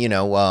freaking,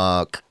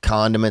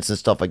 condiments and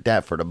stuff like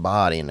that for the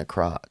body and the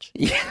crotch.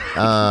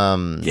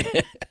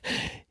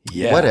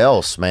 Yeah. What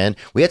else, man?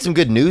 We had some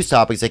good news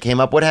topics that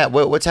came up.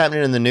 What's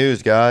happening in the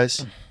news,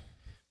 guys? Let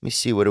me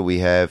see. What do we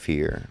have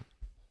here?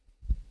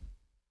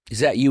 Is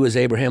that you as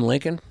Abraham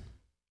Lincoln?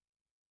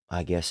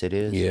 I guess it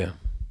is. Yeah.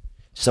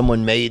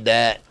 Someone made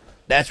that.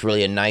 That's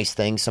really a nice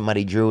thing.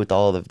 Somebody drew with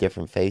all the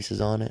different faces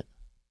on it.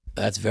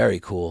 That's very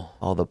cool.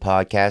 All the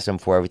podcasts and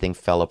before everything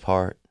fell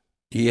apart.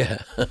 Yeah.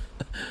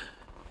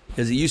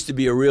 Because it used to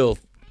be a real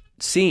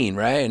scene,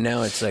 right? And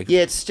now it's like...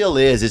 Yeah, it still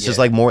is. It's just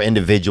like more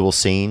individual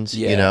scenes,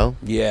 Yeah.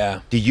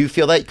 Do you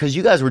feel that? Because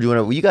you guys were doing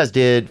it. You guys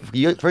did...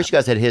 First, you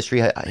guys had History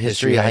of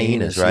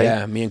Hyenas, right?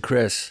 Yeah, me and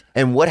Chris.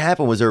 And what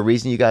happened? Was there a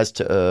reason you guys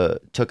took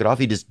it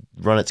off? You just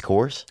run its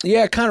course?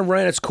 Yeah, it kind of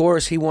ran its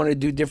course. He wanted to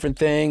do different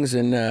things,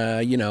 and,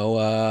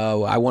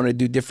 I wanted to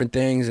do different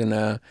things,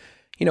 and,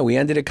 we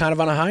ended it kind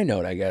of on a high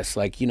note, I guess.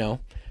 Like, I know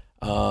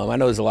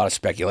there's a lot of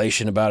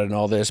speculation about it and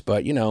all this,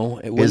 but,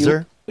 Is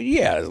there?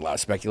 Yeah, there's a lot of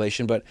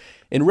speculation, but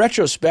in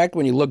retrospect,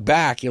 when you look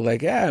back, you're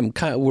like, yeah,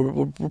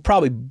 we're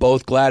probably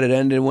both glad it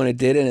ended when it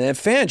did, and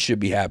fans should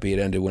be happy it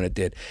ended when it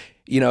did.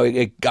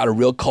 It got a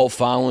real cult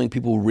following.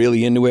 People were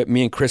really into it.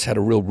 Me and Chris had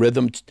a real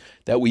rhythm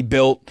that we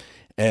built,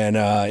 and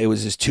it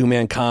was this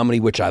 2-man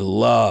comedy, which I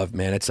love,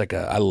 man. It's like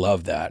I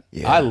love that.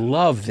 Yeah. I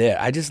love that.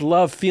 I just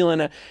love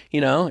feeling,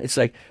 it's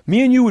like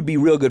me and you would be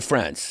real good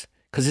friends.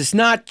 Because it's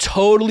not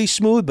totally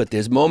smooth, but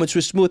there's moments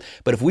where smooth.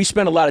 But if we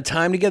spent a lot of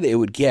time together, it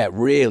would get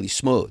really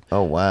smooth.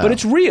 Oh, wow. But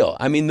it's real.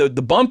 I mean, the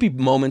bumpy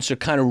moments are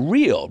kind of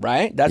real,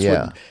 right?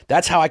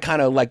 That's how I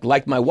kind of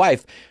like my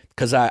wife.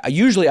 Because I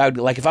usually,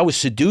 if I was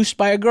seduced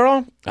by a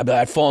girl,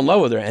 I'd fall in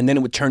love with her, and then it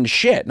would turn to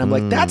shit. And I'm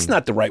like, that's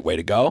not the right way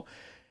to go.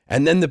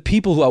 And then the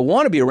people who I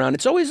want to be around,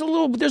 it's always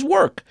there's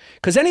work.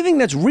 Because anything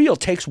that's real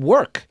takes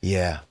work.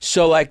 Yeah.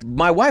 So like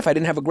my wife, I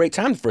didn't have a great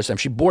time the first time.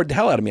 She bored the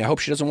hell out of me. I hope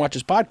she doesn't watch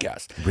this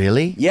podcast.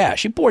 Really? Yeah,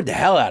 she bored the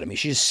hell out of me.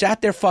 She just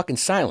sat there fucking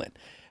silent.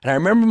 And I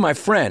remember my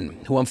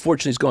friend, who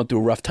unfortunately is going through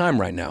a rough time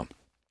right now,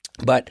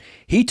 but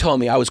he told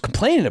me, I was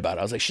complaining about it.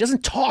 I was like, she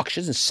doesn't talk. She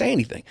doesn't say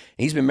anything.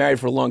 And he's been married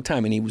for a long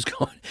time, and he was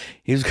going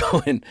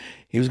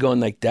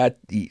like that.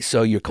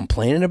 So you're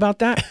complaining about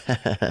that?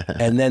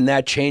 And then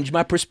that changed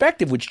my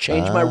perspective, which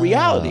changed my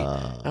reality.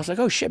 I was like,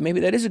 oh shit, maybe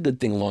that is a good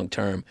thing long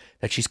term,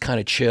 that she's kind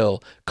of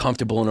chill,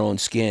 comfortable in her own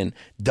skin,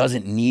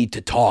 doesn't need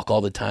to talk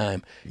all the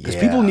time. Because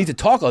people who need to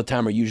talk all the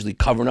time are usually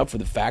covering up for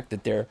the fact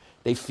that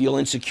they feel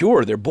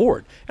insecure, they're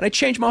bored. And I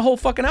changed my whole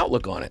fucking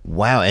outlook on it.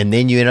 Wow, and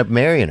then you end up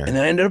marrying her. And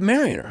then I ended up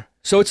marrying her.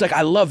 So it's like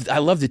I love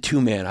the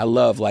 2-man.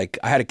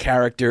 I had a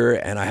character,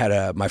 and I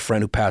had my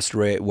friend who passed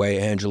away,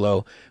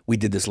 Angelo. We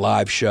did this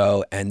live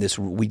show, and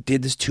we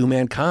did this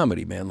 2-man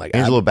comedy, man. Like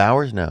Angelo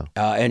Bowers? No.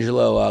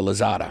 Angelo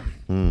Lozada,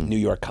 New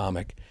York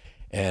comic,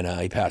 and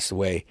he passed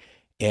away.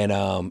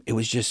 And it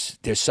was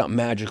just, there's something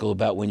magical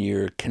about when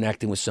you're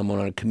connecting with someone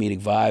on a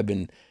comedic vibe,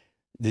 and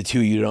the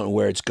two, you don't know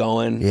where it's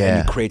going,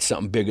 and you create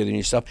something bigger than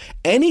yourself.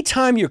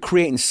 Anytime you're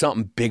creating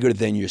something bigger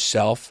than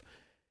yourself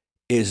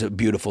is a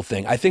beautiful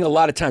thing. I think a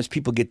lot of times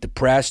people get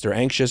depressed or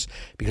anxious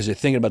because they're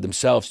thinking about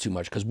themselves too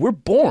much, because we're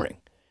boring.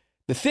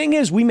 The thing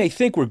is, we may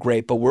think we're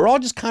great, but we're all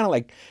just kind of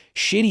like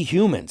shitty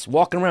humans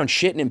walking around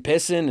shitting and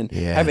pissing and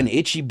having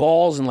itchy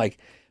balls, and like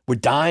we're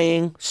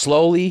dying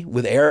slowly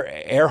with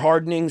air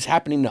hardenings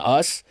happening to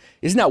us.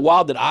 Isn't that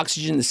wild that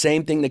oxygen, the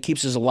same thing that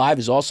keeps us alive,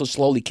 is also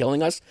slowly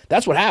killing us?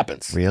 That's what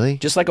happens. Really?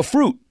 Just like a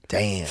fruit.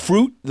 Damn.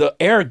 Fruit, the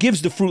air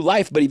gives the fruit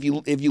life, but if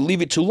you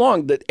leave it too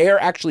long, the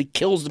air actually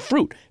kills the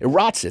fruit. It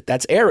rots it.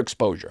 That's air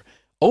exposure,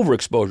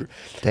 overexposure.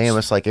 Damn,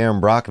 it's like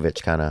Aaron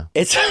Brockovich kind of.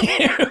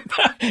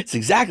 It's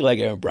exactly like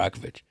Aaron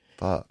Brockovich.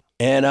 Fuck.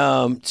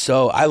 And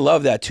so I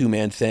love that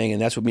 2-man thing,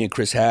 and that's what me and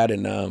Chris had,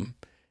 and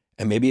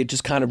maybe it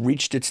just kind of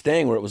reached its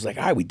thing where it was like,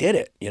 all right, we did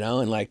it,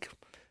 and like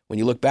when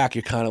you look back,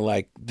 you're kind of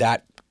like,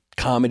 that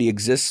comedy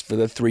exists for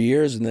the 3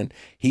 years, and then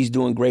he's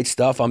doing great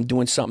stuff, I'm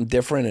doing something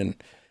different. And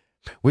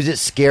was it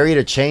scary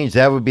to change?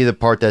 That would be the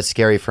part that's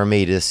scary for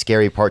me. The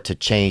scary part to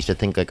change, to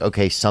think like,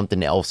 okay,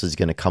 something else is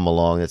going to come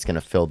along that's going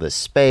to fill this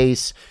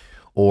space,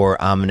 or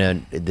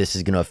this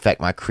is going to affect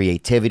my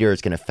creativity, or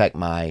it's going to affect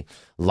my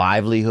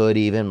livelihood,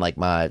 even like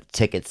my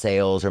ticket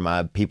sales or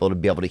my people to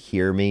be able to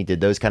hear me.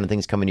 Did those kind of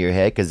things come into your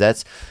head? Because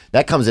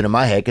that comes into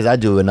my head because I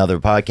do another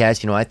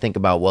podcast. I think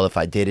about, well, if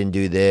I didn't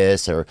do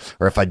this, or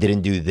if I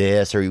didn't do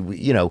this, or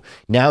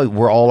now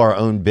we're all our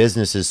own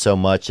businesses so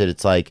much that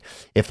it's like,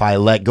 if I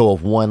let go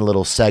of one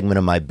little segment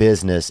of my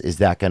business, is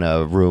that going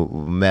to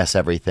mess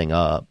everything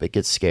up? It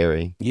gets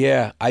scary.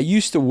 Yeah, I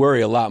used to worry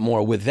a lot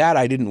more. With that,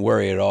 I didn't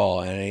worry at all.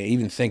 And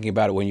even thinking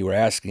about it when you were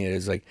asking it,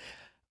 it's like,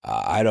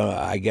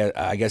 I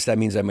guess that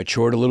means I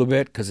matured a little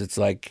bit, because it's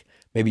like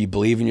maybe you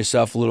believe in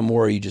yourself a little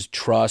more, or you just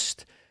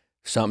trust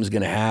something's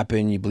going to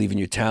happen. You believe in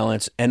your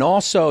talents. And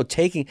also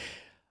accepting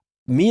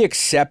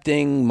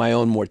my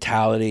own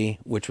mortality,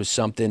 which was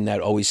something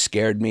that always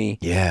scared me.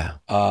 Yeah.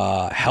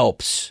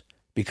 Helps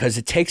because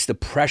it takes the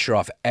pressure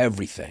off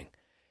everything.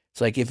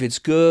 It's like if it's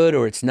good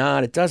or it's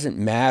not, it doesn't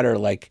matter,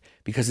 like,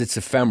 because it's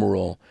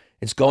ephemeral.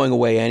 It's going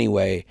away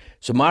anyway.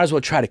 So might as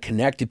well try to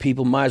connect to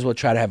people, might as well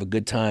try to have a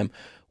good time,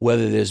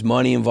 whether there's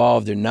money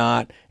involved or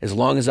not. As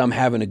long as I'm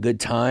having a good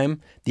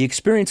time, the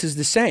experience is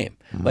the same.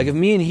 Mm-hmm. Like if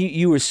me and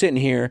you were sitting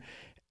here,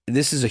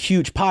 this is a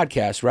huge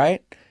podcast,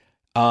 right?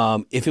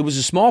 If it was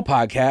a small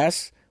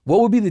podcast, what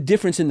would be the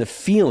difference in the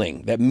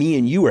feeling that me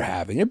and you were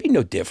having? There'd be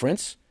no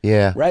difference.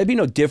 Yeah. Right? There'd be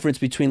no difference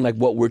between like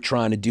what we're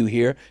trying to do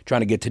here,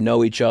 trying to get to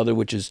know each other,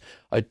 which is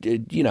a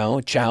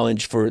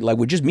challenge for, like,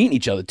 we're just meeting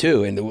each other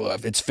too. And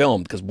it's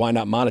filmed, because why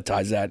not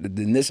monetize that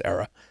in this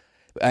era?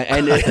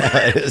 And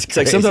it's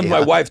like sometimes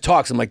my wife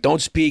talks. I'm like,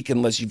 don't speak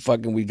unless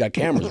we got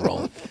cameras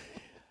rolling.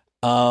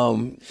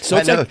 So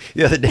I know,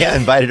 the other day I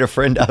invited a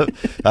friend up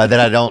that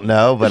I don't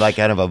know, but like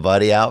kind of a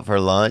buddy out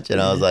for lunch.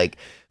 And I was like,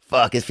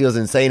 fuck, it feels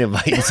insane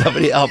inviting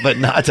somebody out, but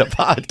not to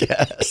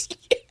podcast.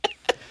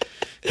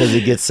 Because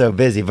it gets so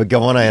busy. But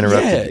go on, I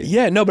interrupted you.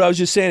 Yeah, no, but I was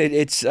just saying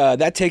it's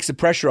that takes the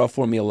pressure off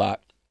for me a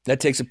lot. That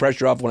takes the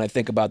pressure off when I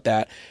think about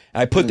that.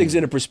 And I put things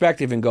into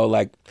perspective and go,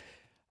 like,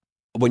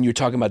 when you're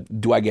talking about,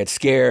 do I get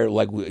scared?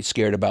 Like,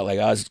 scared about, like,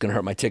 oh, it's going to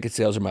hurt my ticket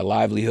sales or my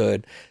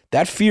livelihood.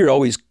 That fear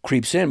always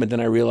creeps in. But then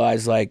I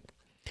realize, like,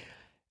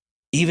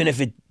 even if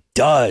it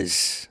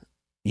does,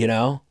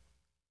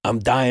 I'm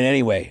dying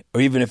anyway.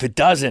 Or even if it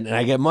doesn't and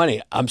I get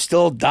money, I'm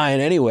still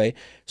dying anyway.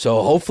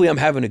 So hopefully I'm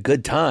having a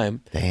good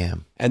time.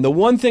 Damn. And the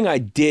one thing I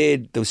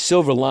did, the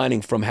silver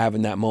lining from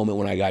having that moment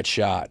when I got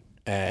shot,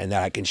 and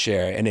that I can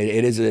share, and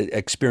it is an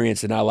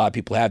experience that not a lot of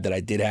people have, that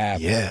I did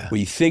have, where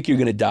you think you're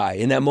going to die.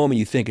 In that moment,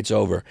 you think it's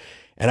over.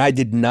 And I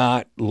did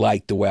not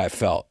like the way I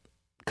felt.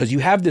 Because you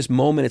have this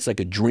moment, it's like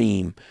a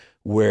dream,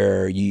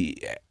 where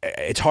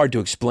it's hard to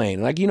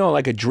explain. Like,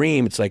 like a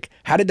dream, it's like,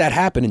 how did that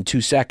happen in 2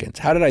 seconds?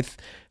 How did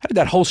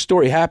that whole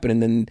story happen?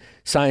 And then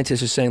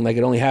scientists are saying, like,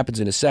 it only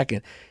happens in a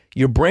second.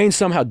 Your brain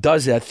somehow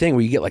does that thing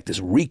where you get like this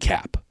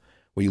recap,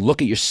 where you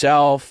look at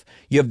yourself,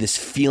 you have this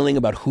feeling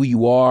about who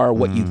you are,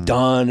 what you've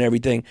done,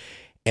 everything.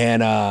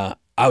 And I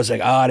was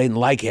like, I didn't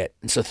like it.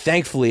 And so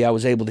thankfully I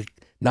was able to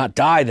not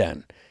die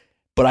then.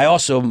 But I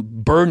also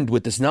burdened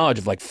with this knowledge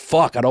of, like,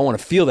 fuck, I don't want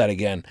to feel that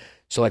again.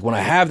 So, like, when I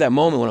have that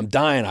moment when I'm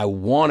dying, I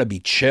want to be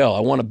chill. I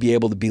want to be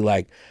able to be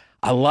like,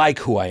 I like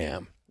who I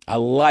am. I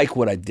like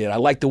what I did. I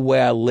like the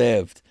way I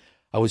lived.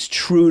 I was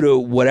true to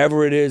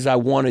whatever it is I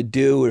want to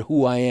do or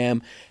who I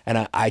am.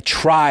 And I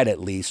tried, at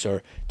least,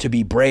 or to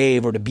be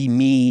brave or to be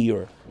me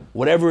or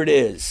whatever it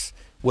is.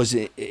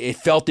 It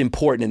felt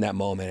important in that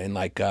moment. And,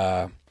 like,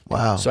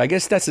 wow. So I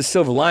guess that's the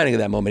silver lining of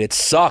that moment. It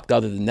sucked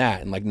other than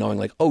that. And, like, knowing,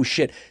 like, oh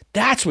shit,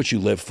 that's what you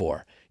live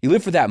for. You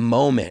live for that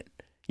moment.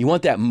 You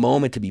want that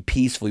moment to be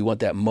peaceful. You want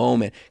that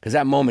moment, because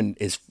that moment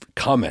is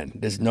coming.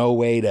 There's no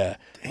way to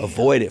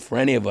avoid it for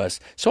any of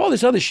us. So all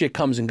this other shit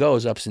comes and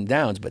goes, ups and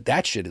downs, but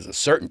that shit is a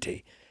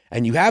certainty.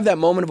 And you have that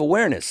moment of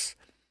awareness.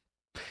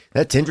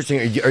 That's interesting.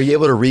 Are you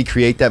able to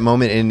recreate that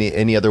moment in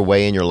any other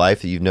way in your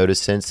life that you've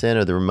noticed since then?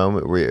 Or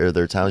are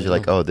there times you're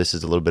like, oh, this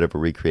is a little bit of a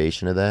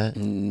recreation of that?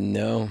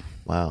 No.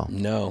 Wow.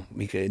 No.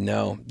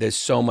 There's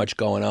so much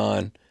going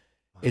on.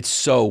 It's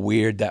so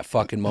weird, that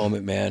fucking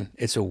moment, man.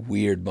 It's a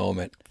weird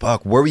moment.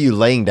 Fuck, where were you,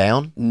 laying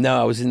down? No,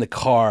 I was in the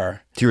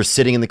car. So you were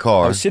sitting in the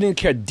car? I was sitting in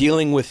the car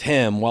dealing with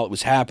him while it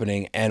was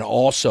happening. And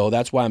also,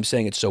 that's why I'm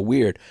saying it's so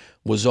weird,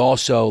 was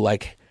also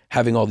like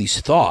having all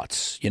these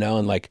thoughts,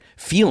 and like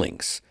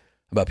feelings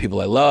about people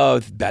I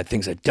love, bad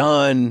things I've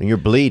done. And you're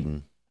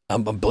bleeding.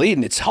 I'm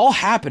bleeding. It's all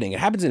happening. It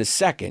happens in a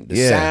second.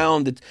 The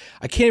sound,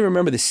 I can't even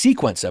remember the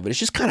sequence of it. It's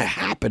just kind of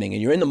happening,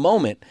 and you're in the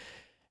moment.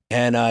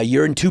 And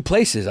you're in two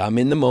places. I'm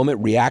in the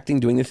moment, reacting,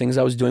 doing the things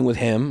I was doing with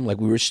him, like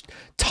we were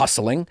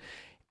tussling.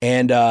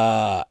 And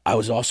I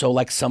was also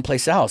like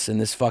someplace else in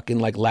this fucking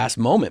like last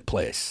moment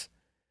place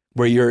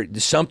where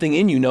something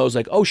in you knows,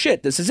 like, oh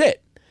shit, this is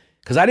it.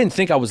 Because I didn't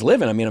think I was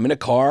living. I mean, I'm in a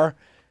car.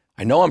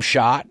 I know I'm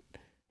shot.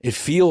 It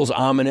feels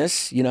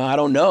ominous. I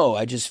don't know.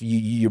 I just,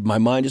 my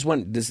mind just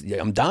went,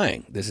 I'm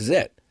dying. This is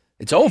it.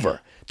 It's over.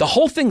 The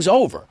whole thing's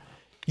over.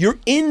 You're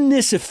in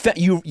this effect.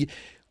 You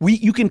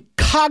can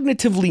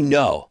cognitively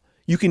know.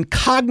 You can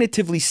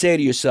cognitively say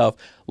to yourself,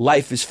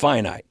 life is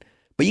finite,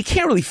 but you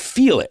can't really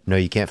feel it. No,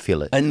 you can't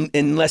feel it.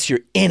 Unless you're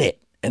in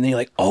it. And then you're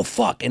like, oh,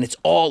 fuck. And it's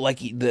all like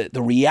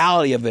the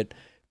reality of it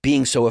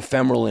being so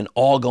ephemeral and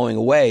all going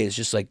away is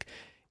just like,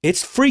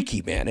 it's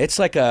freaky, man. It's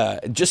like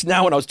just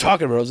now when I was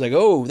talking about it, I was like,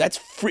 oh, that's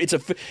free.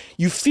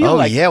 You feel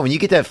like. Oh, yeah. When you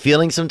get that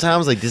feeling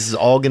sometimes, like this is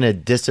all going to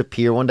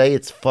disappear one day,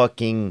 it's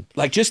fucking.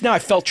 Like just now I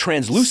felt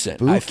translucent.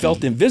 Spooky. I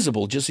felt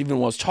invisible. Just even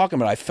when I was talking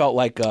about it, I felt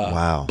like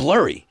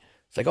blurry.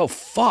 It's like, oh,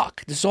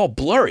 fuck, this is all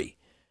blurry,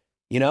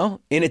 In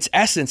its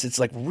essence, it's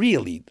like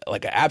really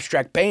like an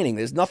abstract painting.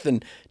 There's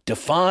nothing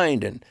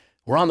defined, and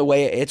we're on the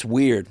way. It's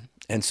weird.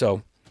 And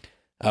so,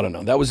 I don't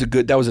know. That was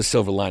a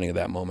silver lining of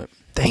that moment.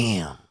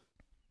 Damn.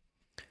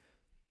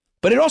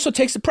 But it also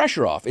takes the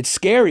pressure off. It's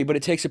scary, but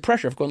it takes the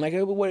pressure off. Going like,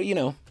 what, you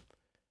know?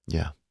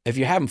 Yeah. If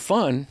you're having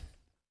fun,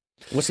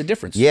 what's the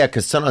difference? Yeah,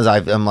 because sometimes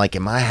I'm like,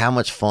 how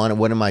much fun?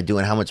 What am I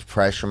doing? How much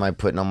pressure am I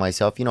putting on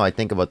myself? You know, I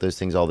think about those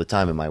things all the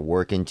time. Am I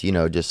working? You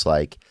know, just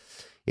like,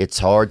 it's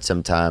hard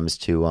sometimes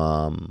to.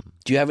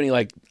 Do you have any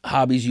like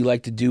hobbies you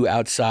like to do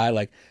outside,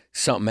 like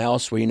something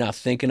else where you're not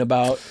thinking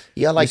about?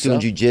 Yeah, I like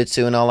yourself? doing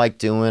jujitsu, and I like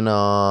doing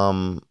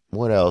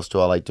what else do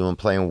I like doing?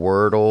 Playing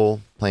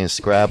Wordle, playing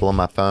Scrabble on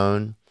my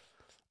phone.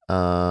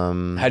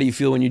 How do you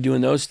feel when you're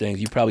doing those things?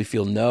 You probably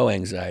feel no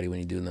anxiety when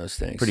you're doing those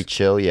things. Pretty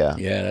chill, yeah.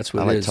 Yeah, that's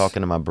what I it like is. talking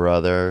to my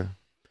brother.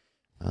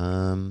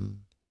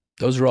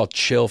 Those are all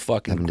chill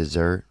fucking. Having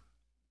dessert.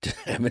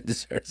 Having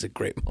dessert is a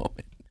great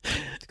moment.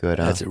 It's good,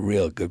 huh? That's a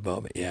real good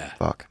moment, yeah.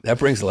 Fuck. That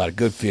brings a lot of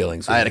good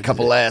feelings. I had a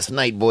couple last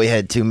night, boy,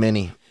 had too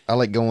many. I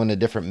like going to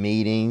different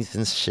meetings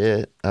and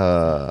shit.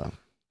 Let's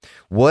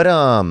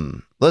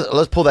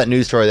pull that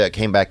news story that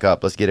came back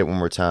up. Let's get it one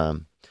more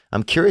time.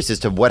 I'm curious as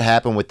to what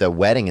happened with the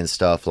wedding and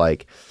stuff.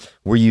 Like,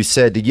 where you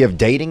said, did you have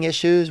dating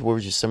issues? What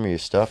was just some of your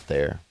stuff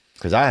there?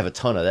 Because I have a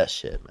ton of that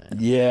shit, man.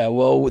 Yeah,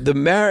 well,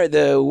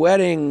 the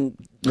wedding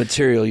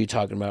material you're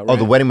talking about, right? Oh,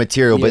 the wedding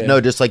material. Yeah. But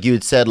no, just like you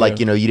had said, like,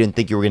 you know, you didn't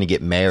think you were going to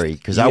get married.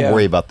 Because I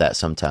worry about that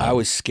sometimes. I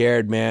was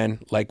scared, man.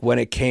 Like, when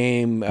it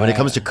came... When it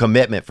comes to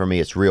commitment, for me,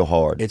 it's real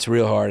hard. It's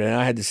real hard. And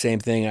I had the same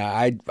thing.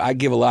 I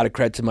give a lot of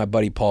credit to my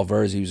buddy Paul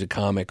Verzi, who's a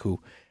comic who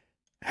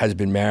has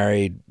been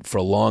married for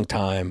a long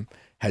time,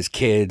 has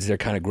kids, they're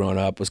kind of grown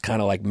up, was kind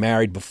of like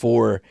married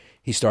before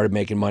he started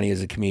making money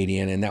as a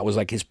comedian. And that was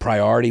like his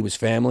priority was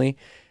family.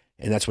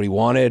 And that's what he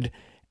wanted.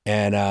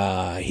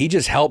 And he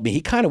just helped me.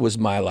 He kind of was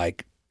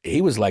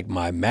he was like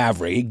my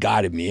maverick. He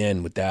guided me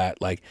in with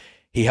that. Like,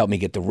 he helped me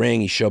get the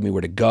ring. He showed me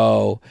where to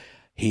go.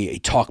 He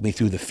talked me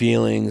through the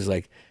feelings.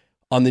 Like,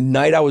 on the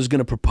night I was going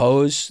to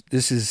propose,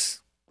 this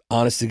is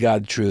honest to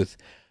God truth,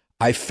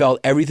 I felt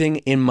everything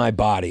in my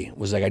body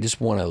was like, I just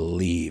want to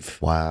leave.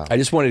 Wow. I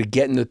just wanted to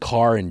get in the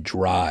car and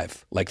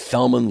drive, like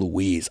Thelma and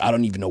Louise. I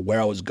don't even know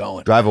where I was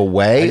going. Drive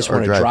away? I just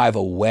wanted to drive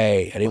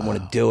away. I didn't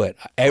want to do it.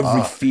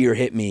 Every fear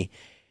hit me.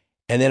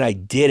 And then I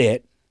did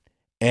it,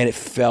 and it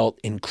felt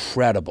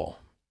incredible.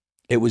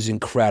 It was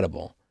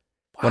incredible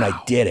when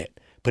I did it.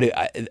 But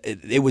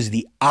it was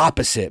the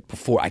opposite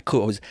before. I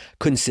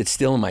couldn't sit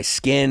still in my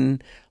skin.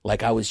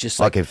 Like, I was just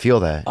like, I can feel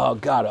that. Oh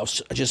God, I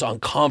was just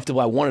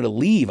uncomfortable. I wanted to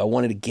leave. I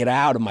wanted to get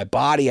out of my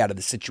body, out of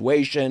the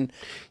situation.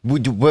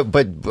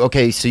 But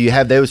okay, so you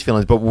have those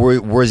feelings, but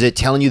was it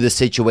telling you the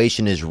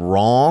situation is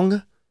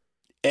wrong?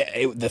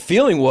 The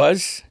feeling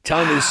was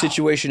telling me the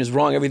situation is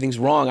wrong. Everything's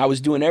wrong. I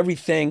was doing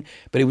everything,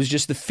 but it was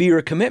just the fear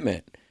of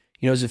commitment.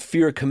 You know, it was the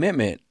fear of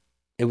commitment.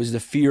 It was the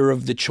fear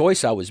of the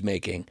choice I was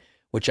making,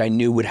 which I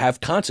knew would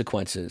have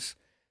consequences.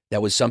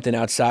 That was something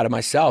outside of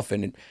myself,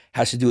 and it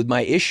has to do with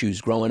my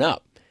issues growing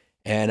up.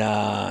 And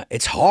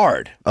it's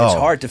hard. It's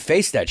hard to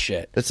face that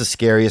shit. That's the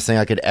scariest thing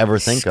I could ever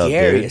think of, dude.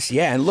 Scariest,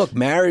 yeah. And look,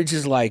 marriage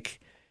is like,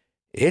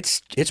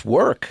 it's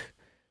work.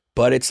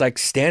 But it's like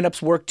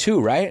stand-up's work too,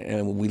 right?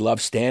 And we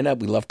love stand-up.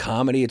 We love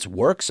comedy. It's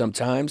work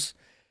sometimes.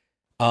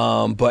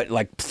 But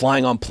like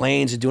flying on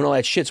planes and doing all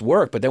that shit's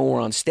work. But then when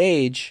we're on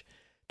stage,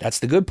 that's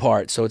the good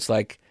part. So it's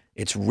like,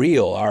 it's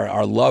real.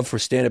 Our love for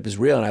stand-up is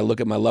real. And I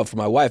look at my love for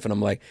my wife and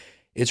I'm like,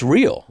 it's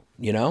real,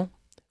 you know?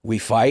 We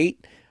fight.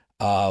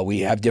 We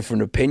have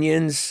different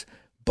opinions.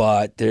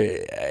 But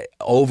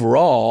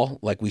overall,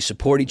 like, we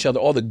support each other.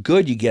 All the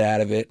good you get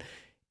out of it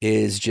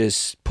is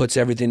just puts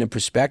everything in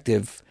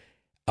perspective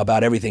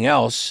about everything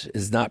else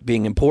is not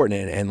being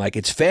important. And like,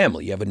 it's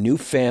family. You have a new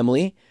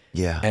family.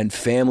 Yeah. And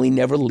family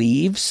never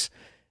leaves.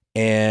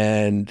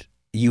 And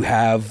you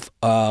have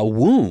a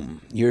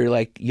womb. You're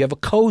like, you have a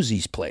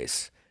cozy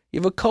place. You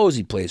have a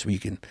cozy place where you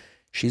can,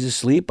 she's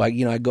asleep. I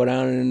go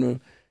down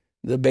in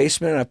the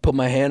basement and I put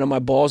my hand on my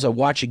balls. I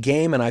watch a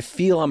game and I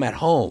feel I'm at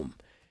home.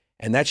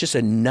 And that's just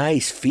a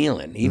nice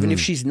feeling. Even if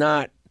she's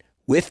not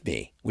with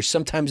me, which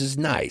sometimes is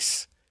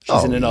nice.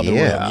 She's in another room.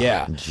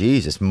 Yeah.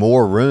 Jesus,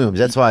 more rooms.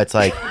 That's why it's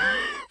like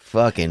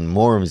fucking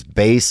more rooms,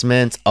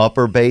 basements,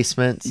 upper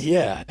basements.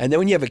 Yeah. And then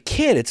when you have a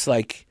kid, it's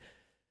like,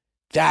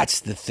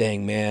 that's the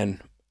thing,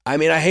 man. I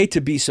mean, I hate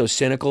to be so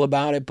cynical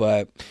about it,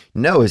 but...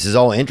 No, this is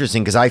all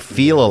interesting because I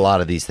feel a lot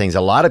of these things.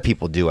 A lot of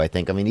people do, I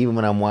think. I mean, even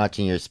when I'm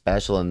watching your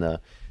special and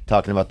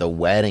talking about the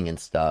wedding and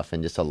stuff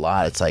and just a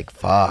lot, it's like,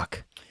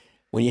 fuck.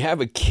 When you have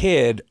a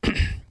kid,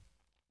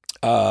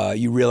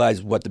 you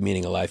realize what the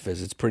meaning of life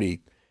is. It's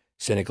pretty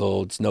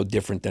cynical. It's no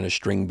different than a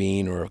string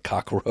bean or a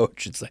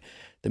cockroach. It's like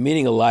the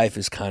meaning of life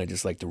is kind of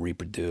just like to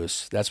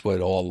reproduce. That's what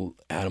all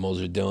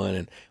animals are doing.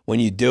 And when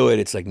you do it,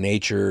 it's like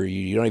nature.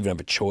 You don't even have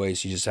a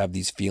choice. You just have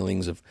these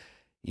feelings of,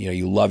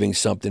 you loving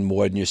something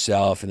more than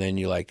yourself. And then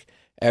you're like,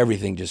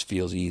 everything just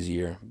feels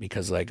easier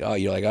because like,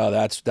 you're like,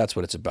 that's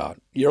what it's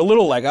about. You're a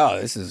little like,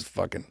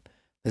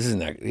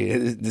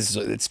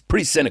 it's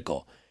pretty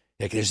cynical.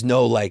 Like, there's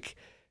no like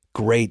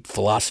great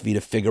philosophy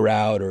to figure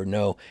out or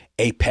no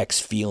apex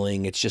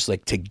feeling. It's just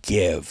like to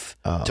give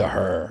to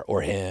her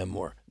or him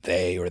or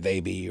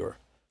they be or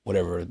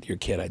whatever your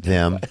kid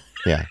identifies. Them.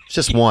 Yeah. It's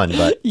just one,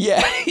 but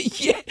yeah.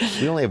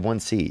 we only have one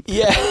seat.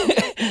 Yeah.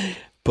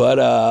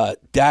 But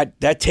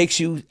that takes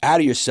you out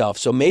of yourself.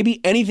 So maybe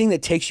anything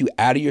that takes you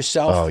out of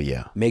yourself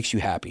makes you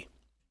happy.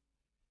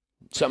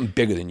 Something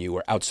bigger than you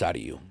or outside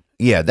of you.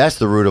 Yeah, that's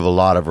the root of a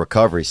lot of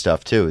recovery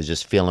stuff too, is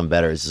just feeling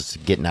better, is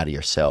just getting out of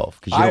yourself.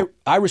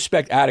 I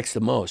respect addicts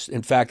the most.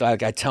 In fact, I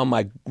tell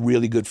my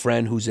really good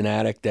friend who's an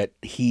addict that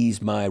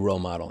he's my role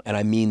model. And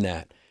I mean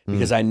that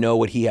because I know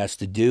what he has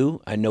to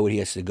do. I know what he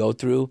has to go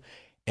through.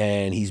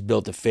 And he's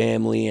built a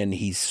family and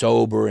he's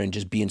sober and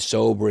just being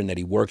sober and that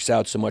he works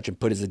out so much and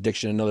put his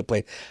addiction in another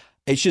place.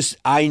 It's just,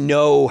 I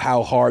know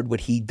how hard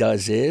what he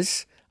does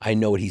is. I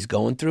know what he's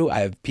going through. I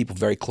have people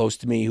very close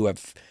to me who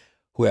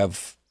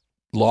have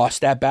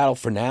lost that battle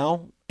for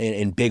now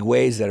in big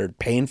ways that are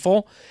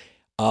painful.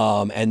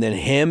 And then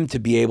him to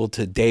be able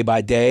to day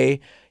by day,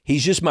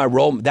 he's just my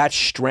role. That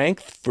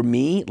strength for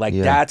me,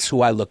 that's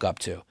who I look up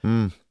to.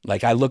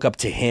 Like I look up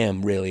to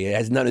him really. It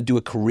has nothing to do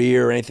with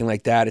career or anything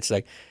like that. It's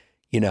like,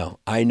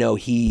 I know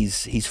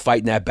he's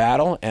fighting that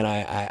battle, and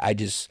I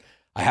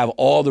have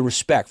all the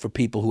respect for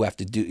people who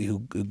who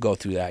go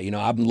through that.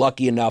 I'm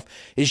lucky enough.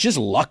 It's just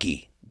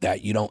lucky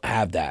that you don't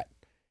have that.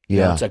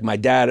 Yeah. It's like my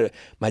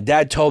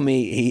dad told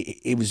me,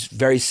 he was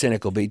very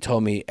cynical, but he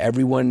told me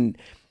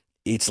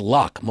it's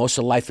luck. Most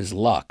of life is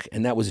luck.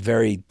 And that was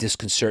very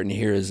disconcerting to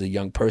hear as a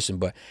young person.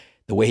 But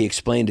the way he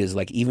explained it is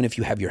like, even if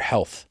you have your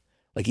health,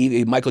 like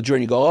Michael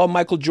Jordan, you go, oh,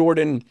 Michael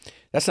Jordan,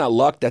 that's not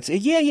luck. That's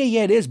yeah,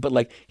 it is. But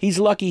like, he's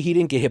lucky he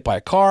didn't get hit by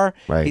a car.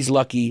 Right. He's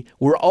lucky.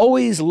 We're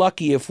always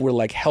lucky if we're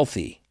like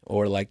healthy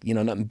or like,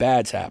 nothing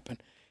bad's happen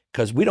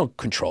because we don't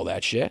control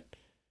that shit.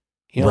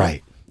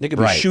 Right. There could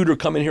be a shooter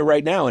come in here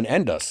right now and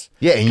end us.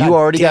 Yeah, and you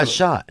already got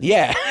shot.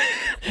 Yeah.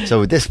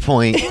 So at this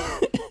point,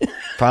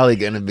 probably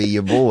going to be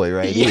your boy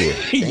right here.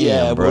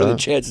 Damn, what are the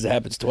chances it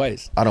happens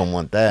twice? I don't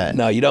want that.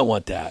 No, you don't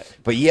want that.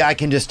 But yeah, I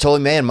can just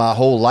totally, man, my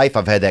whole life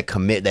I've had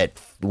that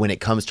when it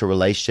comes to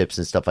relationships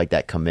and stuff like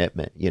that,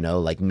 commitment,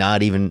 like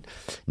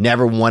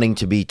never wanting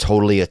to be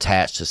totally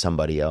attached to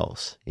somebody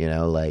else,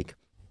 like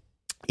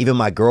even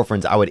my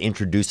girlfriends, I would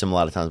introduce them a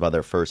lot of times by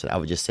their first, and I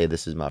would just say,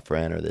 this is my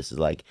friend, or this is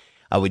like,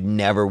 I would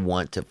never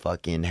want to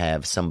fucking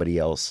have somebody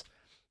else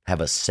have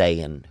a say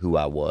in who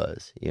I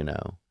was,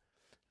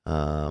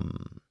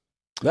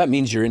 That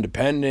means you're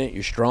independent,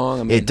 you're strong.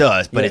 I mean, it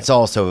does, but it's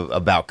also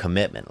about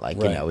commitment. Like,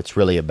 it's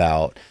really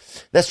about,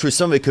 that's true.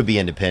 Some of it could be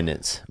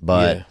independence,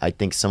 but I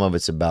think some of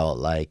it's about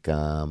like,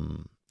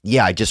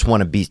 I just want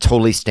to be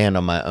totally stand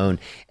on my own.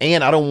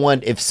 And I don't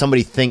want, if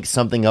somebody thinks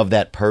something of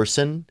that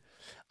person,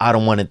 I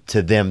don't want it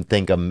to them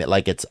think of me,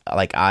 like it's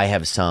like I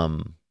have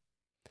some.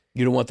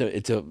 You don't want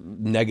it to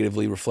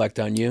negatively reflect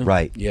on you?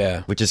 Right.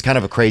 Yeah. Which is kind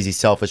of a crazy,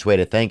 selfish way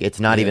to think.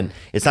 It's not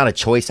it's not a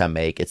choice I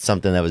make. It's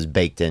something that was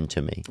baked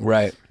into me.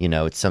 Right.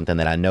 It's something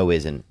that I know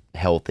isn't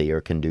healthy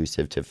or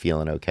conducive to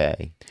feeling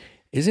okay.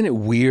 Isn't it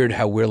weird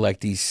how we're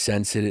like these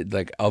sensitive,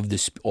 like of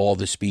all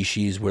the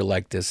species, we're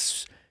like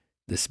this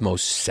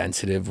most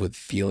sensitive with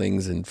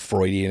feelings and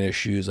Freudian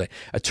issues. Like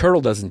a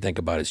turtle doesn't think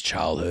about his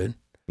childhood.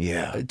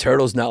 Yeah. A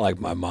turtle's not like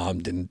my mom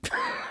didn't.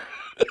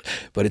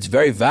 But it's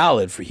very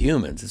valid for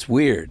humans. It's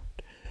weird.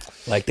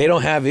 Like they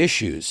don't have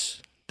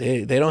issues.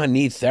 They don't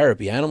need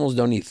therapy. Animals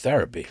don't need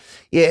therapy.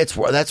 Yeah,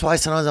 that's why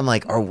sometimes I'm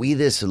like, are we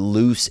this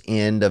loose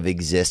end of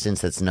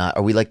existence that's not,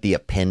 are we like the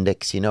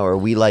appendix, Are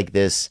we like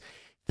this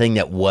thing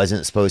that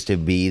wasn't supposed to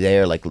be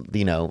there? Like,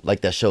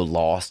 like that show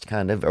Lost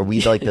kind of? Are we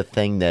like the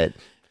thing that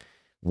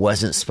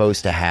wasn't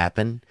supposed to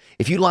happen?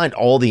 If you lined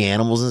all the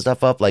animals and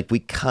stuff up, like we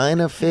kind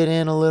of fit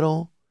in a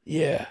little.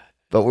 Yeah.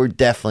 But we're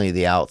definitely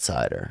the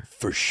outsider.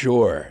 For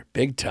sure.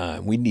 Big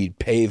time. We need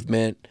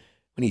pavement.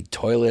 We need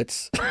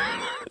toilets.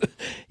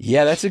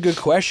 Yeah, that's a good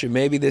question.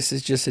 Maybe this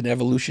is just an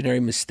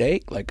evolutionary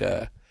mistake, like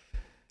a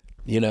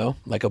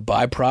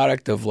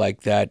byproduct of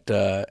like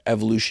that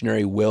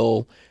evolutionary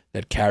will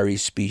that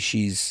carries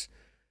species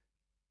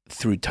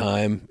through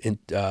time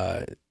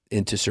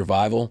into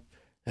survival.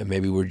 And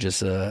maybe we're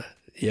just a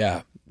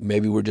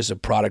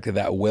product of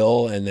that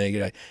will. And then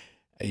you're like,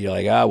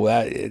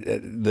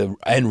 the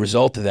end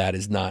result of that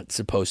is not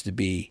supposed to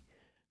be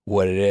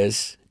what it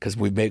is because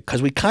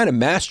we kind of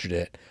mastered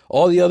it.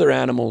 All the other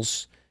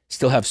animals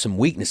still have some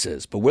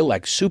weaknesses, but we're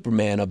like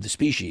Superman of the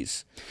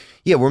species.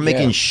 Yeah, we're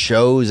making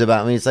shows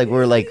about. I mean, it's like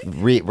we're like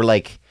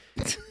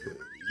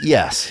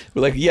yes,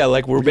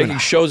 we're making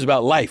shows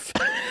about life,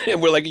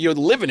 and we're like you're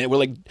living it.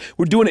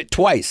 We're doing it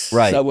twice.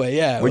 Right. Subway,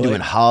 yeah. We're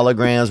doing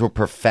holograms. We're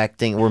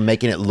perfecting. We're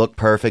making it look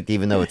perfect,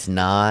 even though it's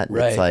not.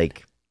 Right. It's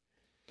like.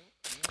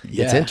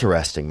 Yeah. It's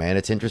interesting, man.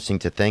 It's interesting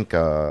to think.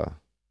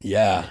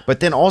 Yeah. But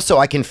then also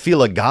I can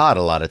feel a God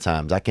a lot of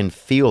times. I can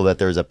feel that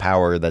there's a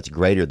power that's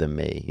greater than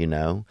me,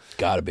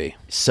 Gotta be.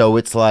 So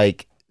it's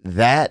like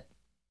that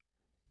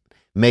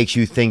makes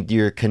you think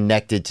you're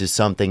connected to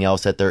something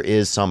else, that there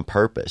is some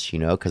purpose,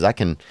 because I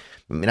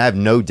have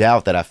no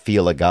doubt that I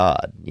feel a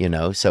God,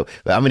 So,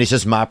 it's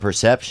just my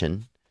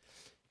perception.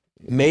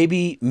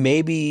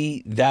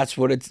 Maybe that's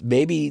what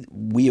maybe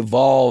we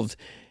evolved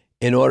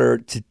in order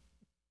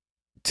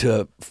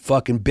to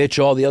fucking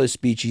bitch all the other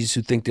species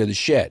who think they're the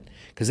shit.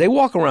 Because they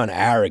walk around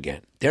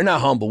arrogant. They're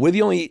not humble. We're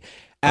the only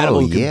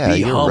animal who can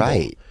be humble.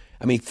 Right.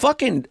 I mean,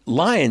 fucking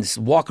lions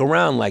walk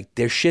around like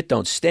their shit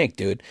don't stink,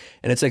 dude.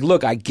 And it's like,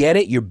 look, I get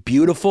it. You're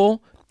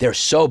beautiful. They're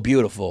so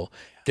beautiful.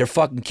 They're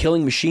fucking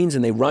killing machines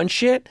and they run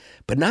shit,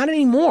 but not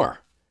anymore.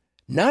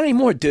 Not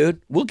anymore,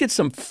 dude. We'll get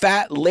some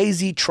fat,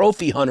 lazy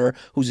trophy hunter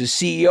who's a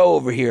CEO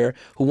over here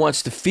who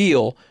wants to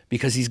feel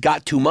because he's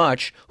got too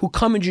much, who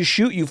come and just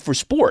shoot you for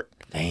sport.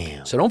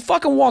 Damn. So don't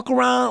fucking walk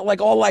around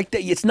like all like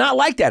that. It's not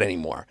like that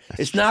anymore.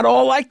 It's not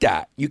all like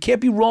that. You can't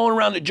be rolling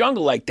around the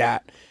jungle like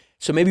that.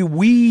 So maybe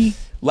we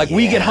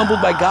get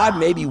humbled by God.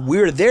 Maybe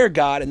we're their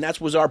God, and that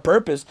was our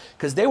purpose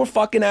because they were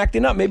fucking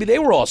acting up. Maybe they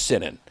were all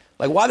sinning.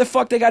 Like, why the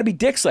fuck they got to be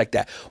dicks like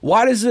that?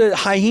 Why does a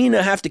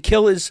hyena have to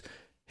kill his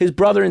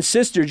brother and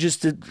sister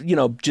just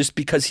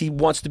because he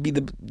wants to be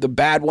the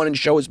bad one and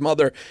show his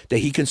mother that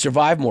he can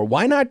survive more?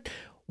 Why not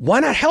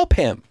help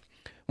him?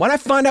 Why not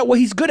find out what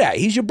he's good at?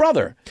 He's your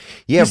brother.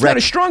 Yeah, he's not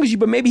as strong as you,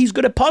 but maybe he's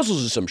good at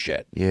puzzles or some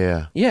shit.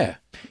 Yeah. Yeah.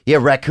 Yeah,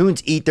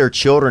 raccoons eat their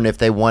children if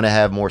they want to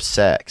have more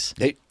sex.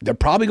 They're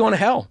probably going to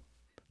hell.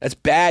 That's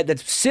bad.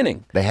 That's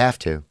sinning. They have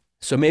to.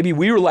 So maybe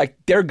we were like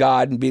their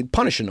God and be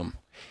punishing them.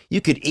 You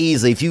could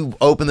easily, if you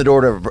open the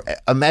door to,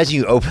 imagine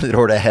you open the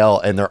door to hell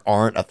and there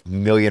aren't a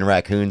million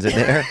raccoons in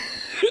there.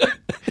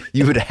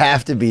 You would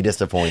have to be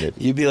disappointed.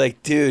 You'd be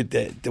like, dude,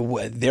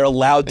 they're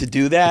allowed to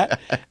do that,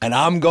 and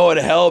I'm going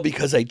to hell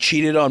because I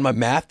cheated on my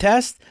math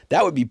test?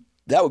 That would be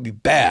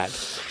bad.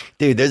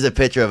 Dude, there's a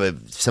picture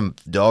of some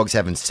dogs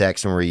having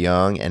sex when we were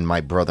young, and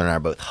my brother and I are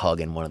both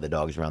hugging one of the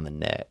dogs around the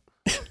neck.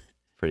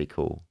 Pretty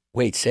cool.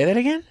 Wait, say that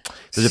again?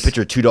 There's a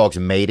picture of two dogs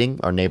mating,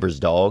 our neighbor's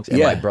dogs, and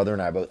my brother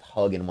and I are both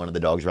hugging one of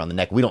the dogs around the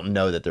neck. We don't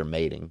know that they're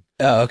mating.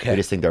 Oh, okay. We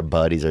just think they're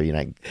buddies or,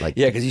 like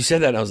because you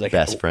said that, and I was like,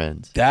 best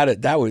friends.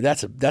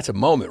 That's a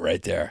moment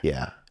right there.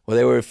 Yeah. Well,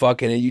 they were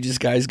fucking, and you just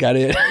guys got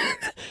in.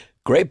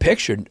 Great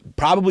picture.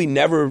 Probably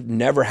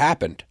never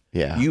happened.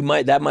 Yeah.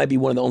 That might be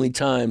one of the only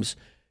times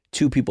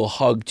two people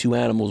hugged two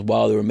animals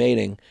while they were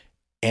mating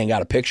and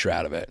got a picture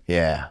out of it.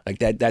 Yeah. Like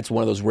that's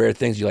one of those rare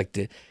things you like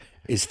to.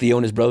 Is Theo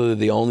and his brother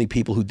the only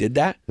people who did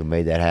that? Who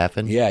made that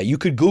happen? Yeah, you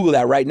could Google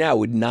that right now. It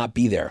would not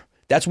be there.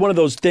 That's one of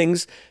those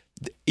things.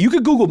 You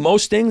could Google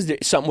most things.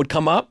 Something would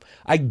come up.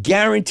 I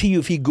guarantee you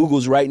if he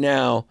Googles right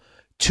now,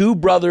 two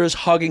brothers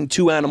hugging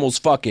two animals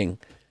fucking.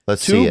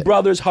 Let's see it. Two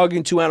brothers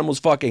hugging two animals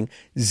fucking.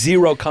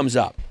 0 comes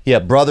up. Yeah,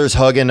 brothers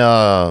hugging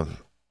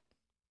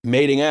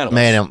mating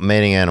animals.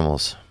 Mating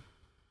animals.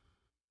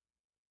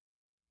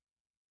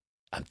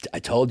 I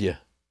told you.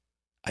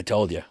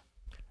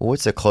 Well,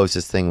 what's the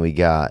closest thing we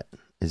got?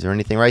 Is there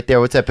anything right there?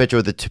 What's that picture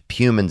with the two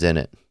humans in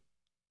it?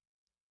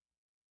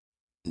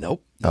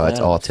 Nope. Oh, that's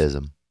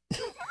autism.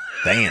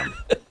 Damn.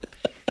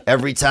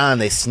 Every time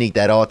they sneak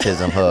that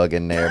autism hug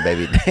in there,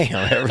 baby.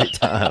 Damn. Every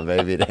time,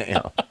 baby.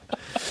 Damn.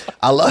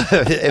 I love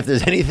it. If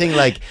there's anything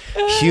like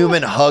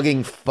human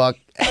hugging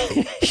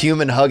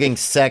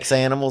sex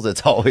animals,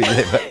 it's always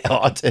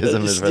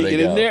autism is where they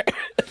go. In there.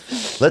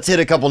 Let's hit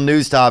a couple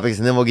news topics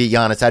and then we'll get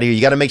Giannis out of here. You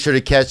got to make sure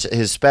to catch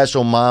his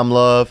special Mom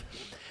Love.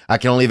 I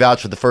can only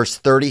vouch for the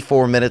first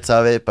 34 minutes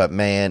of it, but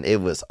man,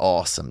 it was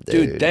awesome,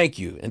 dude. Dude, thank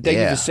you. And thank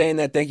you for saying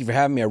that. Thank you for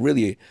having me.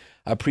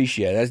 I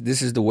appreciate it.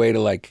 This is the way to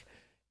like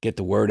get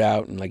the word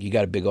out, and like you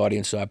got a big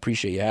audience, so I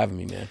appreciate you having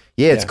me, man.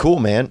 Yeah, it's cool,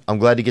 man. I'm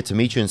glad to get to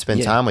meet you and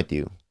spend time with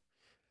you.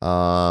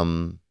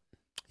 I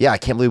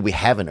can't believe we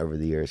haven't over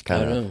the years,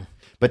 kind of.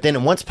 But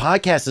then once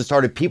podcasts have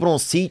started, people don't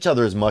see each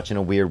other as much in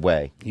a weird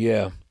way.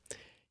 Yeah,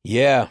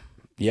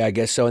 I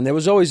guess so. And there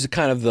was always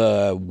kind of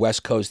the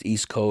West Coast,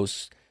 East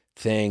Coast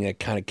thing that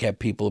kind of kept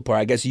people apart.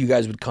 I guess you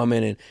guys would come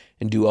in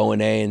and do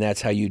O&A, and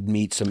that's how you'd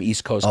meet some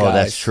East Coast guys. Oh,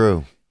 that's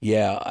true.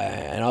 Yeah,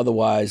 and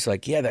otherwise,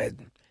 like, there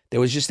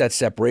was just that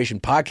separation.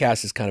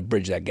 Podcasts has kind of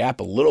bridged that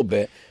gap a little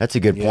bit. That's a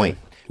good point.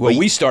 Well,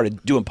 we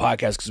started doing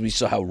podcasts because we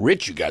saw how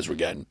rich you guys were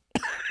getting.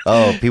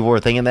 Oh, people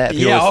were thinking that?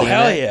 Hell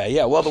yeah.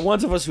 Yeah, well, the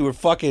ones of us who were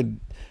fucking,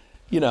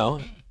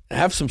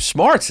 have some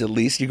smarts at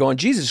least, you're going,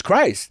 Jesus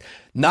Christ.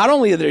 Not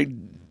only are they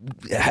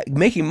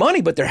making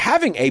money, but they're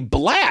having a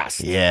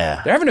blast.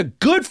 Yeah. They're having a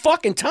good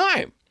fucking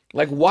time.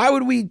 Like, why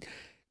would we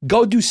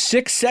go do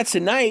 6 sets a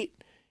night,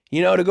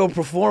 to go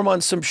perform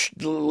on some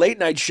late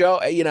night show,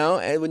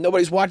 and when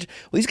nobody's watching?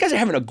 Well, these guys are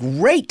having a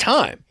great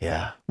time.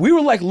 Yeah. We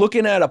were like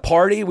looking at a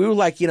party. We were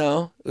like,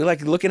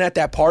 looking at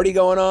that party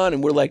going on,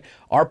 and we're like,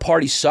 our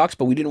party sucks,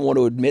 but we didn't want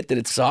to admit that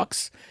it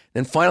sucks.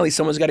 Then finally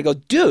someone's got to go,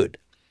 dude,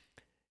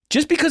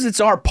 just because it's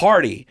our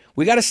party,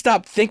 we got to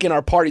stop thinking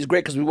our party's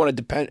great because we want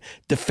to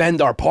defend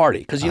our party.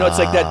 Because, it's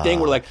like that thing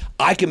where, like,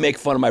 I can make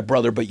fun of my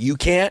brother, but you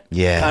can't,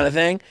 kind of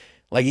thing.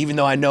 Like, even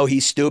though I know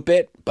he's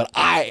stupid, but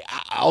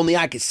only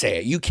I could say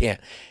it. You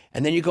can't.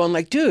 And then you're going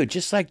like, dude,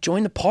 just, like,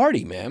 join the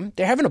party, man.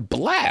 They're having a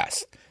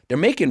blast. They're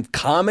making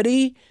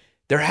comedy.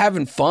 They're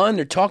having fun.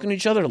 They're talking to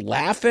each other,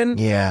 laughing.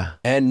 Yeah.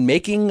 And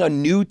making a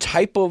new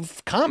type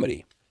of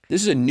comedy.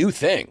 This is a new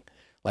thing.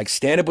 Like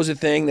stand-up was a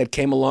thing that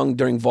came along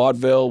during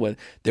vaudeville when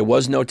there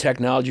was no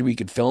technology where you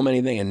could film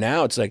anything. And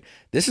now it's like,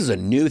 this is a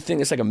new thing.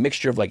 It's like a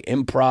mixture of like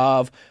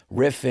improv,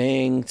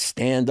 riffing,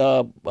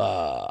 stand-up.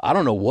 I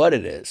don't know what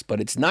it is,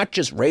 but it's not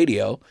just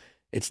radio.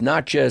 It's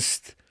not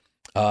just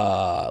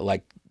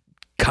like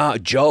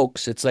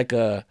jokes. It's like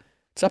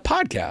it's a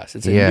podcast.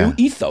 It's a new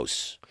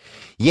ethos.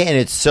 Yeah, and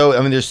it's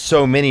there's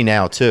so many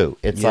now too.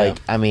 It's like,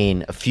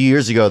 a few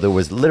years ago there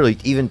was literally,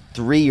 even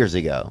 3 years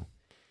ago,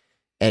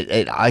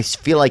 and I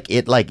feel like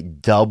it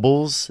like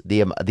doubles,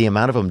 the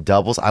amount of them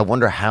doubles. I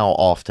wonder how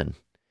often,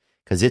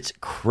 because it's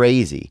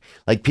crazy.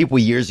 Like people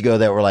years ago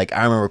that were like,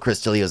 I remember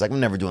Chris D'Elia was like, I'm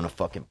never doing a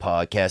fucking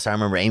podcast. I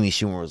remember Amy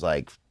Schumer was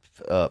like,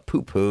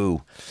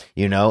 poo-poo,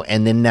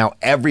 and then now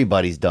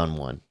everybody's done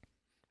one.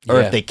 Or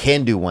if they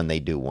can do one, they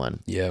do one.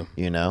 Yeah.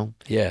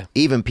 Yeah.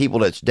 Even people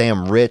that's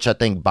damn rich, I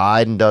think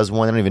Biden does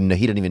one. He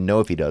doesn't even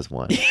know if he does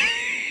one.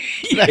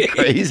 Isn't that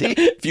crazy?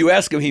 If you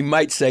ask him, he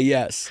might say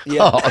yes.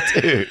 Yeah. Oh,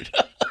 dude.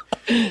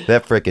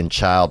 That freaking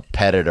child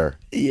predator.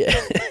 Yeah.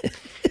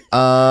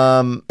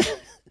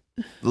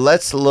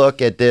 Let's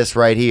look at this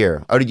right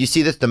here. Oh, did you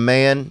see this? The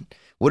man.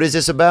 What is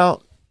this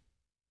about?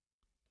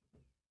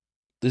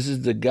 This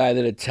is the guy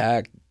that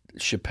attacked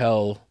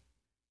Chappelle.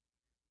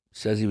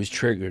 Says he was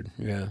triggered.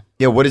 Yeah.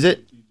 Yeah. What is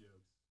it?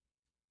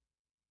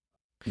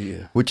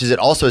 Yeah. Which is it?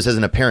 Also, it says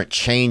an apparent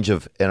change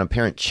of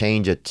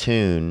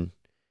tune.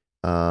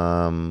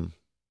 That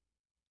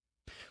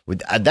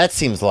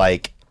seems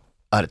like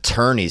an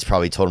attorney's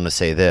probably told him to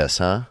say this,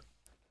 huh?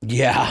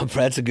 Yeah,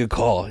 that's a good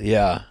call.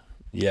 Yeah.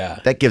 Yeah.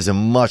 That gives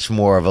him much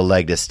more of a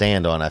leg to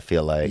stand on, I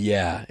feel like.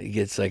 Yeah. It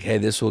gets like, hey,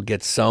 this will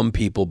get some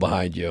people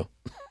behind you.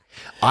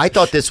 I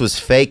thought this was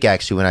fake,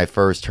 actually, when I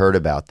first heard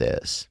about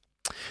this.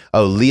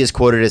 Oh, Lee is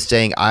quoted as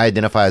saying, I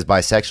identify as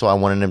bisexual. I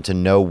wanted him to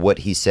know what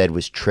he said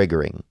was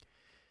triggering.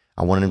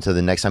 I wanted him to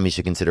the next time he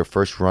should consider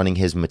first running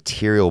his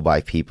material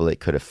by people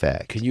it could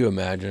affect. Can you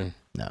imagine?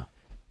 No.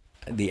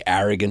 The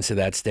arrogance of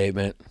that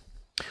statement.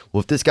 Well,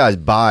 if this guy's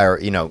bi, or,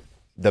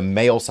 the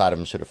male side of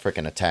him should have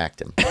freaking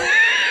attacked him.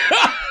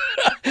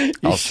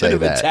 He should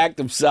have attacked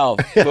himself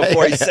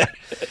before he said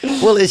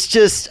it. Well, it's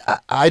just,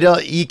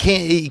 you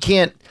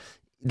can't,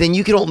 then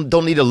you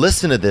don't need to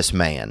listen to this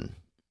man.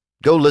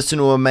 Go listen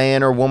to a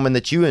man or woman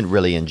that you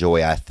really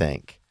enjoy, I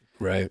think.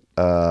 Right.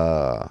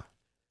 I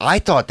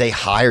thought they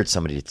hired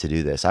somebody to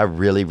do this. I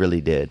really,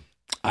 really did.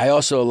 I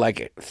also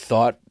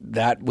thought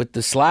that with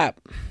the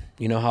slap,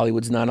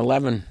 Hollywood's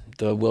 9/11,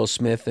 the Will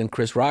Smith and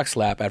Chris Rock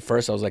slap. At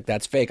first I was like,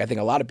 that's fake. I think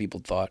a lot of people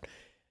thought,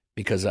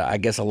 because I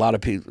guess a lot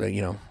of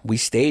people, we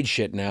stage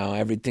shit now.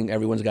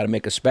 Everyone's got to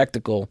make a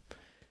spectacle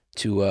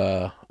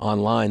to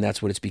online. That's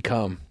what it's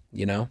become,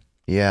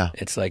 Yeah.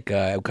 It's like,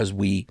 because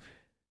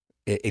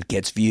it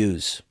gets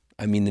views.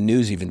 I mean, the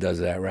news even does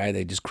that, right?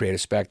 They just create a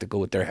spectacle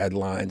with their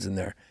headlines and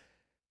their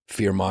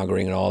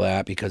fear-mongering and all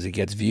that because it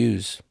gets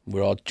views.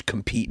 We're all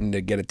competing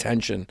to get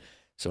attention.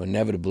 So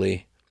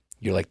inevitably,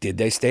 you're like, did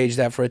they stage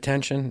that for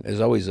attention?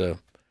 There's always a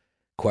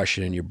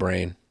question in your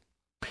brain.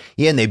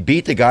 Yeah, and they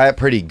beat the guy up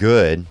pretty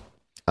good.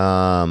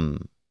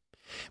 But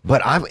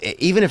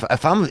even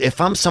if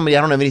I'm somebody,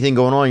 I don't have anything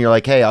going on, you're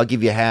like, hey, I'll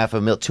give you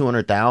 $500,000,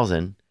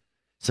 200,000.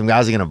 Some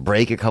guys are going to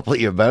break a couple of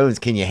your bones.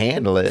 Can you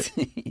handle it?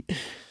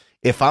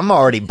 If I'm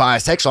already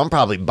bisexual, I'm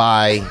probably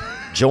bi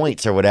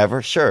joints or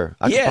whatever. Sure.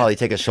 I could probably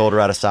take a shoulder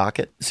out of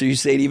socket. So you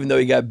say even though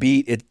he got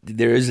beat,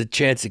 there is a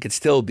chance it could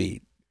still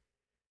be.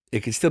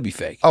 It could still be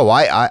fake. Oh,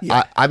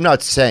 I'm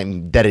not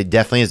saying that it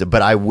definitely is,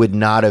 but I would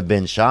not have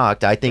been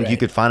shocked. I think you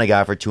could find a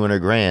guy for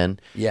 $200,000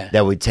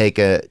 that would take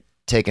an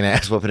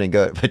ass whooping and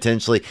go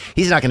potentially.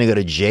 He's not going to go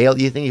to jail.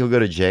 Do you think he'll go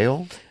to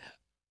jail?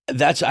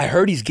 I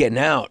heard he's getting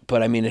out,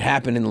 but I mean, it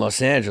happened in Los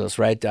Angeles,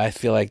 right? I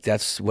feel like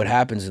that's what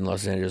happens in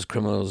Los Angeles.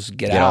 Criminals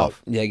get out.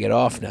 Off. Yeah, get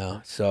off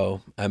now. So,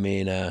 I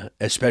mean,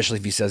 especially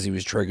if he says he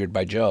was triggered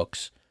by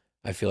jokes.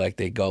 I feel like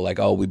they go like,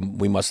 oh,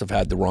 we must have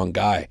had the wrong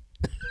guy.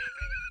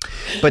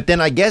 But then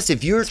I guess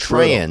if you're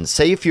trans,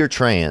 say if you're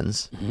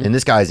trans, and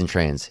this guy isn't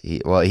trans. He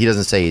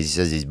doesn't say, he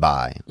says he's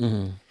bi.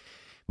 Mm-hmm.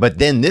 But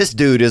then this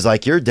dude is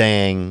like, he's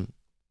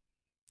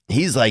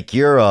like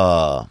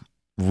your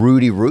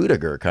Rudy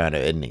Rudiger kind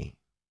of, isn't he?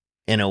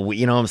 You know what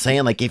I'm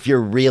saying? Like if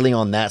you're really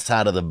on that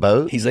side of the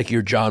boat. He's like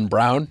your John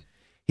Brown.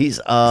 He's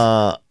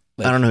I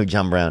don't know who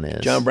John Brown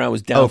is. John Brown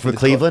was down for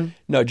Cleveland?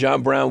 No,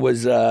 John Brown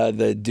was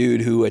the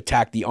dude who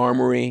attacked the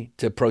armory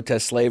to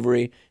protest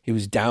slavery. He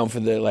was down for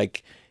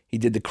he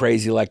did the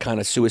crazy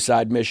kind of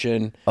suicide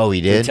mission. Oh, he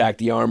did? To attack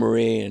the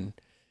armory, and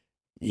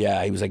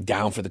yeah, he was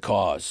down for the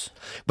cause.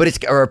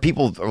 But are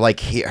people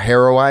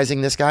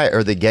heroizing this guy?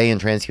 Or the gay and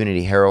trans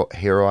community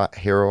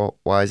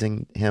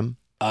heroizing him?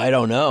 I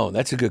don't know.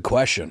 That's a good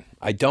question.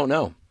 I don't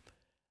know.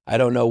 I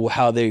don't know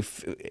how I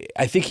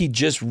think he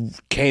just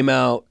came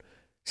out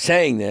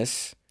saying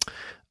this.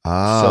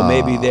 So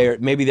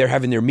maybe they're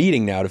having their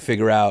meeting now to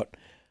figure out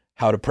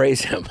how to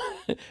praise him.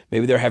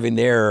 Maybe they're having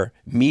their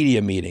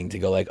media meeting to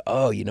go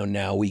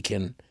now we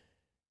can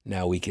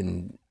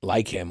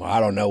like him. I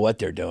don't know what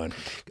they're doing.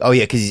 Oh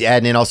yeah, because he's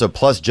adding in also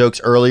plus jokes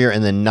earlier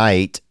in the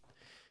night.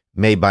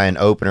 made by an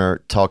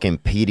opener talking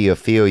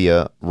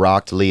pedophilia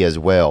rocked Lee as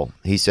well.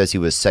 He says he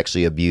was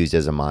sexually abused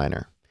as a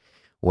minor.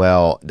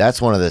 Well,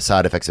 that's one of the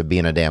side effects of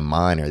being a damn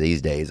minor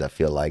these days, I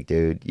feel like,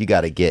 dude. You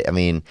got to get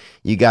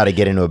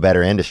into a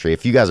better industry.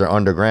 If you guys are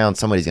underground,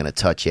 somebody's going to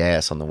touch your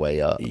ass on the way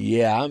up.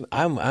 Yeah,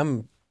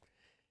 I'm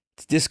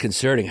it's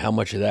disconcerting how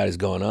much of that is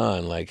going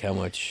on, like how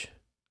much.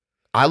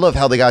 I love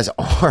how the guy's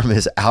arm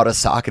is out of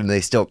socket and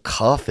they still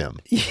cuff him.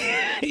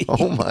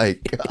 Oh my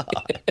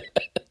God.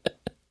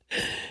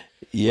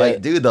 Yeah.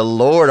 Like, dude, the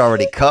Lord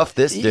already cuffed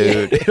this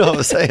dude. You know what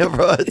I'm saying,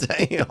 bro?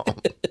 Damn.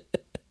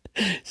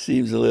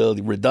 Seems a little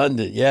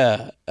redundant.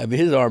 Yeah. I mean,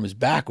 his arm is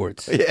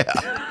backwards.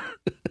 Yeah.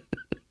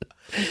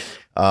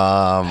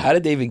 How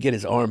did they even get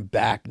his arm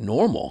back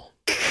normal?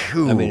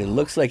 I mean, it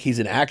looks like he's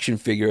an action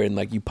figure and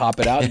like you pop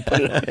it out and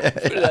put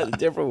it out a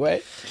different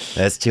way.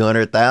 That's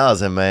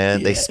 200,000, man.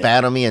 Yeah. They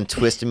spat on me and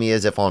twisted me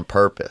as if on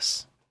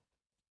purpose.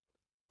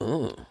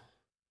 Oh.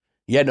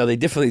 Yeah, no, they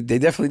definitely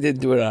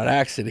didn't do it on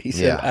accident. He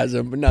said,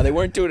 no, they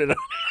weren't doing it on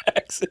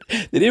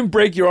accident. They didn't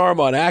break your arm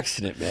on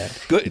accident, man.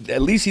 Good.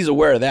 At least he's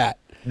aware of that.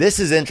 This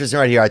is interesting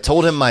right here. I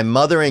told him my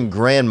mother and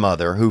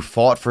grandmother, who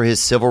fought for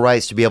his civil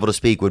rights to be able to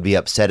speak, would be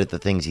upset at the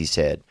things he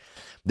said.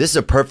 This is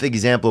a perfect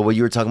example of what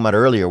you were talking about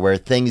earlier, where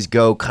things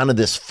go kind of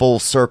this full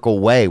circle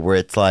way, where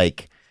it's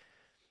like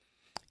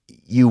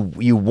you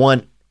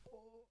want.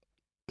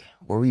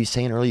 What were you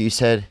saying earlier? You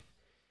said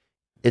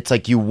it's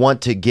like you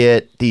want to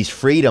get these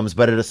freedoms,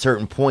 but at a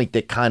certain point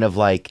that kind of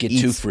like get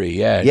too free.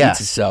 Yeah, it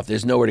eats itself.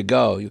 There's nowhere to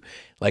go. You're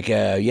like,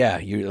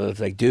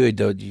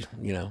 dude,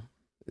 you know,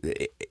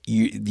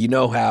 you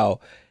know how?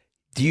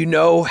 Do you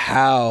know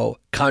how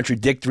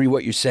contradictory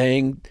what you're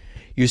saying?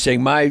 You're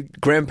saying my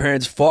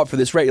grandparents fought for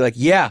this right. You're like,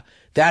 yeah,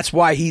 that's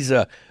why he's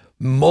a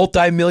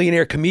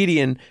multi-millionaire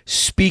comedian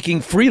speaking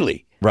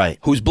freely. Right.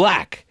 Who's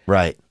black.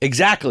 Right.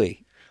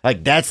 Exactly.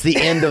 Like that's the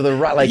end of the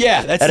right. Like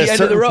yeah, that's at the a end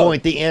certain of the road.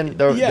 point. The end.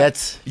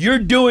 That's you're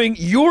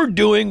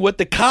doing what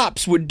the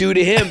cops would do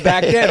to him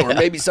back then, or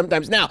maybe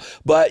sometimes now.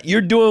 But you're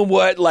doing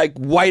what like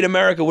white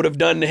America would have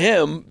done to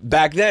him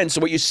back then. So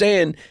what you're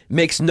saying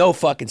makes no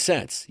fucking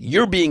sense.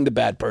 You're being the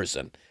bad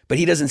person, but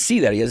he doesn't see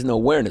that. He has no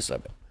awareness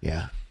of it.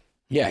 Yeah.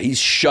 Yeah, he's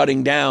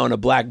shutting down a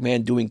black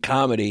man doing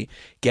comedy,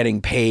 getting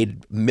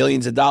paid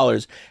millions of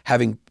dollars,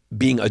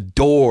 being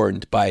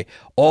adorned by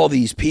all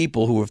these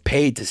people who have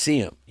paid to see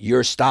him.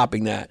 You're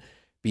stopping that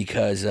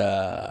because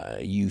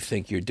you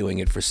think you're doing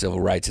it for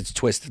civil rights. It's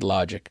twisted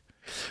logic.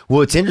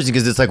 Well, it's interesting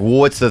because it's like,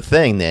 what's the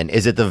thing then?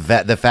 Is it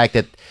the fact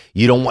that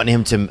you don't want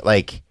him to,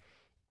 like,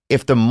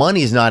 if the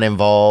money's not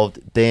involved,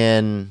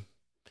 then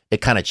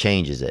it kind of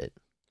changes it.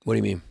 What do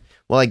you mean?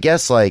 Well, I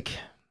guess, like,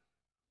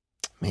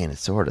 man,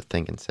 it's so hard to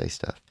think and say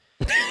stuff.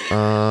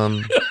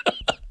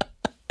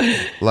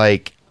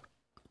 Like,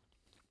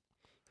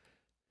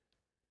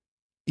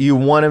 you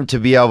want him to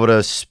be able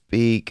to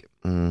speak.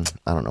 I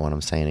don't know what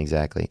I'm saying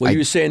exactly. Well,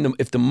 you're saying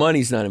if the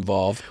money's not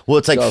involved. Well,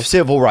 it's like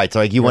civil rights.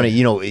 Like you want to,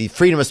 you know,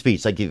 freedom of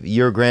speech. Like if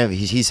your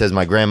he says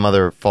my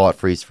grandmother fought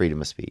for his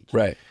freedom of speech.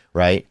 Right.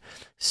 Right.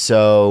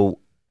 So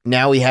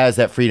now he has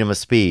that freedom of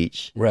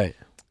speech. Right.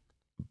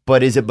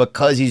 But is it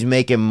because he's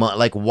making money?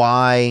 Like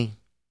why?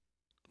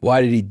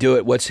 Why did he do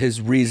it? What's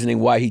his reasoning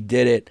why he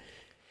did it?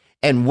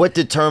 And what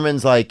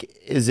determines, like,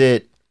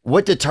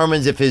 what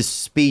determines if his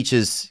speech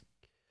is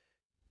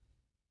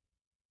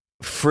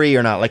free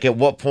or not? Like, at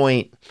what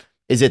point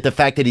is it the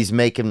fact that he's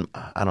making,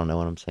 I don't know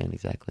what I'm saying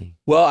exactly.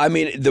 Well, I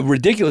mean, the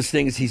ridiculous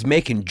thing is he's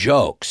making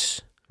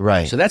jokes.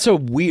 Right. So that's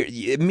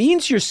it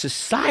means your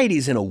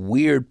society's in a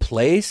weird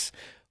place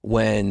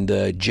when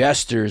the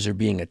jesters are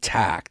being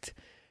attacked.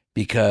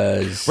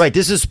 Because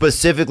this is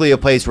specifically a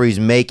place where he's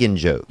making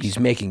jokes. He's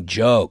making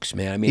jokes,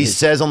 man. I mean, he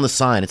says on the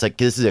sign, it's like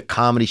this is a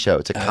comedy show.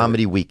 It's a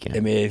comedy weekend. I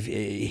mean,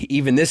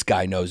 even this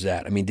guy knows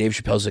that. I mean, Dave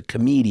Chappelle's a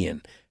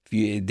comedian.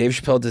 Dave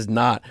Chappelle does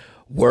not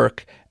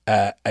work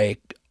at a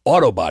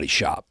auto body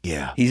shop.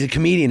 Yeah, he's a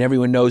comedian.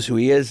 Everyone knows who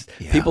he is.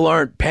 Yeah. People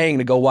aren't paying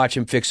to go watch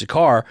him fix a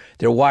car.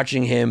 They're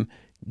watching him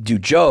do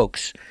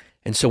jokes.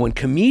 And so when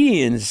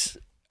comedians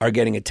are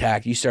getting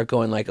attacked, you start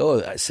going like,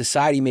 oh,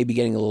 society may be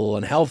getting a little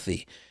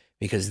unhealthy.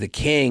 Because the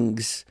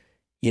kings,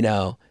 you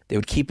know, they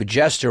would keep a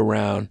jester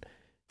around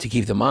to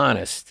keep them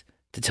honest,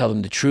 to tell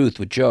them the truth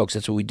with jokes.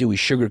 That's what we do. We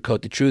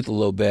sugarcoat the truth a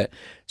little bit.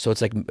 So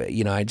it's like,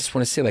 you know, I just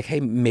want to say like,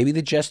 hey, maybe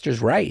the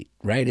jester's right?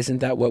 Isn't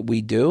that what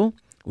we do?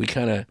 We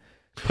kind of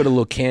put a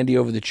little candy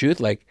over the truth.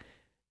 Like,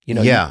 you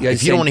know. Yeah,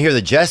 if you don't want to hear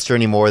the jester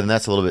anymore, then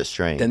that's a little bit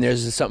strange. Then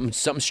there's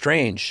something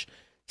strange.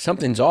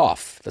 Something's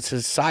off. The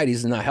society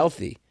is not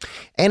healthy.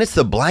 And it's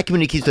the black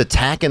community keeps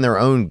attacking their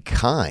own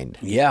kind.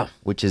 Yeah.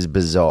 Which is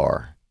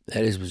bizarre.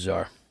 That is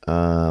bizarre.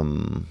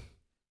 All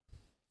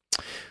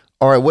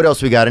right, what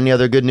else we got? Any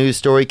other good news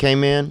story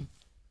came in?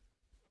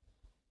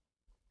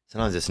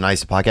 Sometimes it's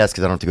nice to podcast because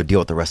I don't have to go deal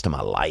with the rest of my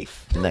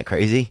life. Isn't that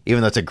crazy?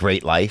 Even though it's a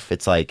great life,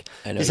 it's like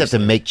you just have to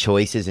make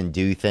choices and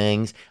do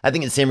things. I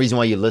think it's the same reason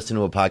why you listen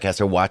to a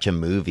podcast or watch a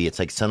movie. It's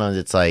like sometimes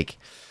it's like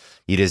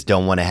you just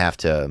don't want to have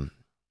to,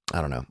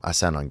 I don't know. I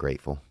sound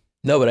ungrateful.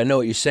 No, but I know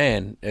what you're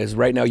saying. As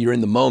right now you're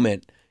in the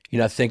moment.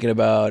 You're not thinking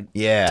about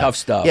tough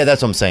stuff. Yeah,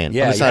 that's what I'm saying.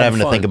 Yeah, I'm just not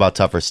having to think about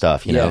tougher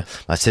stuff. You know,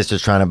 my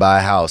sister's trying to buy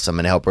a house. I'm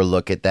going to help her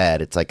look at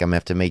that. It's like I'm going to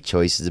have to make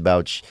choices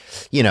about,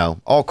 you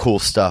know, all cool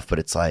stuff. But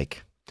it's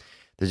like,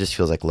 there just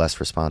feels like less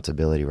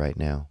responsibility right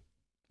now.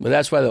 Well,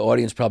 that's why the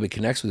audience probably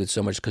connects with it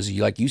so much because,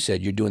 like you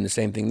said, you're doing the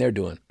same thing they're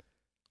doing.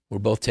 We're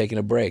both taking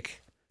a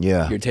break.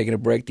 Yeah. You're taking a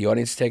break. The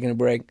audience is taking a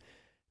break.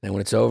 Then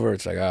when it's over,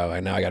 it's like, oh,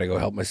 now I got to go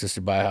help my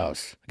sister buy a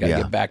house. I got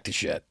to get back to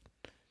shit.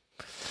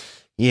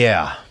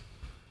 Yeah.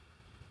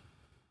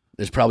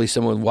 There's probably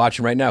someone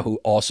watching right now who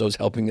also is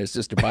helping their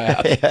sister buy a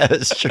house. Yeah,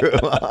 that's true.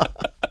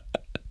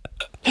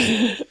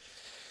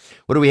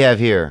 What do we have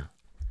here?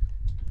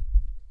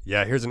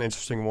 Yeah, here's an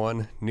interesting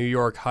one. New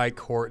York High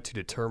Court to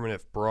determine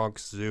if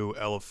Bronx Zoo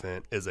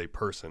elephant is a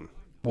person.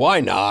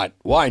 Why not?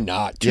 Why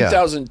not?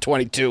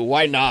 2022,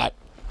 why not?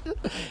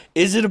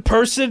 Is it a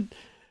person?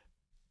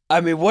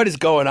 I mean, what is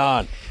going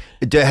on?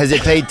 Has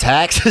it paid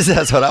taxes?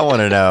 That's what I want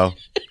to know.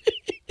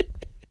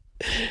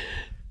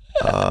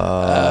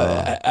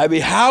 I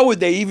mean, how would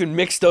they even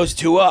mix those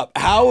two up?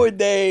 How would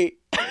they?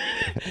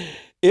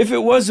 If it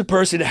was a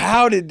person,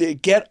 how did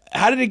it get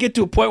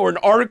to a point where an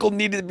article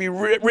needed to be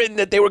written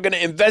that they were going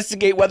to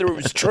investigate whether it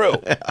was true?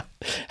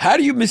 How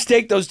do you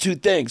mistake those two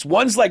things?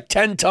 One's like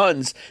 10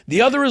 tons.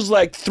 The other is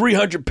like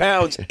 300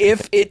 pounds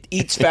if it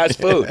eats fast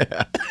food.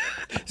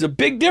 There's a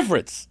big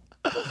difference.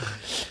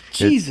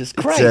 Jesus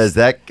Christ. It says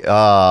that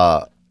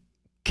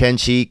can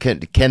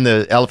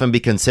the elephant be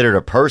considered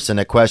a person?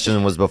 A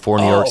question was before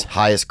New York's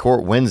highest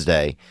court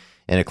Wednesday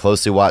in a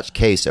closely watched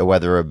case of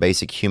whether a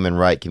basic human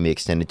right can be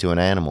extended to an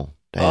animal.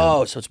 Damn.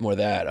 Oh, so it's more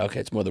that. Okay,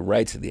 it's more the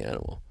rights of the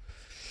animal.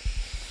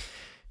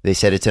 They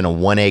said it's in a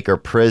 1-acre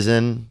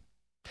prison.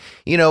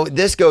 You know,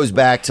 this goes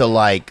back to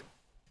like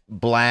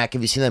Black.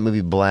 Have you seen that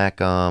movie Black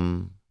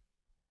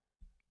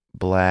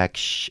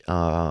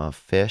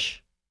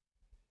Fish?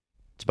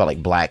 It's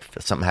about like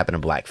something happened to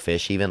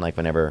blackfish, even like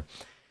whenever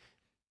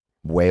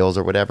whales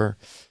or whatever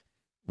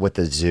with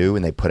the zoo,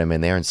 and they put them in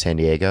there in San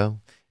Diego,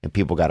 and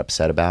people got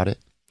upset about it.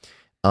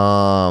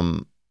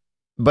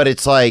 But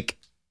it's like,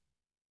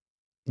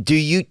 do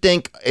you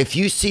think if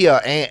you see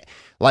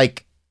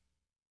like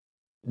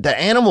the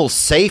animal's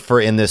safer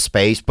in this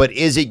space, but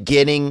is it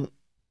getting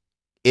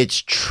its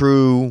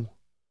true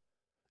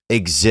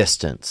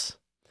existence?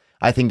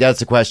 I think that's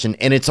the question.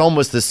 And it's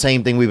almost the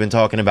same thing we've been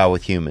talking about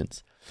with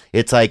humans.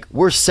 It's like,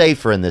 we're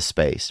safer in this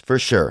space, for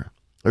sure.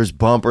 There's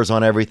bumpers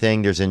on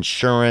everything. There's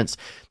insurance.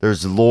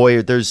 There's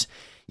lawyers.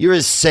 You're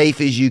as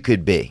safe as you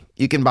could be.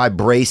 You can buy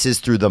braces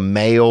through the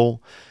mail.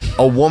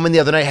 A woman the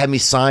other night had me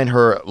sign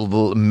her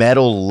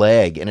metal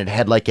leg, and it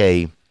had like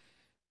a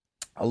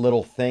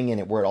little thing in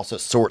it where it also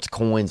sorts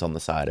coins on the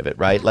side of it,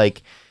 right?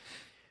 Like,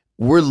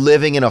 we're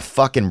living in a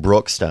fucking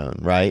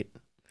Brookstone, right?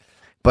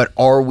 But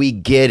are we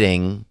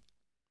getting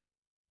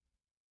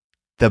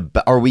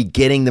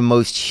the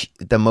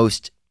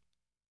most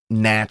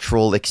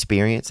natural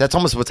experience? That's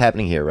almost what's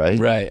happening here, right?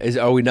 Right.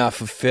 Are we not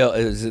fulfilled?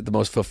 Is it the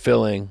most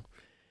fulfilling?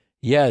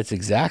 Yeah, it's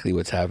exactly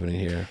what's happening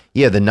here.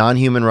 Yeah, the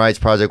Non-Human Rights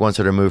Project wants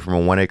her to move from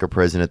a 1-acre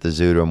prison at the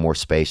zoo to a more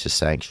spacious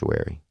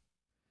sanctuary.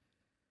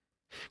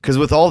 Because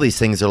with all these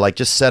things, they're like,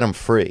 just set them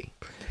free.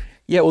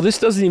 Yeah, well, this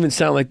doesn't even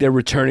sound like they're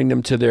returning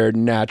them to their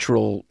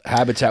natural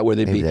habitat where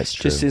they'd Maybe be. that's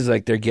true. Just seems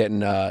like they're getting,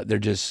 they're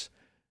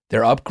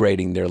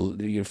upgrading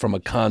their from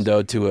a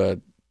condo to a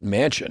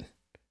mansion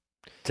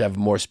to have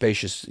more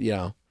spacious, you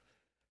know.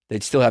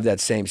 They'd still have that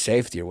same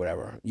safety or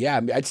whatever. Yeah,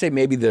 I'd say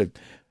maybe the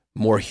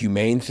more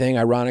humane thing,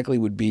 ironically,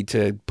 would be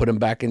to put them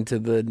back into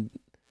the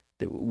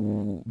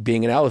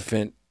being an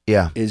elephant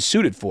is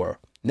suited for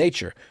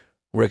nature,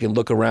 where it can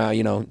look around,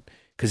 you know,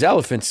 because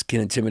elephants can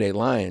intimidate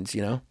lions,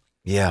 you know?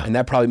 Yeah. And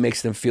that probably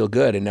makes them feel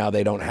good, and now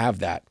they don't have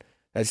that.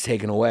 That's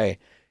taken away.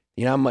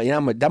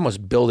 That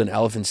must build an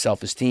elephant's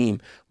self-esteem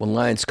when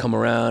lions come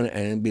around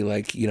and be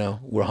like, you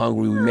know, we're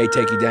hungry, we may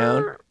take you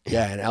down.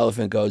 Yeah, an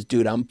elephant goes,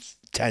 dude, I'm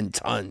 10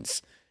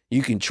 tons.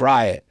 You can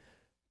try it,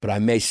 but I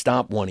may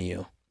stomp one of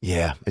you.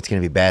 Yeah, it's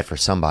going to be bad for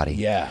somebody.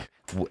 Yeah.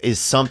 Is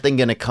something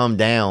going to come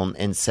down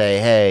and say,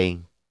 hey,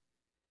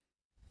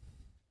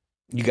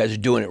 you guys are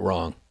doing it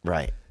wrong.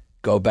 Right.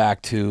 Go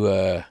back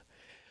to,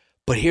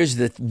 but here's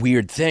the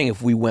weird thing.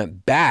 If we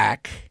went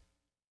back,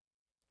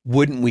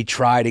 wouldn't we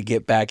try to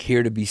get back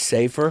here to be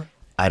safer?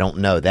 I don't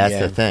know. That's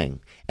the thing.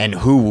 And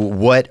who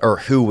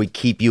would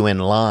keep you in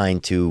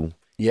line to?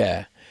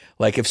 Yeah.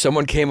 Like if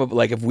someone came up,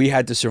 like if we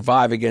had to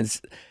survive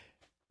against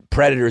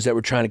predators that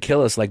were trying to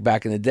kill us, like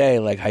back in the day,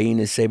 like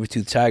hyenas,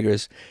 saber-toothed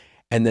tigers,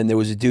 and then there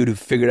was a dude who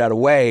figured out a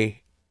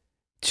way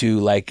to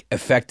like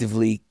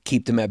effectively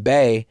keep them at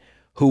bay.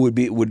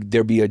 Would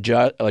there be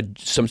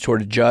some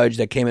sort of judge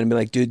that came in and be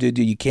like, dude,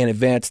 you can't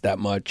advance that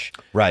much.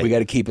 Right. We got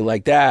to keep it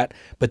like that.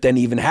 But then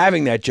even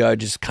having that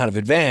judge is kind of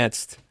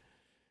advanced.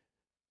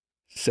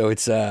 So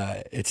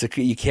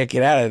you can't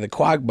get out of the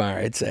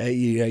quagmire.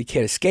 You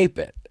can't escape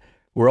it.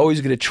 We're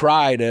always going to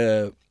try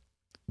to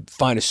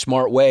find a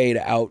smart way to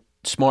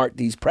outsmart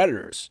these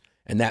predators.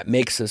 And that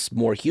makes us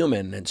more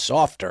human and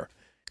softer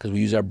because we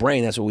use our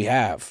brain. That's what we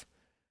have.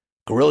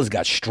 Gorillas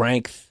got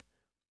strength.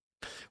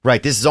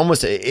 Right. This is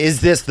almost,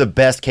 is this the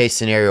best case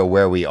scenario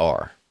where we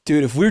are?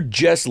 Dude, if we're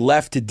just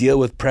left to deal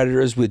with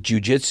predators with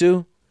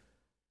jiu-jitsu,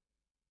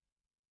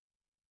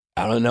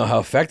 I don't know how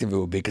effective it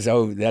would be, because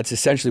that's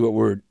essentially what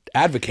we're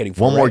advocating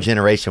for. One more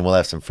generation, we'll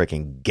have some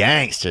freaking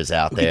gangsters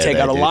out there. Could take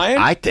out a lion?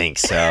 I think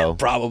so.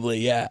 Probably,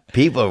 yeah.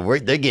 People,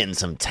 they're getting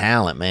some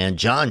talent, man.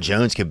 John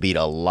Jones could beat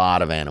a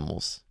lot of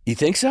animals. You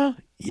think so?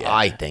 Yeah.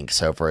 I think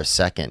so for a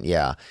second,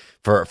 yeah.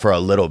 For a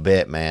little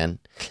bit, man.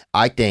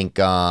 I think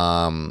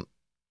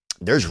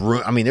there's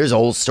room. I mean, there's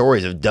old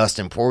stories of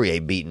Dustin Poirier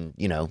beating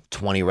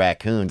 20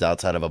 raccoons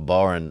outside of a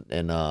bar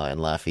in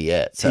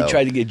Lafayette. So he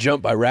tried to get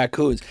jumped by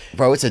raccoons.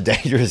 Bro, it's a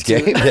dangerous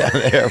game down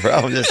there, bro.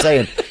 I'm just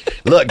saying.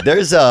 Look,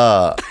 there's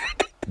a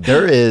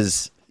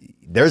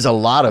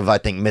lot of, I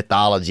think,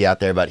 mythology out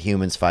there about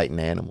humans fighting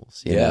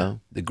animals. You know?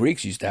 The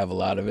Greeks used to have a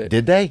lot of it.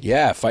 Did they?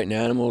 Yeah, fighting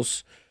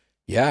animals.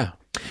 Yeah.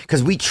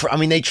 Because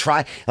they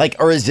try, like,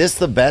 or is this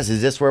the best?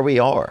 Is this where we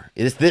are?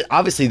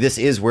 Obviously, this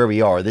is where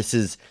we are.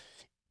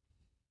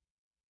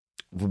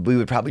 We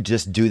would probably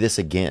just do this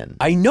again.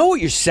 I know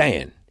what you're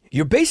saying.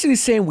 You're basically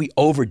saying we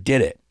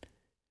overdid it,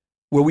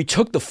 where we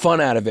took the fun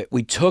out of it.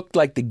 We took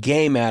like the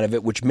game out of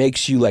it, which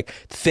makes you like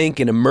think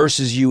and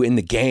immerses you in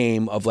the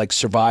game of like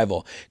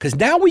survival. Because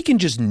now we can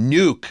just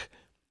nuke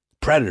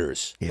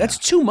predators. Yeah. That's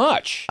too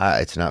much.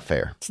 It's not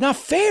fair. It's not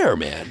fair,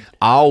 man.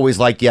 I always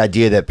like the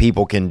idea that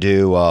people can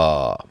do,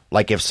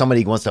 like if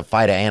somebody wants to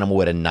fight an animal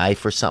with a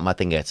knife or something, I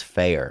think that's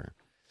fair.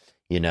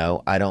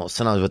 I don't,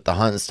 sometimes with the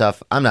hunting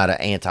stuff, I'm not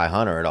an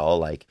anti-hunter at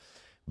all,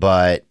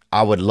 but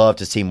I would love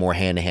to see more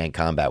hand-to-hand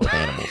combat with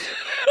animals.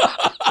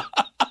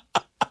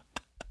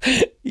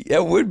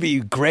 That would be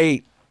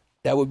great.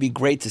 That would be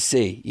great to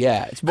see.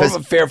 Yeah, it's more of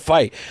a fair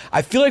fight.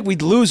 I feel like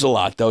we'd lose a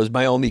lot, though, is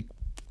my only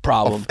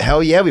problem. Oh,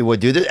 hell yeah, we would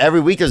do this. Every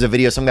week there's a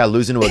video of some guy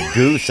losing to a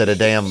goose at a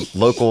damn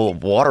local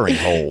watering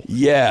hole.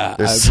 Yeah.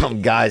 There's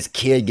some guy's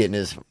kid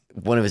getting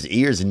one of his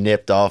ears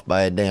nipped off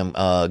by a damn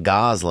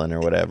goslin or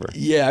whatever.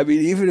 Yeah, I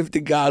mean, even if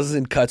the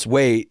goslin cuts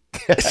weight,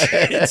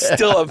 it's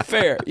still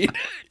unfair.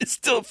 It's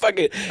still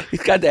fucking,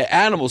 he's got that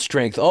animal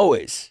strength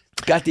always.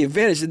 He's got the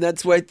advantage, and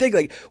that's why I think,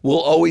 like, we'll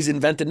always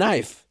invent a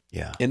knife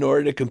in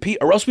order to compete,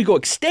 or else we go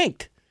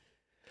extinct.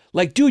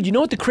 Like, dude, you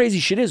know what the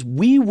crazy shit is?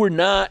 We were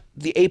not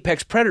the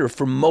apex predator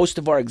for most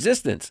of our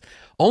existence.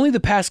 Only the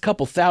past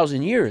couple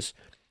thousand years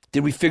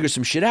did we figure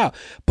some shit out.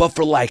 But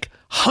for like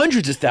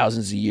hundreds of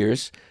thousands of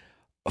years,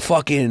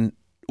 fucking,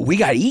 we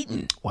got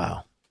eaten.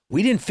 Wow.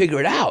 We didn't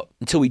figure it out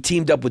until we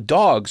teamed up with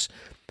dogs.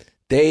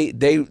 They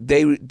ran.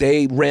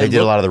 They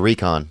did a lot of the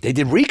recon. They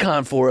did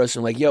recon for us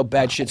and like, yo,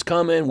 bad shit's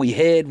coming. We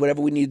hid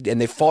whatever we needed,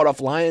 and they fought off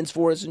lions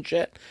for us and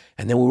shit.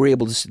 And then we were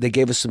able to. They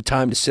gave us some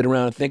time to sit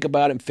around and think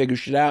about it and figure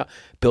shit out.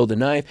 Build a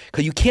knife,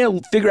 because you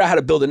can't figure out how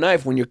to build a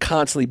knife when you're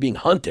constantly being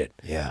hunted.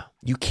 Yeah.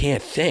 You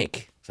can't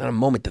think. It's not a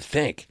moment to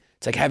think.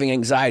 It's like having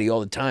anxiety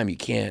all the time. You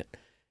can't.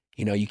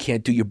 You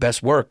can't do your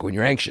best work when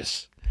you're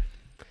anxious.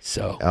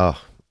 So.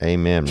 Oh,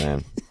 amen,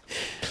 man.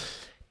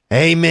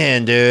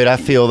 Amen, dude. I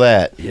feel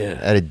that. Yeah.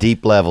 At a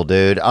deep level,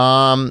 dude.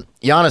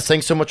 Giannis,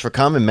 thanks so much for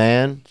coming,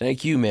 man.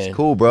 Thank you, man. It's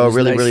cool, bro.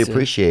 Really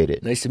appreciate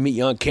it. Nice to meet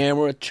you on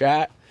camera,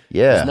 chat.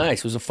 Yeah. It was nice.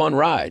 It was a fun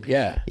ride.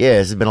 Yeah. Yeah,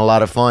 this has been a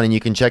lot of fun, and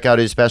you can check out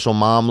his special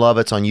Mom Love.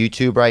 It's on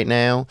YouTube right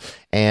now.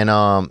 And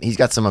he's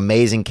got some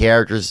amazing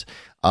characters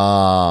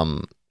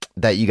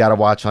that you got to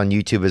watch on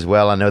YouTube as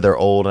well. I know they're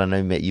old. I know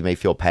you may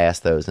feel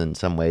past those in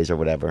some ways or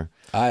whatever.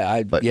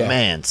 But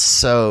man,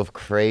 so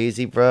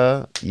crazy,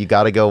 bro. You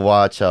got to go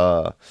watch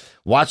some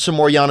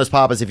more Giannis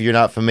Pappas if you're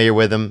not familiar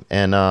with him.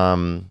 And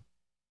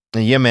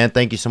yeah, man,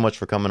 thank you so much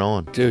for coming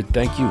on. Dude,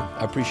 thank you.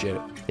 I appreciate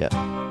it. Yeah.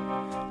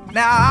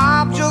 Now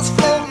I'm just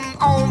floating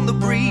on the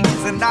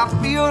breeze, and I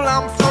feel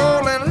I'm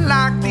falling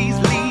like these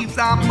leaves.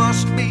 I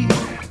must be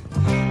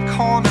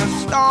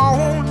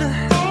cornerstone.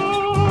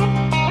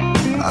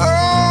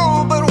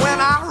 Oh, but when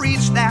I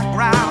reach that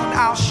ground,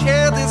 I'll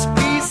share this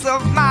peace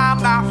of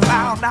mind I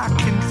found. I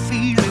can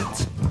feel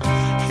it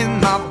in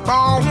my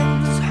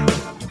bones,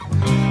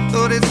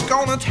 but it's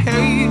gonna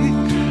take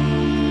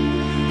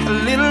a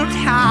little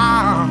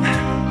time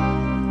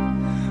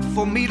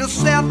for me to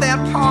set that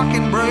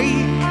parking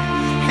brake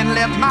and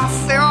let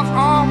myself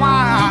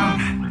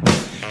unwind.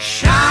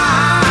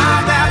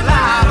 Shine that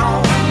light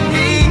on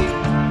me.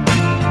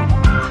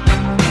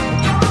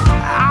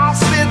 I'll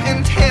sit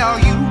and tell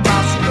you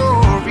my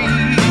stories.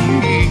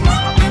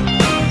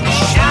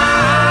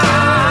 Shine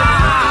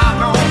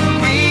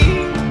on me,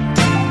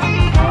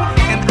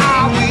 and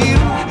I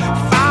will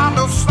find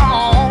a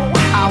song.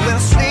 I will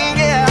sing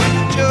it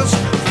just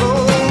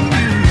for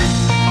you.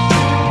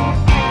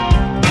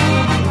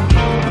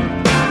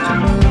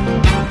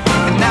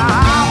 And now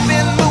I've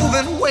been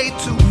moving way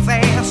too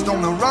fast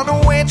on the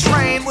runaway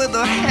train with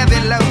a heavy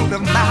load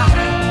of my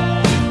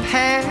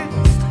past.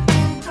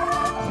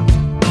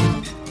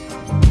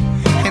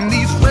 And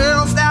these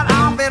rails that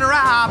I've been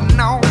riding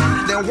on,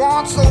 they're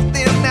worn so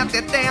thin that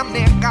they're damn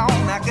near gone.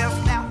 I guess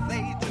now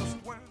they just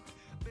weren't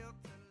built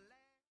to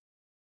last.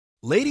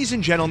 Ladies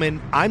and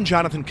gentlemen, I'm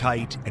Jonathan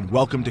Kite, and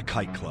welcome to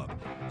Kite Club,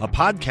 a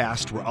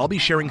podcast where I'll be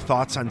sharing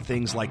thoughts on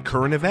things like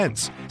current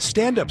events,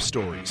 stand-up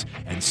stories,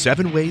 and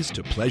 7 ways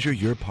to pleasure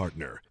your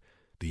partner.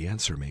 The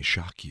answer may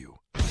shock you.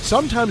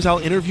 Sometimes I'll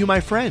interview my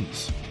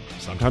friends.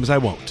 Sometimes I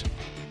won't.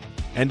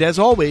 And as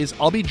always,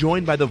 I'll be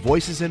joined by the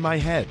voices in my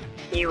head.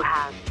 You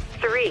have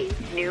 3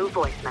 new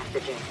voice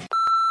messages.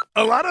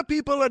 A lot of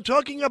people are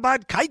talking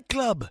about Kite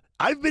Club.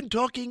 I've been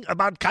talking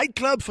about Kite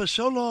Club for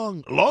so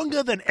long,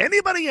 longer than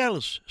anybody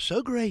else.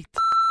 So great.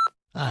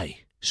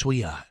 Hey,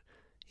 sweetheart,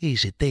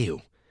 here's the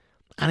deal.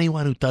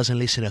 Anyone who doesn't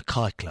listen to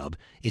Kite Club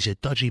is a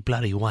dodgy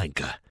bloody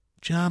wanker.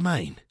 Do you know what I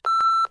mean?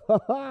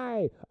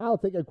 Hi, I'll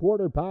take a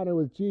quarter pounder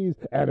with cheese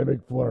and a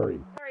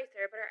McFlurry. Sorry,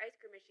 sir, but our ice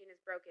cream machine is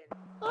broken.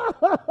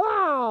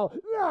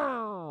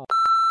 No!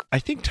 I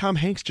think Tom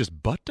Hanks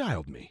just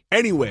butt-dialed me.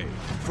 Anyway,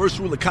 first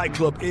rule of Kite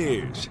Club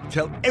is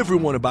tell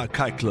everyone about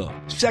Kite Club.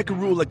 Second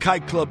rule of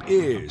Kite Club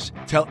is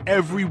tell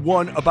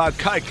everyone about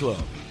Kite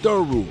Club.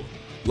 Third rule,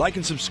 like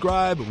and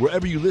subscribe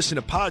wherever you listen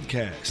to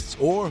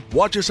podcasts or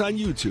watch us on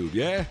YouTube,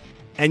 yeah?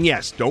 And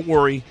yes, don't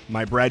worry,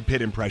 my Brad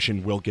Pitt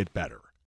impression will get better.